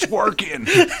God, it's working."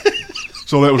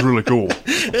 So that was really cool.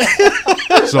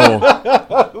 So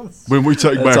when we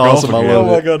take back off again, oh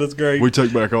my God, that's great. we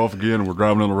take back off again and we're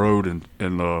driving down the road and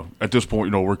at this point,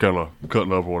 you know, we're kind of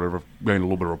cutting up or whatever, gaining a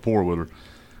little bit of rapport with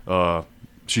her.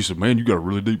 She said, "Man, you got a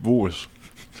really deep voice."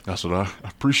 I said, I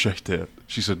appreciate that.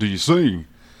 She said, "Do you sing?"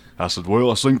 I said, "Well,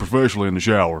 I sing professionally in the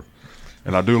shower.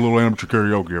 And I do a little amateur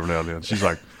karaoke every now and then." She's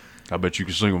like, "I bet you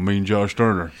can sing with me and Josh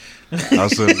Turner." I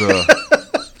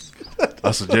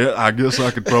said, "Yeah, I guess I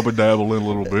could probably dabble in a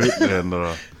little bit."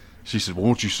 And she said, "Well,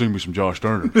 won't you sing me some Josh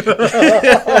Turner?"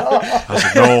 I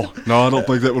said, No, I don't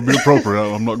think that would be appropriate.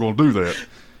 I'm not going to do that.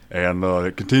 And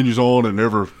it continues on, and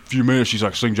every few minutes she's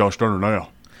like, "Sing Josh Turner now."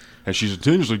 And she's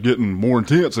continuously getting more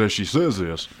intense as she says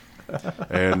this.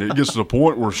 And it gets to the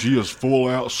point where she is full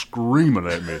out screaming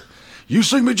at me, "You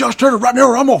sing me Josh Turner right now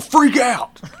or I'm going to freak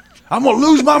out. I'm going to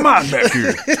lose my mind back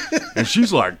here." And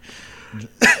she's like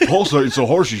pulsating so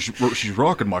hard she's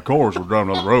rocking my car as we're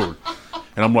driving down the road.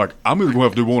 And I'm like, I'm either going to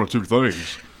have to do one or two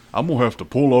things. I'm going to have to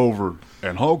pull over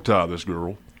and hog tie this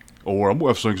girl, or I'm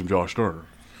going to have to sing some Josh Turner.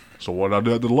 So what I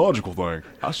did, the logical thing,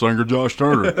 I sang her Josh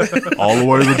Turner all the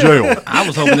way to the jail. I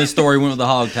was hoping this story went with the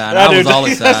hog tie. I was all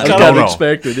excited. That's kind of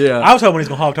expected, yeah. I was hoping he's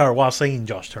going to hog tie her while singing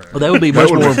Josh Turner. Well, that would be much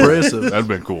more impressive. That'd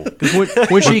been cool.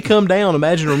 When she come down,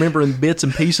 imagine remembering bits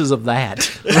and pieces of that.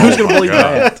 Who's going to believe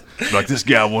that? Like this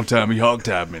guy one time, he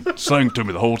hog-tied me, sang to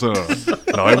me the whole time.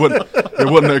 No, it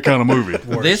wasn't that kind of movie.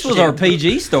 This was our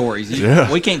PG stories.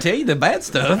 Yeah. We can't tell you the bad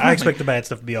stuff. I expect the bad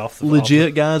stuff to be off the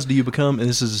Legit, guys, do you become, and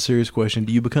this is a serious question,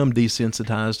 do you become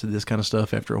desensitized to this kind of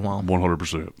stuff after a while?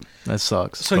 100%. That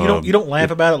sucks. So you don't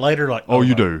laugh about it later? Like, oh,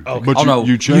 you do. Okay. But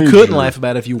you change. You couldn't laugh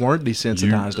about it if you weren't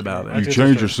desensitized about it. You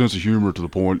change your sense of humor to the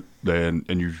point that,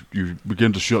 and you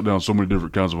begin to shut down so many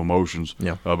different kinds of emotions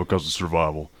because of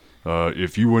survival.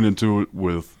 If you went into it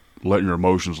with letting your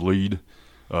emotions lead,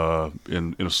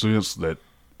 in a sense that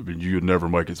you'd never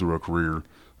make it through a career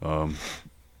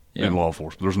in law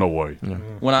enforcement. There's no way. Yeah.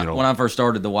 When I first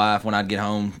started, the wife, when I'd get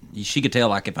home, she could tell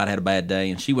like if I'd had a bad day,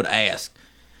 and she would ask,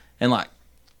 and like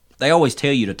they always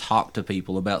tell you to talk to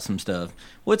people about some stuff.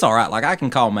 Well, it's all right. Like I can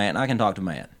call Matt and I can talk to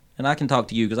Matt. And I can talk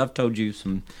to you because I've told you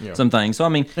some things. So I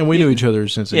mean, and we knew each other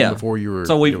since before you were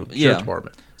sheriff's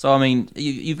department. So I mean,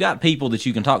 you've got people that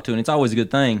you can talk to, and it's always a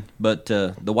good thing. But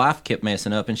the wife kept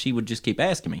messing up, and she would just keep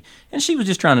asking me, and she was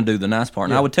just trying to do the nice part.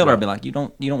 And I would tell her, I'd be like, "You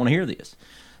don't want to hear this."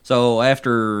 So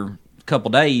after a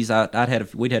couple days,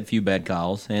 we'd had a few bad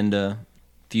calls, and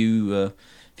few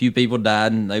people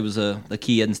died, and there was a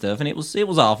kid and stuff, and it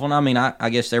was awful. And I mean, I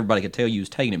guess everybody could tell you was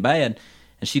taking it bad.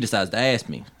 And she decides to ask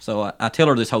me. So I tell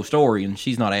her this whole story, and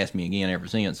she's not asked me again ever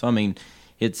since. So, I mean,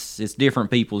 it's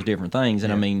different people's different things.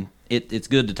 And, I mean, it's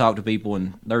good to talk to people,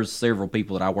 and there's several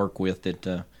people that I work with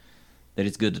that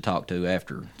it's good to talk to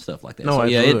after stuff like that. No, so,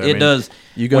 absolutely. it does.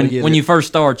 When you first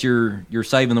start, you're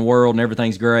saving the world, and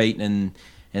everything's great,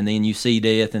 and then you see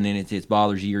death, and then it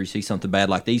bothers you, or you see something bad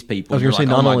like these people. I was going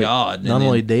to say, oh, my God. Not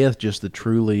only death, just the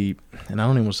truly, and I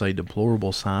don't even want to say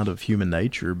deplorable side of human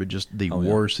nature, but just the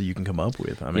worst that you can come up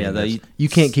with. I mean, you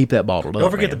can't keep that bottled up.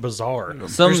 Don't forget man. the bizarre.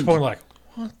 Some point like,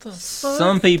 what the fuck?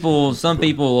 Some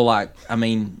people like, I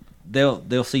mean,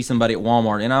 they'll see somebody at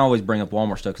Walmart, and I always bring up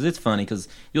Walmart stuff because it's funny because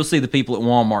you'll see the people at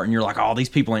Walmart and you're like, oh, these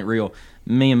people ain't real.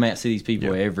 Me and Matt see these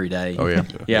people every day. Oh yeah.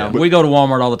 Yeah, we go to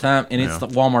Walmart all the time, and it's the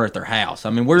Walmart at their house. I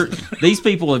mean, these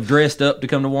people have dressed up to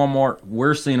come to Walmart.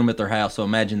 We're seeing them at their house, so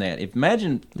imagine that.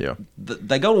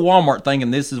 They go to Walmart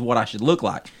thinking this is what I should look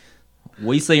like.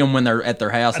 We see them when they're at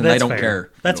their house, and they don't care.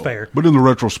 That's fair. But in the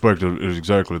retrospect, it is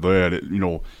exactly that.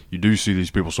 You do see these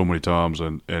people so many times,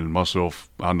 and myself,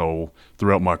 I know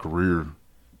throughout my career,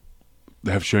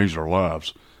 they have changed their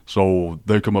lives. So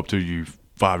they come up to you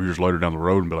 5 years later down the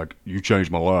road and be like, "You changed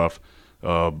my life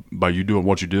by you doing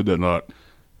what you did that night."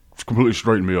 It's completely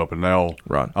straightened me up, and now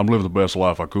I'm living the best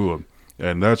life I could,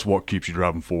 and that's what keeps you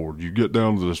driving forward. You get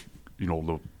down to this,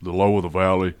 the low of the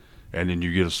valley. And then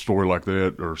you get a story like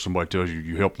that, or somebody tells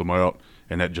you helped them out,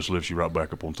 and that just lifts you right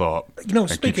back up on top.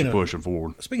 And keeps you pushing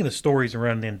forward. Speaking of stories and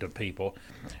running into people,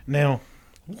 now,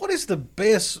 what is the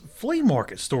best flea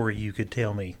market story you could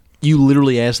tell me? You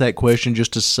literally asked that question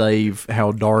just to save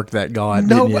how dark that got.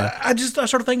 No, didn't you? I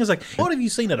started thinking, what have you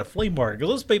seen at a flea market? Because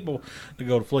those people that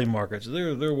go to flea markets,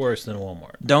 they're worse than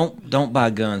Walmart. Don't buy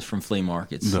guns from flea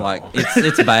markets. No. Like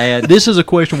it's bad. This is a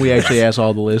question we actually asked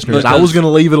all the listeners. I was going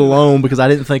to leave it alone because I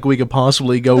didn't think we could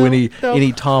possibly go any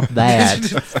top that.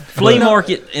 Flea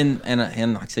market and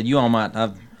like I said, you all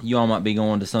might be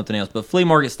going to something else, but flea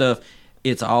market stuff,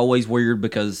 it's always weird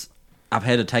because I've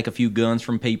had to take a few guns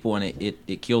from people, and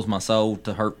it kills my soul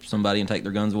to hurt somebody and take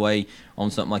their guns away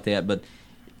on something like that. But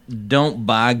don't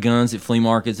buy guns at flea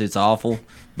markets. It's awful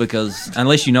because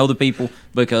unless you know the people,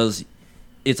 because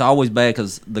it's always bad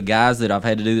because the guys that I've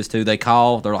had to do this to, they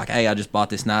call, they're like, hey, I just bought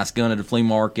this nice gun at a flea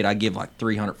market. I give like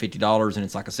 $350 and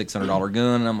it's like a $600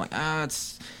 gun. And I'm like,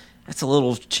 it's a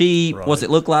little cheap. Right. What's it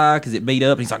look like? Is it beat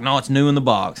up? And he's like, no, it's new in the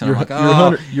box. And I'm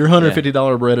like, your $150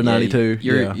 Beretta 92.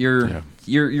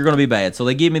 You're going to be bad. So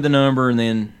they give me the number, and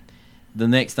then the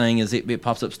next thing is it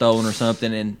pops up stolen or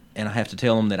something, and I have to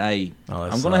tell them that, hey,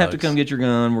 I'm going to have to come get your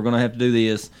gun. We're going to have to do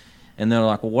this. And they're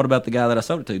like, well, what about the guy that I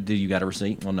sold it to? Do you got a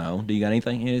receipt? Well, no. Do you got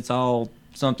anything? And it's all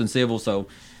something civil. So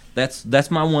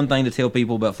that's my one thing to tell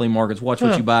people about flea markets. Watch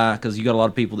what you buy, because you got a lot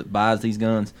of people that buys these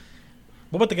guns.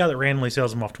 What about the guy that randomly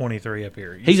sells them off 23 up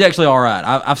here? He's actually all right.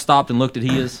 I've stopped and looked at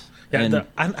his. Yeah,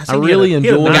 I really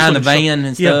enjoy the guy in the van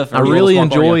and stuff. I really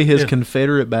enjoy his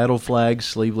Confederate battle flag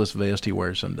sleeveless vest he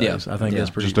wears some days. I think that's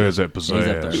pretty. Just has that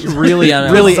pizzazz. Really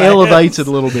elevates it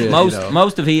a little bit.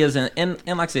 Most of his and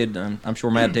like I said, I'm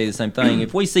sure Matt will tell you the same thing.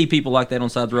 If we see people like that on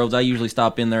side of the roads, I usually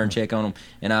stop in there and check on them.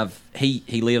 And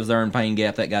he lives there in Payne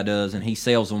Gap. That guy does, and he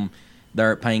sells them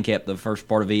there at Payne Gap, the first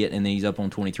part of it, and then he's up on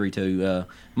 23 too.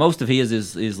 Most of his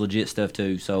is legit stuff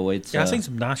too. So it's I've seen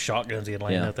some nice shotguns he had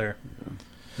laying out there.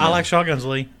 I like shotguns,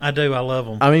 Lee. I do. I love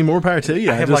them. I mean, more power to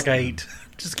you. I have like 8.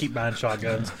 Just keep buying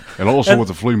shotguns. And also with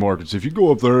the flea markets, if you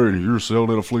go up there and you're selling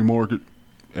at a flea market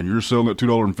and you're selling that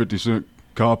 $2.50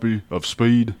 copy of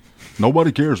Speed,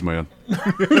 nobody cares, man.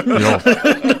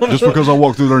 Just because I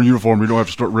walk through there in uniform, you don't have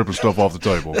to start ripping stuff off the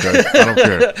table, okay? I don't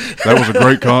care. That was a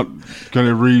great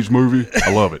Kenny Reeves movie.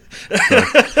 I love it. Okay?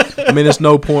 I mean, it's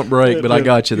no Point Break, but I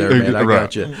got you there, man. I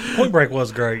got you. Point Break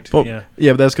was great. Yeah,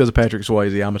 but that's because of Patrick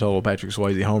Swayze. I'm a total Patrick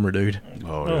Swayze homer, dude.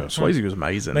 Oh, yeah. Swayze was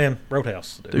amazing. Man,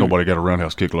 Roadhouse. Dude. Nobody got a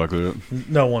roundhouse kick like that.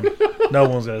 No one. No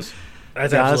one does.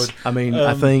 That's absolutely. I mean,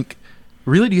 I think...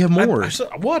 Really? Do you have more?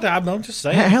 What? I'm just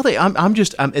saying.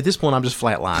 I'm at this point. I'm just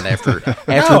flatlined after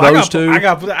those two.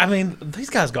 I mean,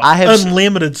 these guys got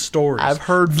unlimited stories. I've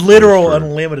heard literal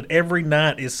unlimited. Every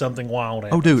night is something wild.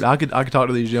 Oh, dude, I could talk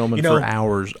to these gentlemen for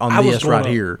hours on this right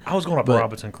here. I was going up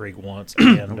Robinson Creek once,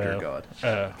 and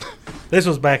this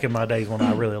was back in my days when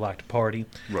I really liked to party.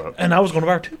 Right. And I was going to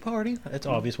our 2 party. That's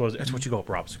obvious. That's what you go up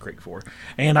Robinson Creek for.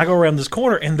 And I go around this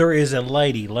corner, and there is a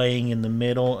lady laying in the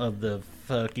middle of the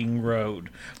fucking road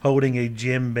holding a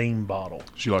Jim Beam bottle.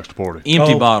 She likes to party.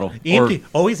 Empty bottle. Empty.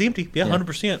 He's empty. Yeah,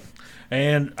 100%.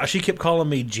 And she kept calling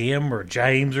me Jim or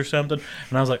James or something.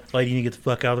 And I was like, lady, you need to get the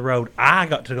fuck out of the road. I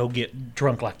got to go get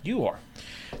drunk like you are.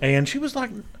 And she was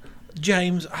like,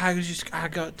 James, I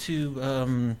got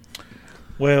to,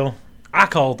 I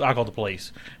called the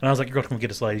police. And I was like, you're going to come get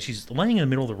this lady. She's laying in the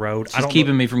middle of the road. She's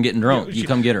keeping me from getting drunk. You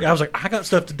come get her. I was like, I got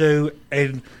stuff to do.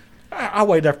 And I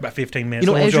waited there for about 15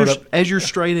 minutes. As your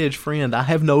straight edge friend, I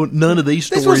have none of these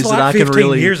stories this was like that I can 15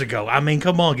 really. years ago. I mean,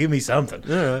 come on, give me something.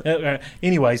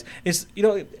 Anyways, it's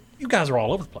you guys are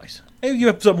all over the place. You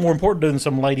have something more important to do than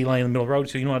some lady laying in the middle of the road.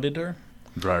 So you know what I did to her?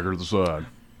 Drag her to the side.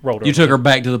 You took her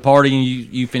back to the party and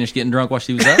you finished getting drunk while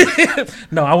she was up?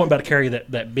 No, I wasn't about to carry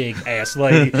that big ass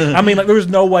lady. I mean, there was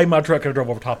no way my truck could have drove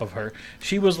over top of her.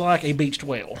 She was like a beached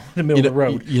whale in the middle of the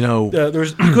road. You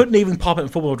couldn't even pop it in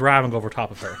 4-wheel drive and go over top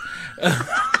of her.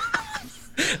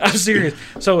 I'm serious.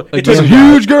 So it Again, took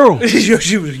Huge girl.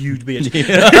 she was a huge bitch.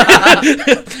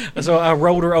 So I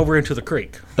rolled her over into the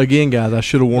creek. Again, guys, I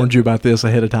should have warned you about this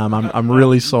ahead of time. I'm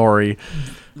really sorry.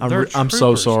 They're I'm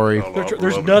so troopers. sorry.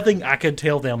 There's nothing I could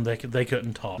tell them they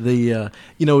couldn't talk.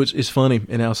 It's funny,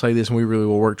 and I'll say this, and we really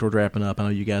will work towards wrapping up. I know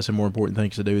you guys have more important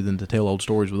things to do than to tell old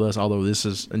stories with us. Although this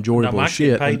is Now, enjoyable Mike's as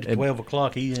getting shit. paid and- 12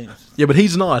 o'clock. He ain't. Yeah, but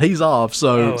he's not. He's off.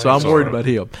 So Oh, I'm he's worried all right. about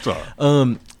him. It's all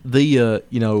right.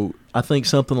 I think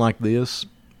something like this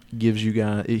gives you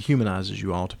guys, it humanizes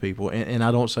you all to people. And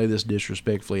I don't say this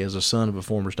disrespectfully. As a son of a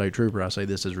former state trooper, I say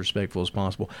this as respectful as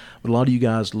possible. But a lot of you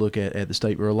guys look at the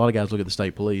state, or a lot of guys look at the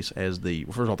state police as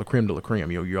first of all, the creme de la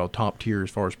creme. You're all top tier as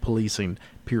far as policing,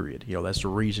 period. That's the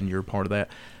reason you're part of that.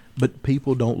 But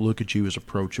people don't look at you as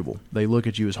approachable. They look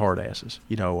at you as hard asses.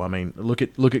 Look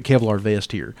at Kevlar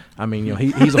Vest here.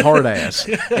 He's a hard ass,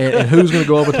 and who's going to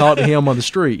go up and talk to him on the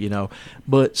street?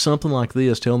 But something like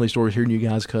this, telling these stories, hearing you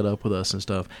guys cut up with us and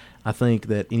stuff, I think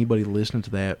that anybody listening to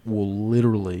that will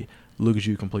literally look at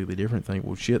you completely different. Think,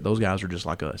 well, shit, those guys are just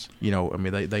like us.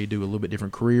 They do a little bit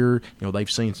different career. They've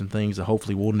seen some things that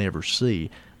hopefully we'll never see.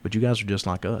 But you guys are just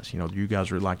like us. You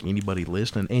guys are like anybody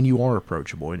listening, and you are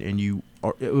approachable. And you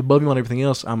are, above and beyond everything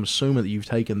else, I'm assuming that you've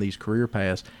taken these career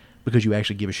paths because you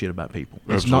actually give a shit about people.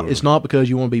 Absolutely. It's not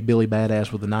because you want to be Billy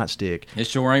Badass with a nightstick. It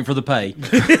sure ain't for the pay.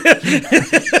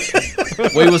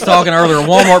 We was talking earlier.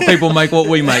 Walmart people make what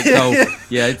we make, so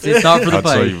yeah, it's not for the I'd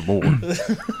say pay. even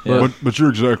more. But you're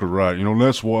exactly right.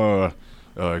 That's why,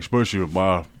 especially with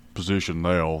my position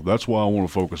now, that's why I want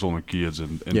to focus on the kids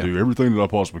and Yeah. do everything that I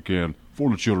possibly can for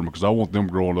the children, because I want them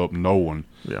growing up knowing,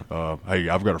 hey,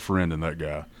 I've got a friend in that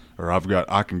guy, or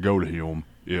I can go to him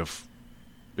if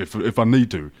I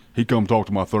need to. He come talk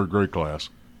to my third grade class.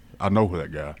 I know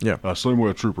that guy. Yeah. Same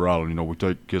way at Trooper Island. We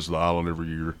take kids to the island every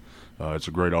year. It's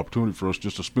a great opportunity for us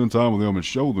just to spend time with them and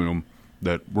show them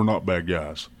that we're not bad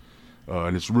guys.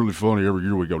 And it's really funny. Every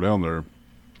year we go down there,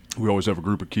 we always have a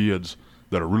group of kids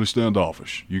that are really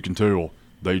standoffish. You can tell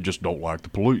they just don't like the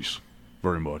police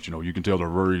very much. You can tell they're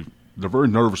very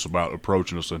nervous about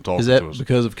approaching us and talking Is that to us.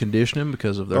 because of conditioning,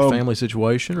 because of their family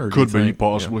situation, or do you Could be think-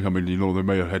 possibly. They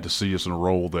may have had to see us in a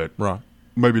role that Right.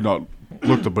 maybe not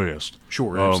look the best.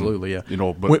 Sure, absolutely, yeah.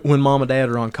 But when mom and dad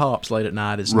are on cops late at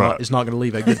night, it's Right. not going to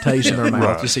leave a good taste in their mouth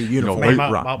Right. to see You know, uniform. they-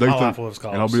 My right. they wife think, loves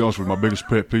cops. and I'll be honest with you, my biggest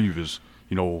pet peeve is,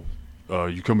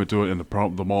 you come into it and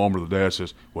the mom or the dad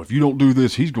says, well, if you don't do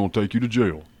this, he's going to take you to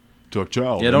jail. To a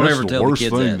child. Yeah, And don't that's ever the tell the worst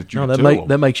kids thing that. you No, can tell them.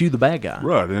 that makes you the bad guy.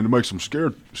 Right, and it makes them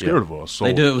scared of us. So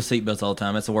They do it with seatbelts all the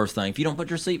time. That's the worst thing. If you don't put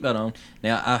your seatbelt on,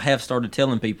 now I have started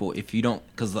telling people if you don't,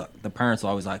 because the parents are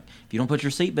always like, if you don't put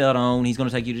your seatbelt on, he's going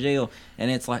to take you to jail.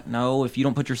 And it's like, no, if you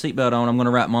don't put your seatbelt on, I'm going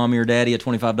to write mommy or daddy a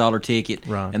 $25 ticket,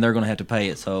 Right. and they're going to have to pay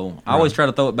it. So I always try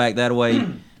to throw it back that way.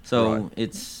 So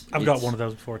Right. I've got one of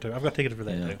those before too. I've got tickets for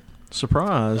that Yeah. too.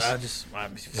 Surprise.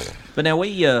 But now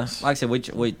we, like I said,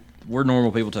 we're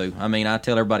normal people too. I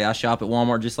tell everybody I shop at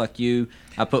Walmart just like you.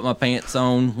 I put my pants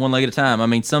on one leg at a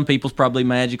time. Some people's probably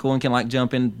magical and can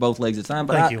jump in both legs at a time.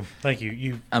 But thank you.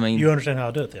 You understand how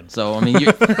I do it then. So like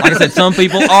I said, some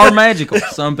people are magical.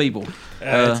 Some people.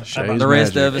 It's The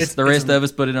rest magic. of us, of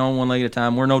us put it on one leg at a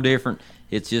time. We're no different.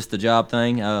 It's just the job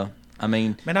thing. Man,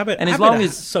 I bet. and as I long bet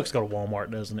as it sucks to go to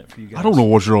Walmart, doesn't it, for you guys? I don't know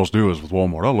what your all's deal is with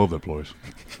Walmart. I love that place.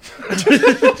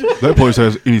 That place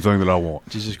has anything that I want.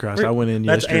 Jesus Christ, I went in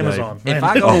That's yesterday. Amazon. if Man,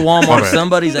 I go to my Walmart, bad.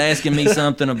 somebody's asking me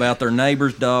something about their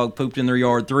neighbor's dog pooped in their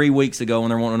yard 3 weeks ago, and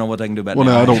they're wanting to know what they can do about it. Well,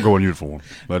 now now. I don't go in uniform.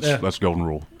 That's golden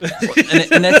rule.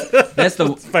 and that's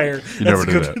the fair. You never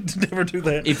That's do good. Never do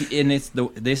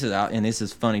that. this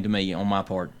is funny to me on my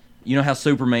part. You know how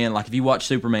Superman, if you watch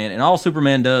Superman, and all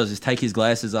Superman does is take his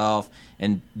glasses off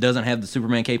and doesn't have the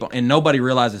Superman cape on, and nobody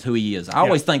realizes who he is. I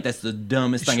always think that's the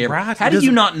dumbest thing ever. Right. How It do you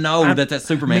doesn't- not know that that's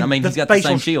Superman? He's got the facial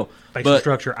same shield. facial But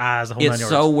structure, eyes, the whole nine it's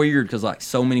yards. so weird because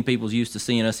so many people's used to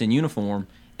seeing us in uniform,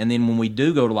 and then when we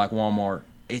do go to Walmart,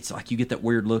 it's like you get that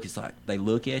weird look. It's like they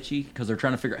look at you because they're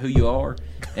trying to figure out who you are,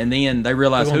 and then they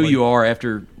realize who you are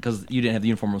after because you didn't have the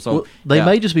uniform on. So Well, they yeah.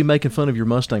 may just be making fun of your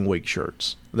Mustang Week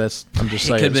shirts. I'm just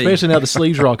saying, could be. especially now the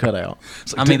sleeves are all cut out.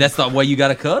 That's the way you got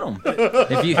to cut them.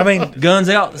 If you, mean- guns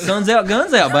out, guns out,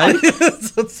 baby.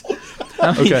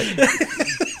 Okay.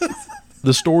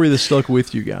 The story that stuck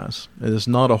with you guys, it's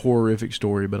not a horrific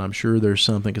story, but I'm sure there's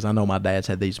something, because I know my dad's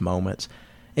had these moments.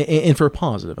 And for a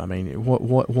positive,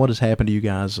 what has happened to you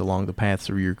guys along the path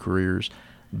through your careers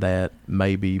that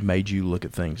maybe made you look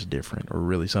at things different, or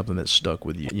really something that stuck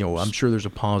with you? I'm sure there's a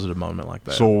positive moment like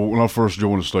that. So when I first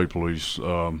joined the state police,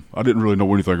 I didn't really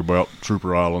know anything about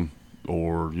Trooper Island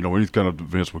or any kind of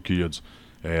events with kids.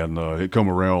 And it come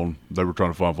around, they were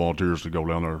trying to find volunteers to go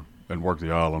down there and work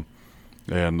the island.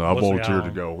 and I What's the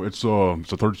volunteered to island? go. It's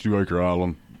a 32-acre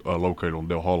island located on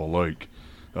Del Hollow Lake.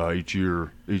 Each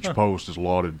year, each post is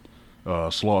allotted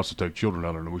slots to take children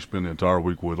out there, and we spend the entire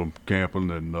week with them, camping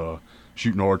and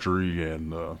shooting archery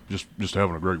and just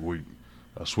having a great week,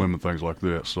 swimming, things like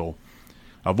that. So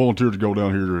I volunteered to go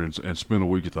down here and spend a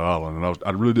week at the island, and I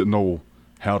really didn't know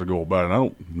how to go about it. And I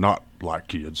don't not like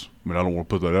kids. I mean, I don't want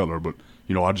to put that out there, but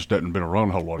I just hadn't been around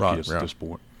a whole lot of kids at this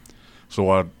point. So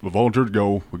I volunteered to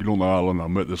go. We get on the island. I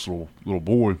met this little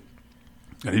boy,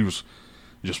 and he was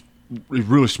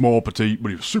really small, petite, but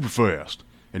he was super fast.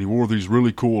 And he wore these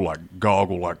really cool, like,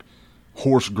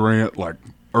 Horace Grant, like,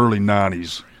 early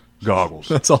 90s goggles.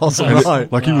 That's awesome. And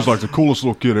Right. he was like the coolest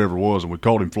little kid ever was, and we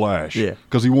called him Flash. Yeah.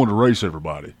 Because he wanted to race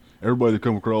everybody. Everybody that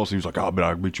come across, he was like, I bet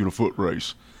I can beat you in a foot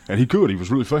race. And he could. He was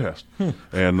really fast.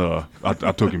 And I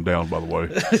took him down, by the way.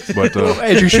 But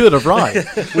As you should have, right?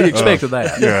 We expected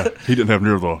that. yeah, he didn't have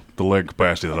near the leg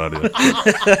capacity that I did.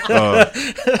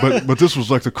 But this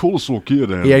was like the coolest little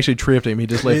kid. And He actually tripped him. He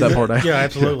just left that part out. Yeah,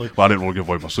 absolutely. well, I didn't want to give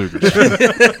away my secrets.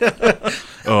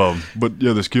 But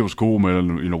yeah, this kid was cool,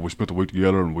 man. And, we spent the week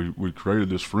together, and we created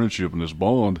this friendship and this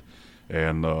bond.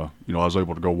 And I was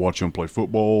able to go watch him play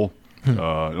football and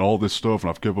all this stuff. And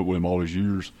I've kept up with him all these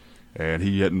years. And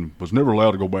he was never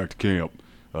allowed to go back to camp.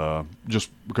 Just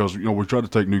because we try to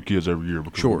take new kids every year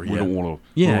because we don't want to.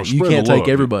 Yeah, you can't take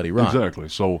everybody, right? Exactly.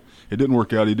 So it didn't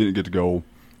work out. He didn't get to go.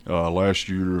 Last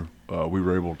year, we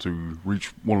were able to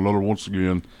reach one another once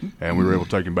again, and we were able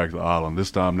to take him back to the island.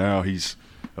 This time now he's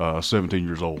 17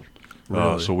 years old.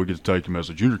 Really? So we get to take him as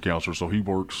a junior counselor. So he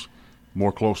works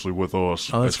more closely with us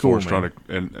Oh, that's as far cool, as trying to.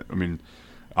 And I mean,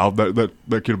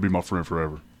 that kid will be my friend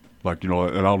forever. Like and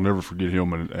I'll never forget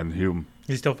him and him.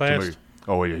 He's still To me. fast.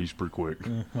 Oh yeah, he's pretty quick.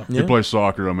 Yeah. He plays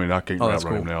soccer. I mean, I can't Oh, that's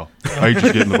outrun him cool. now. Age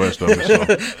is getting the best of me. So.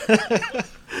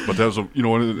 But that was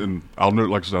and I'll never,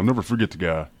 like I said, I'll never forget the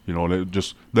guy. And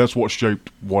that's what shaped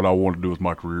what I wanted to do with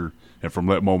my career. And from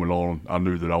that moment on, I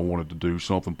knew that I wanted to do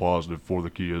something positive for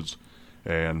the kids,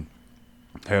 and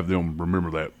have them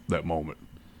remember that moment.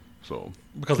 So.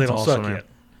 Because they don't That's suck awesome, yet.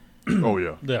 Oh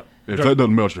yeah. Yeah. If that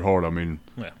doesn't melt your heart, I mean,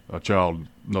 Yeah. a child,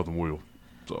 nothing will.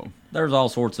 So. There's all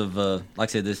sorts of like I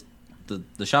said,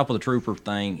 the Shop with a Trooper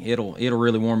thing. It'll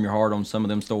really warm your heart on some of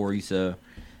them stories.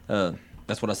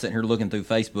 That's what I sitting here looking through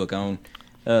Facebook on.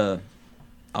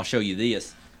 I'll show you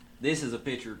this. This is a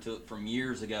picture took from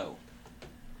years ago.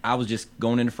 I was just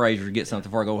going into Fraser to get something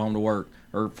before I go home to work,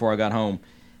 or before I got home,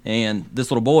 and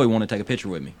this little boy wanted to take a picture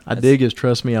with me. I dig his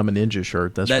 "Trust Me, I'm a Ninja"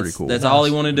 shirt. That's pretty cool. That's all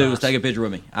he wanted to do was take a picture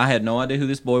with me. I had no idea who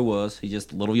this boy was. He's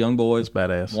just a little young boy. That's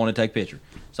badass. Wanted to take a picture.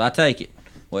 So I take it.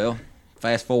 Well,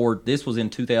 fast forward. This was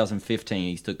in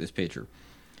 2015. He took this picture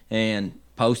and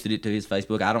posted it to his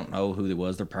Facebook. I don't know who it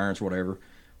was, their parents or whatever.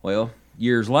 Well,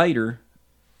 years later,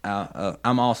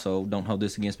 I'm also, don't hold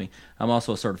this against me, I'm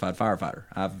also a certified firefighter.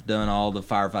 I've done all the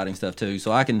firefighting stuff too,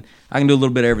 so I can do a little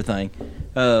bit of everything.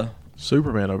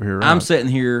 Superman over here. Right? I'm sitting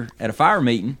here at a fire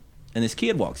meeting, and this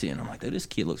kid walks in. I'm like, dude, this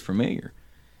kid looks familiar.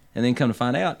 And then come to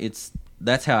find out,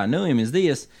 that's how I knew him, is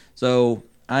this. So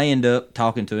I end up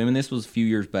talking to him, and this was a few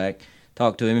years back,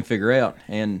 talk to him and figure out.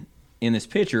 And in this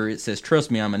picture, it says, "Trust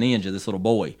me, I'm a ninja," this little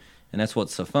boy. And that's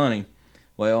what's so funny.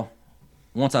 Well,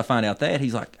 once I find out that,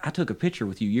 he's like, "I took a picture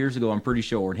with you years ago, I'm pretty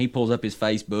sure." And he pulls up his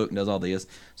Facebook and does all this.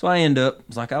 So I end up,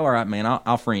 it's like, "Oh, all right, man,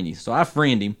 I'll friend you." So I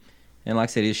friend him. And like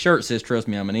I said, his shirt says, "Trust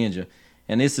me, I'm a ninja."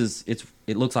 And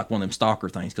it looks like one of them stalker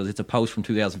things because it's a post from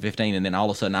 2015, and then all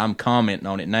of a sudden I'm commenting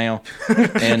on it now.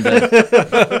 And I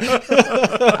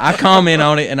comment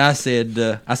on it, and I said,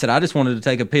 I just wanted to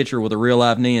take a picture with a real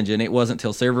live ninja, and it wasn't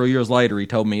until several years later he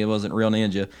told me it wasn't a real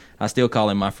ninja. I still call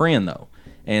him my friend, though.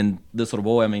 And this little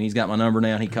boy, I mean, he's got my number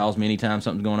now, and he calls me anytime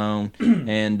something's going on.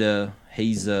 And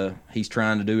he's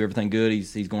trying to do everything good.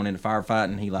 He's going into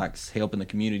firefighting. He likes helping the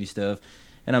community stuff.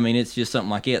 And I mean, it's just something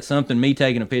like that. Me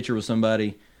taking a picture with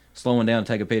somebody, slowing down to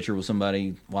take a picture with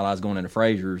somebody while I was going into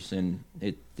Fraser's, and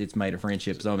it's made a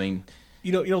friendship. So I mean,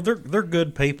 they're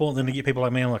good people. And then to get people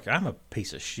like me, I'm like, I'm a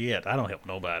piece of shit. I don't help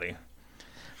nobody.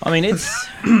 I mean, it's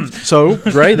So,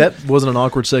 Gray, that wasn't an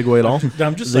awkward segue at all.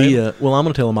 I'm just saying. Well, I'm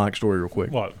going to tell a Mike story real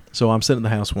quick. What? So I'm sitting in the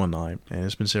house one night, and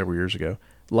it's been several years ago,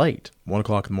 late, 1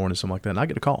 o'clock in the morning, something like that, and I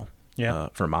get a call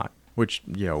from Mike, which,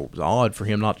 was odd for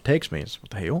him not to text me. It's, what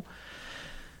the hell?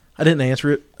 I didn't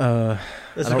answer it. That's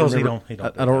because he don't.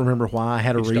 I don't remember why. I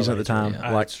had a He just reason don't at the time. answer.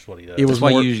 Like, That's what he does. it was that's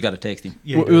why more, you usually got to text him.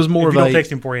 Yeah, well, it was more if of you don't a-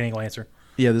 text him before he ain't gonna answer.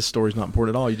 Yeah, this story's not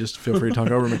important at all. You just feel free to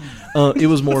talk over me. It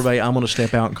was more of a, I'm going to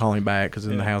step out and call him back because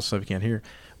in the house stuff you can't hear.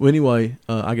 Well, anyway,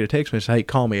 I get a text message, "Hey,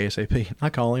 call me ASAP." I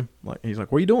call him. He's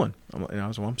like, "What are you doing?" I'm like, I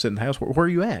was, "Well, I'm sitting in the house." Where are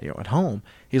you at? At home.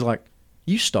 He's like,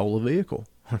 "You stole a vehicle."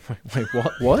 Wait,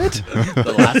 what?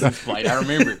 The license plate. I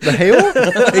remember it. The hell?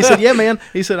 He said, yeah, man.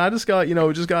 He said, I just got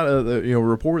a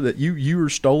report that you were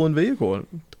stolen vehicle. What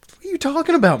are you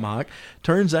talking about, Mike?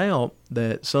 Turns out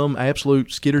that some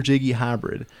absolute skitter-jiggy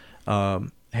hybrid I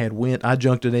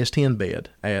junked an S10 bed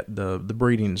at the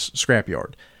breeding's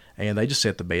scrapyard. And they just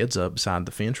set the beds up beside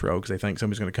the fence row because they think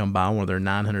somebody's going to come buy one of their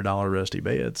 $900 rusty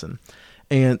beds. And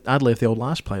I'd left the old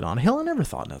license plate on. Hell, I never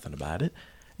thought nothing about it.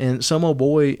 And some old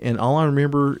boy, and all I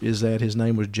remember is that his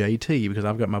name was JT, because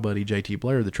I've got my buddy JT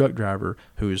Blair, the truck driver,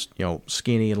 who's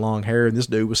skinny and long hair, and this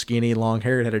dude was skinny and long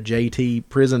hair and had a JT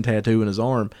prison tattoo in his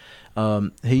arm.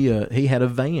 He had a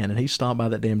van, and he stopped by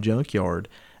that damn junkyard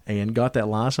and got that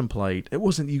license plate. It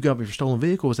wasn't you got me for stolen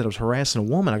vehicle. It was that I was harassing a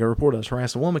woman. I got reported I was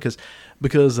harassing a woman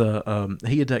because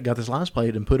he had got this license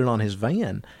plate and put it on his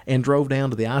van and drove down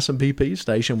to the ISMPP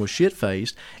station, was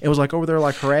shit-faced, and was like over there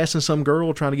like harassing some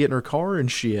girl trying to get in her car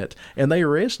and shit. And they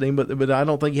arrested him, but I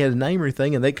don't think he had a name or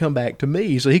anything, and they come back to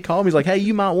me. So he called me. He's like, hey,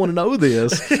 you might want to know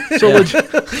this. So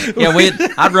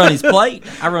I'd run his plate.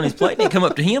 And he'd come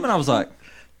up to him, and I was like,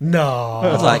 No.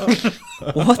 I was like,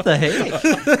 what the heck?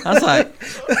 I was like,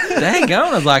 dang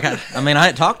on. I was like, I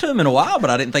hadn't talked to him in a while,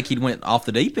 but I didn't think he'd went off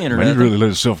the deep end or nothing. He really let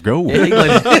himself go. Yeah,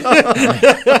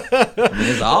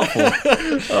 it's awful.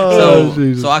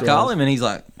 So I call him, and he's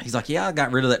like, yeah, I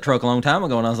got rid of that truck a long time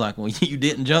ago. And I was like, well, you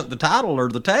didn't junk the title or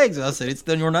the tags. I said, it's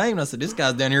still your name. And I said, this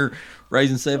guy's down here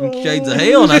raising 7 shades of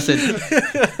hell. And I said,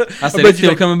 it's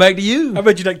still coming back to you. I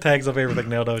bet you take tags off everything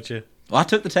now, don't you? Well, I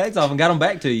took the tags off and got them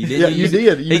back to you, didn't you? You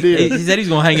did. He said he's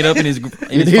going to hang it up in his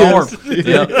farm.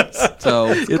 Yep. So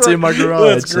it's in my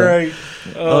garage. That's great.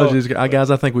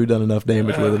 Guys, I think we've done enough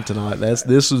damage with him tonight.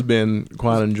 This has been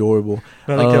quite enjoyable.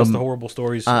 Nothing else the horrible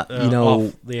stories off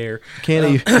the air.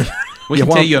 Kenny, we can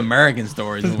tell you American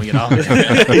stories when we get off.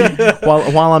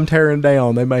 while I'm tearing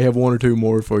down, they may have one or two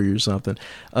more for you or something.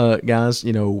 Guys,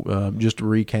 just to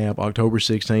recap, October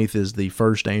 16th is the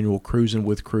first annual Cruising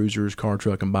with Cruisers car,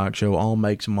 truck, and bike show. All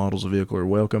makes and models of vehicle are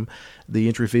welcome. The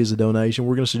entry fee is a donation.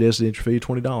 We're going to suggest the entry fee of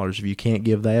 $20. If you can't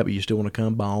give that, but you still want to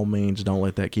come, by all means, don't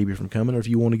let that keep you from coming. Or if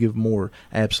you want to give more,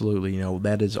 absolutely,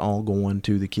 that is all going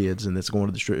to the kids, and that's going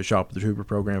to the Shop with the Trooper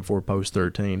program for Post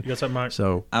 13. You got something, Mike?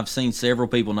 So I've seen several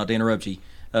people, not to interrupt you,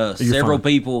 fine.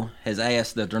 people has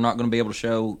asked that they're not going to be able to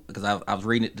show, because I was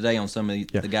reading it today on some of the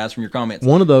guys from your comments.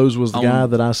 One of those was the guy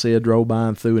that I said drove by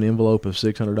and threw an envelope of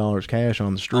 $600 cash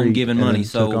on the street. On giving money.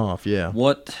 So took off, yeah.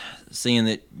 What, seeing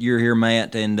that you're here,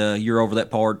 Matt, and you're over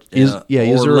that part, is there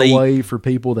Lee, a way for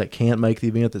people that can't make the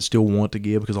event that still want to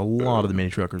give? Because a lot of the mini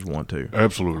truckers want to.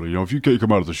 Absolutely. If you can't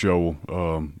come out of the show,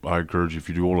 I encourage you, if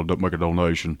you do want to make a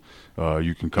donation,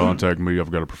 you can contact me.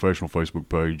 I've got a professional Facebook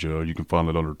page. You can find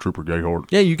it under Trooper Gayhart.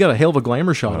 Yeah, you got a hell of a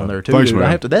glamour shot on there, too. Thanks, dude.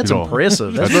 man. That's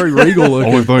impressive. That's very regal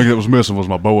looking. Only thing that was missing was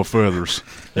my bow of feathers.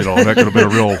 That could have been a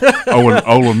real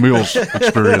Olin Mills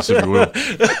experience, if you will.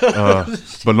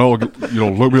 But no,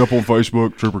 look me up on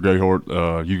Facebook, Trooper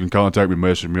Gayhart. You can contact me,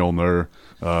 message me on there.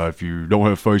 If you don't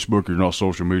have Facebook or you're not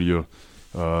social media,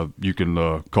 you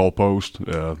can call Post.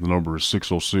 The number is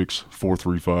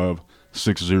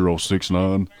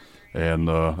 606-435-6069. And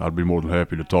I'd be more than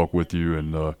happy to talk with you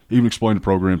and even explain the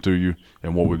program to you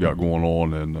and what we got going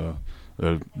on. And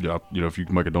if you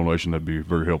can make a donation, that'd be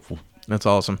very helpful. That's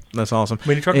awesome.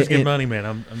 Mini truckers get money, man.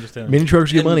 I'm just telling you. Mini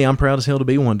truckers get money. I'm proud as hell to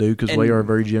be one, dude, because we are a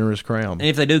very generous crowd. And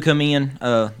if they do come in,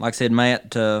 like I said,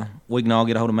 Matt, we can all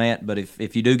get a hold of Matt. But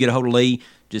if you do get a hold of Lee,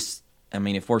 just,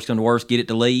 if worse comes to worse, get it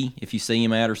to Lee if you see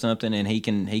him out or something, and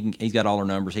he's got all our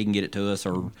numbers. He can get it to us,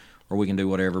 or we can do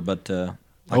whatever. But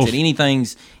like I said,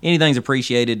 anything's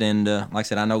appreciated. And like I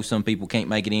said, I know some people can't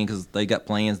make it in because they got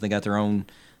plans, they got their own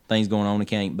things going on, they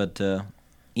can't. But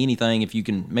anything, if you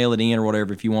can mail it in or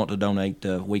whatever, if you want to donate,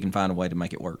 we can find a way to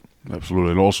make it work.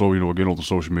 Absolutely. And also, again, on the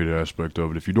social media aspect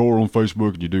of it, if you are on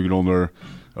Facebook and you do get on there,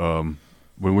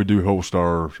 when we do host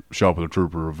our Shop with the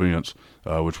Trooper events,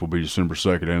 which will be December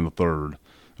 2nd and the 3rd,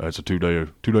 it's a two-day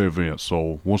event.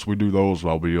 So once we do those,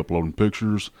 I'll be uploading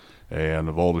pictures and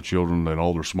of all the children and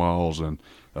all their smiles, and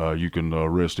you can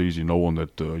rest easy knowing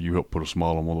that you helped put a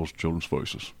smile on one of those children's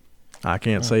faces. I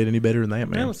can't say it any better than that,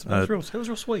 man. It was real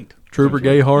sweet. Trooper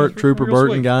Gayhart, Trooper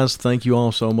Burton, guys, thank you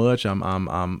all so much.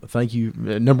 Thank you.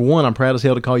 Number one, I'm proud as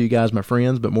hell to call you guys my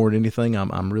friends, but more than anything,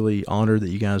 I'm really honored that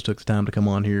you guys took the time to come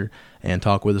on here and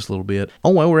talk with us a little bit. Oh,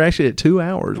 well, we're actually at 2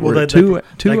 hours. Well, we're at two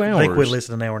hours. They quit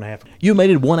listening an hour and a half. You made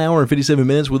it 1 hour and 57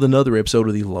 minutes with another episode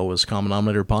of the Lowest Common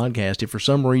Denominator podcast. If for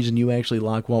some reason you actually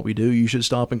like what we do, you should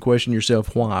stop and question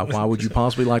yourself why. Why would you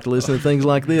possibly like to listen to things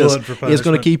like this? It's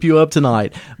going to keep you up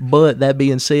tonight. But that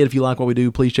being said, if you like what we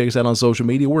do, please check us out on social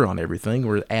media. We're on everything.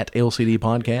 We're at LCD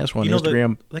Podcast. We're on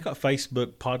Instagram. They got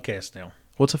Facebook podcasts now.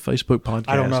 What's a Facebook podcast?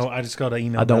 I don't know. I just got an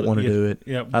email. I don't about want to Yeah, do it.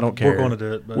 Yeah, I don't care. We're going to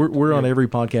do it. But We're on yeah. every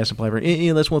podcasting platform.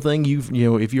 And that's one thing if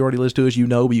you already listen to us,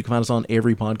 but you can find us on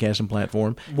every podcasting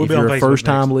platform. We'll if be on you're a Facebook first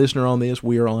time next. listener on this,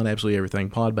 we are on absolutely everything: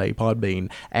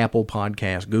 Podbean, Apple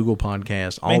Podcasts, Google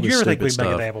Podcasts, all Man, do this you ever think stupid we'd stuff.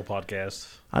 make an Apple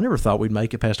podcast? I never thought we'd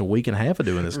make it past a week and a half of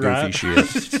doing this goofy Right.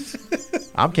 shit.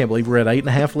 I can't believe we're at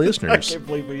 8.5 listeners. I can't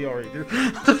believe we are either.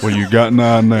 Well, you got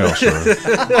 9 now, sir.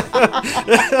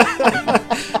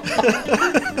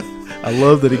 I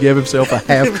love that he gave himself a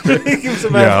half credit.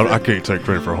 Yeah, I can't take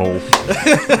credit for a whole.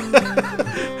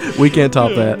 We can't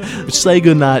top that. Say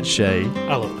goodnight, Shay.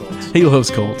 I love Colts. He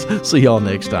loves Colts. See y'all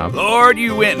next time. Lord,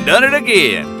 you went and done it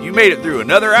again. You made it through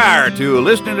another hour or two of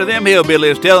listening to them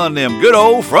hillbillies telling them good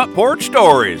old front porch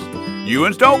stories. You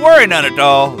uns don't worry none at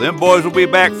all. Them boys will be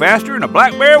back faster than a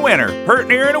black bear winter, pert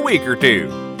near in a week or two.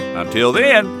 Until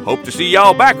then, hope to see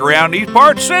y'all back around these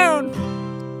parts soon.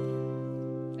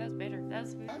 That was better. That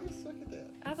was good.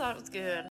 I thought it was good.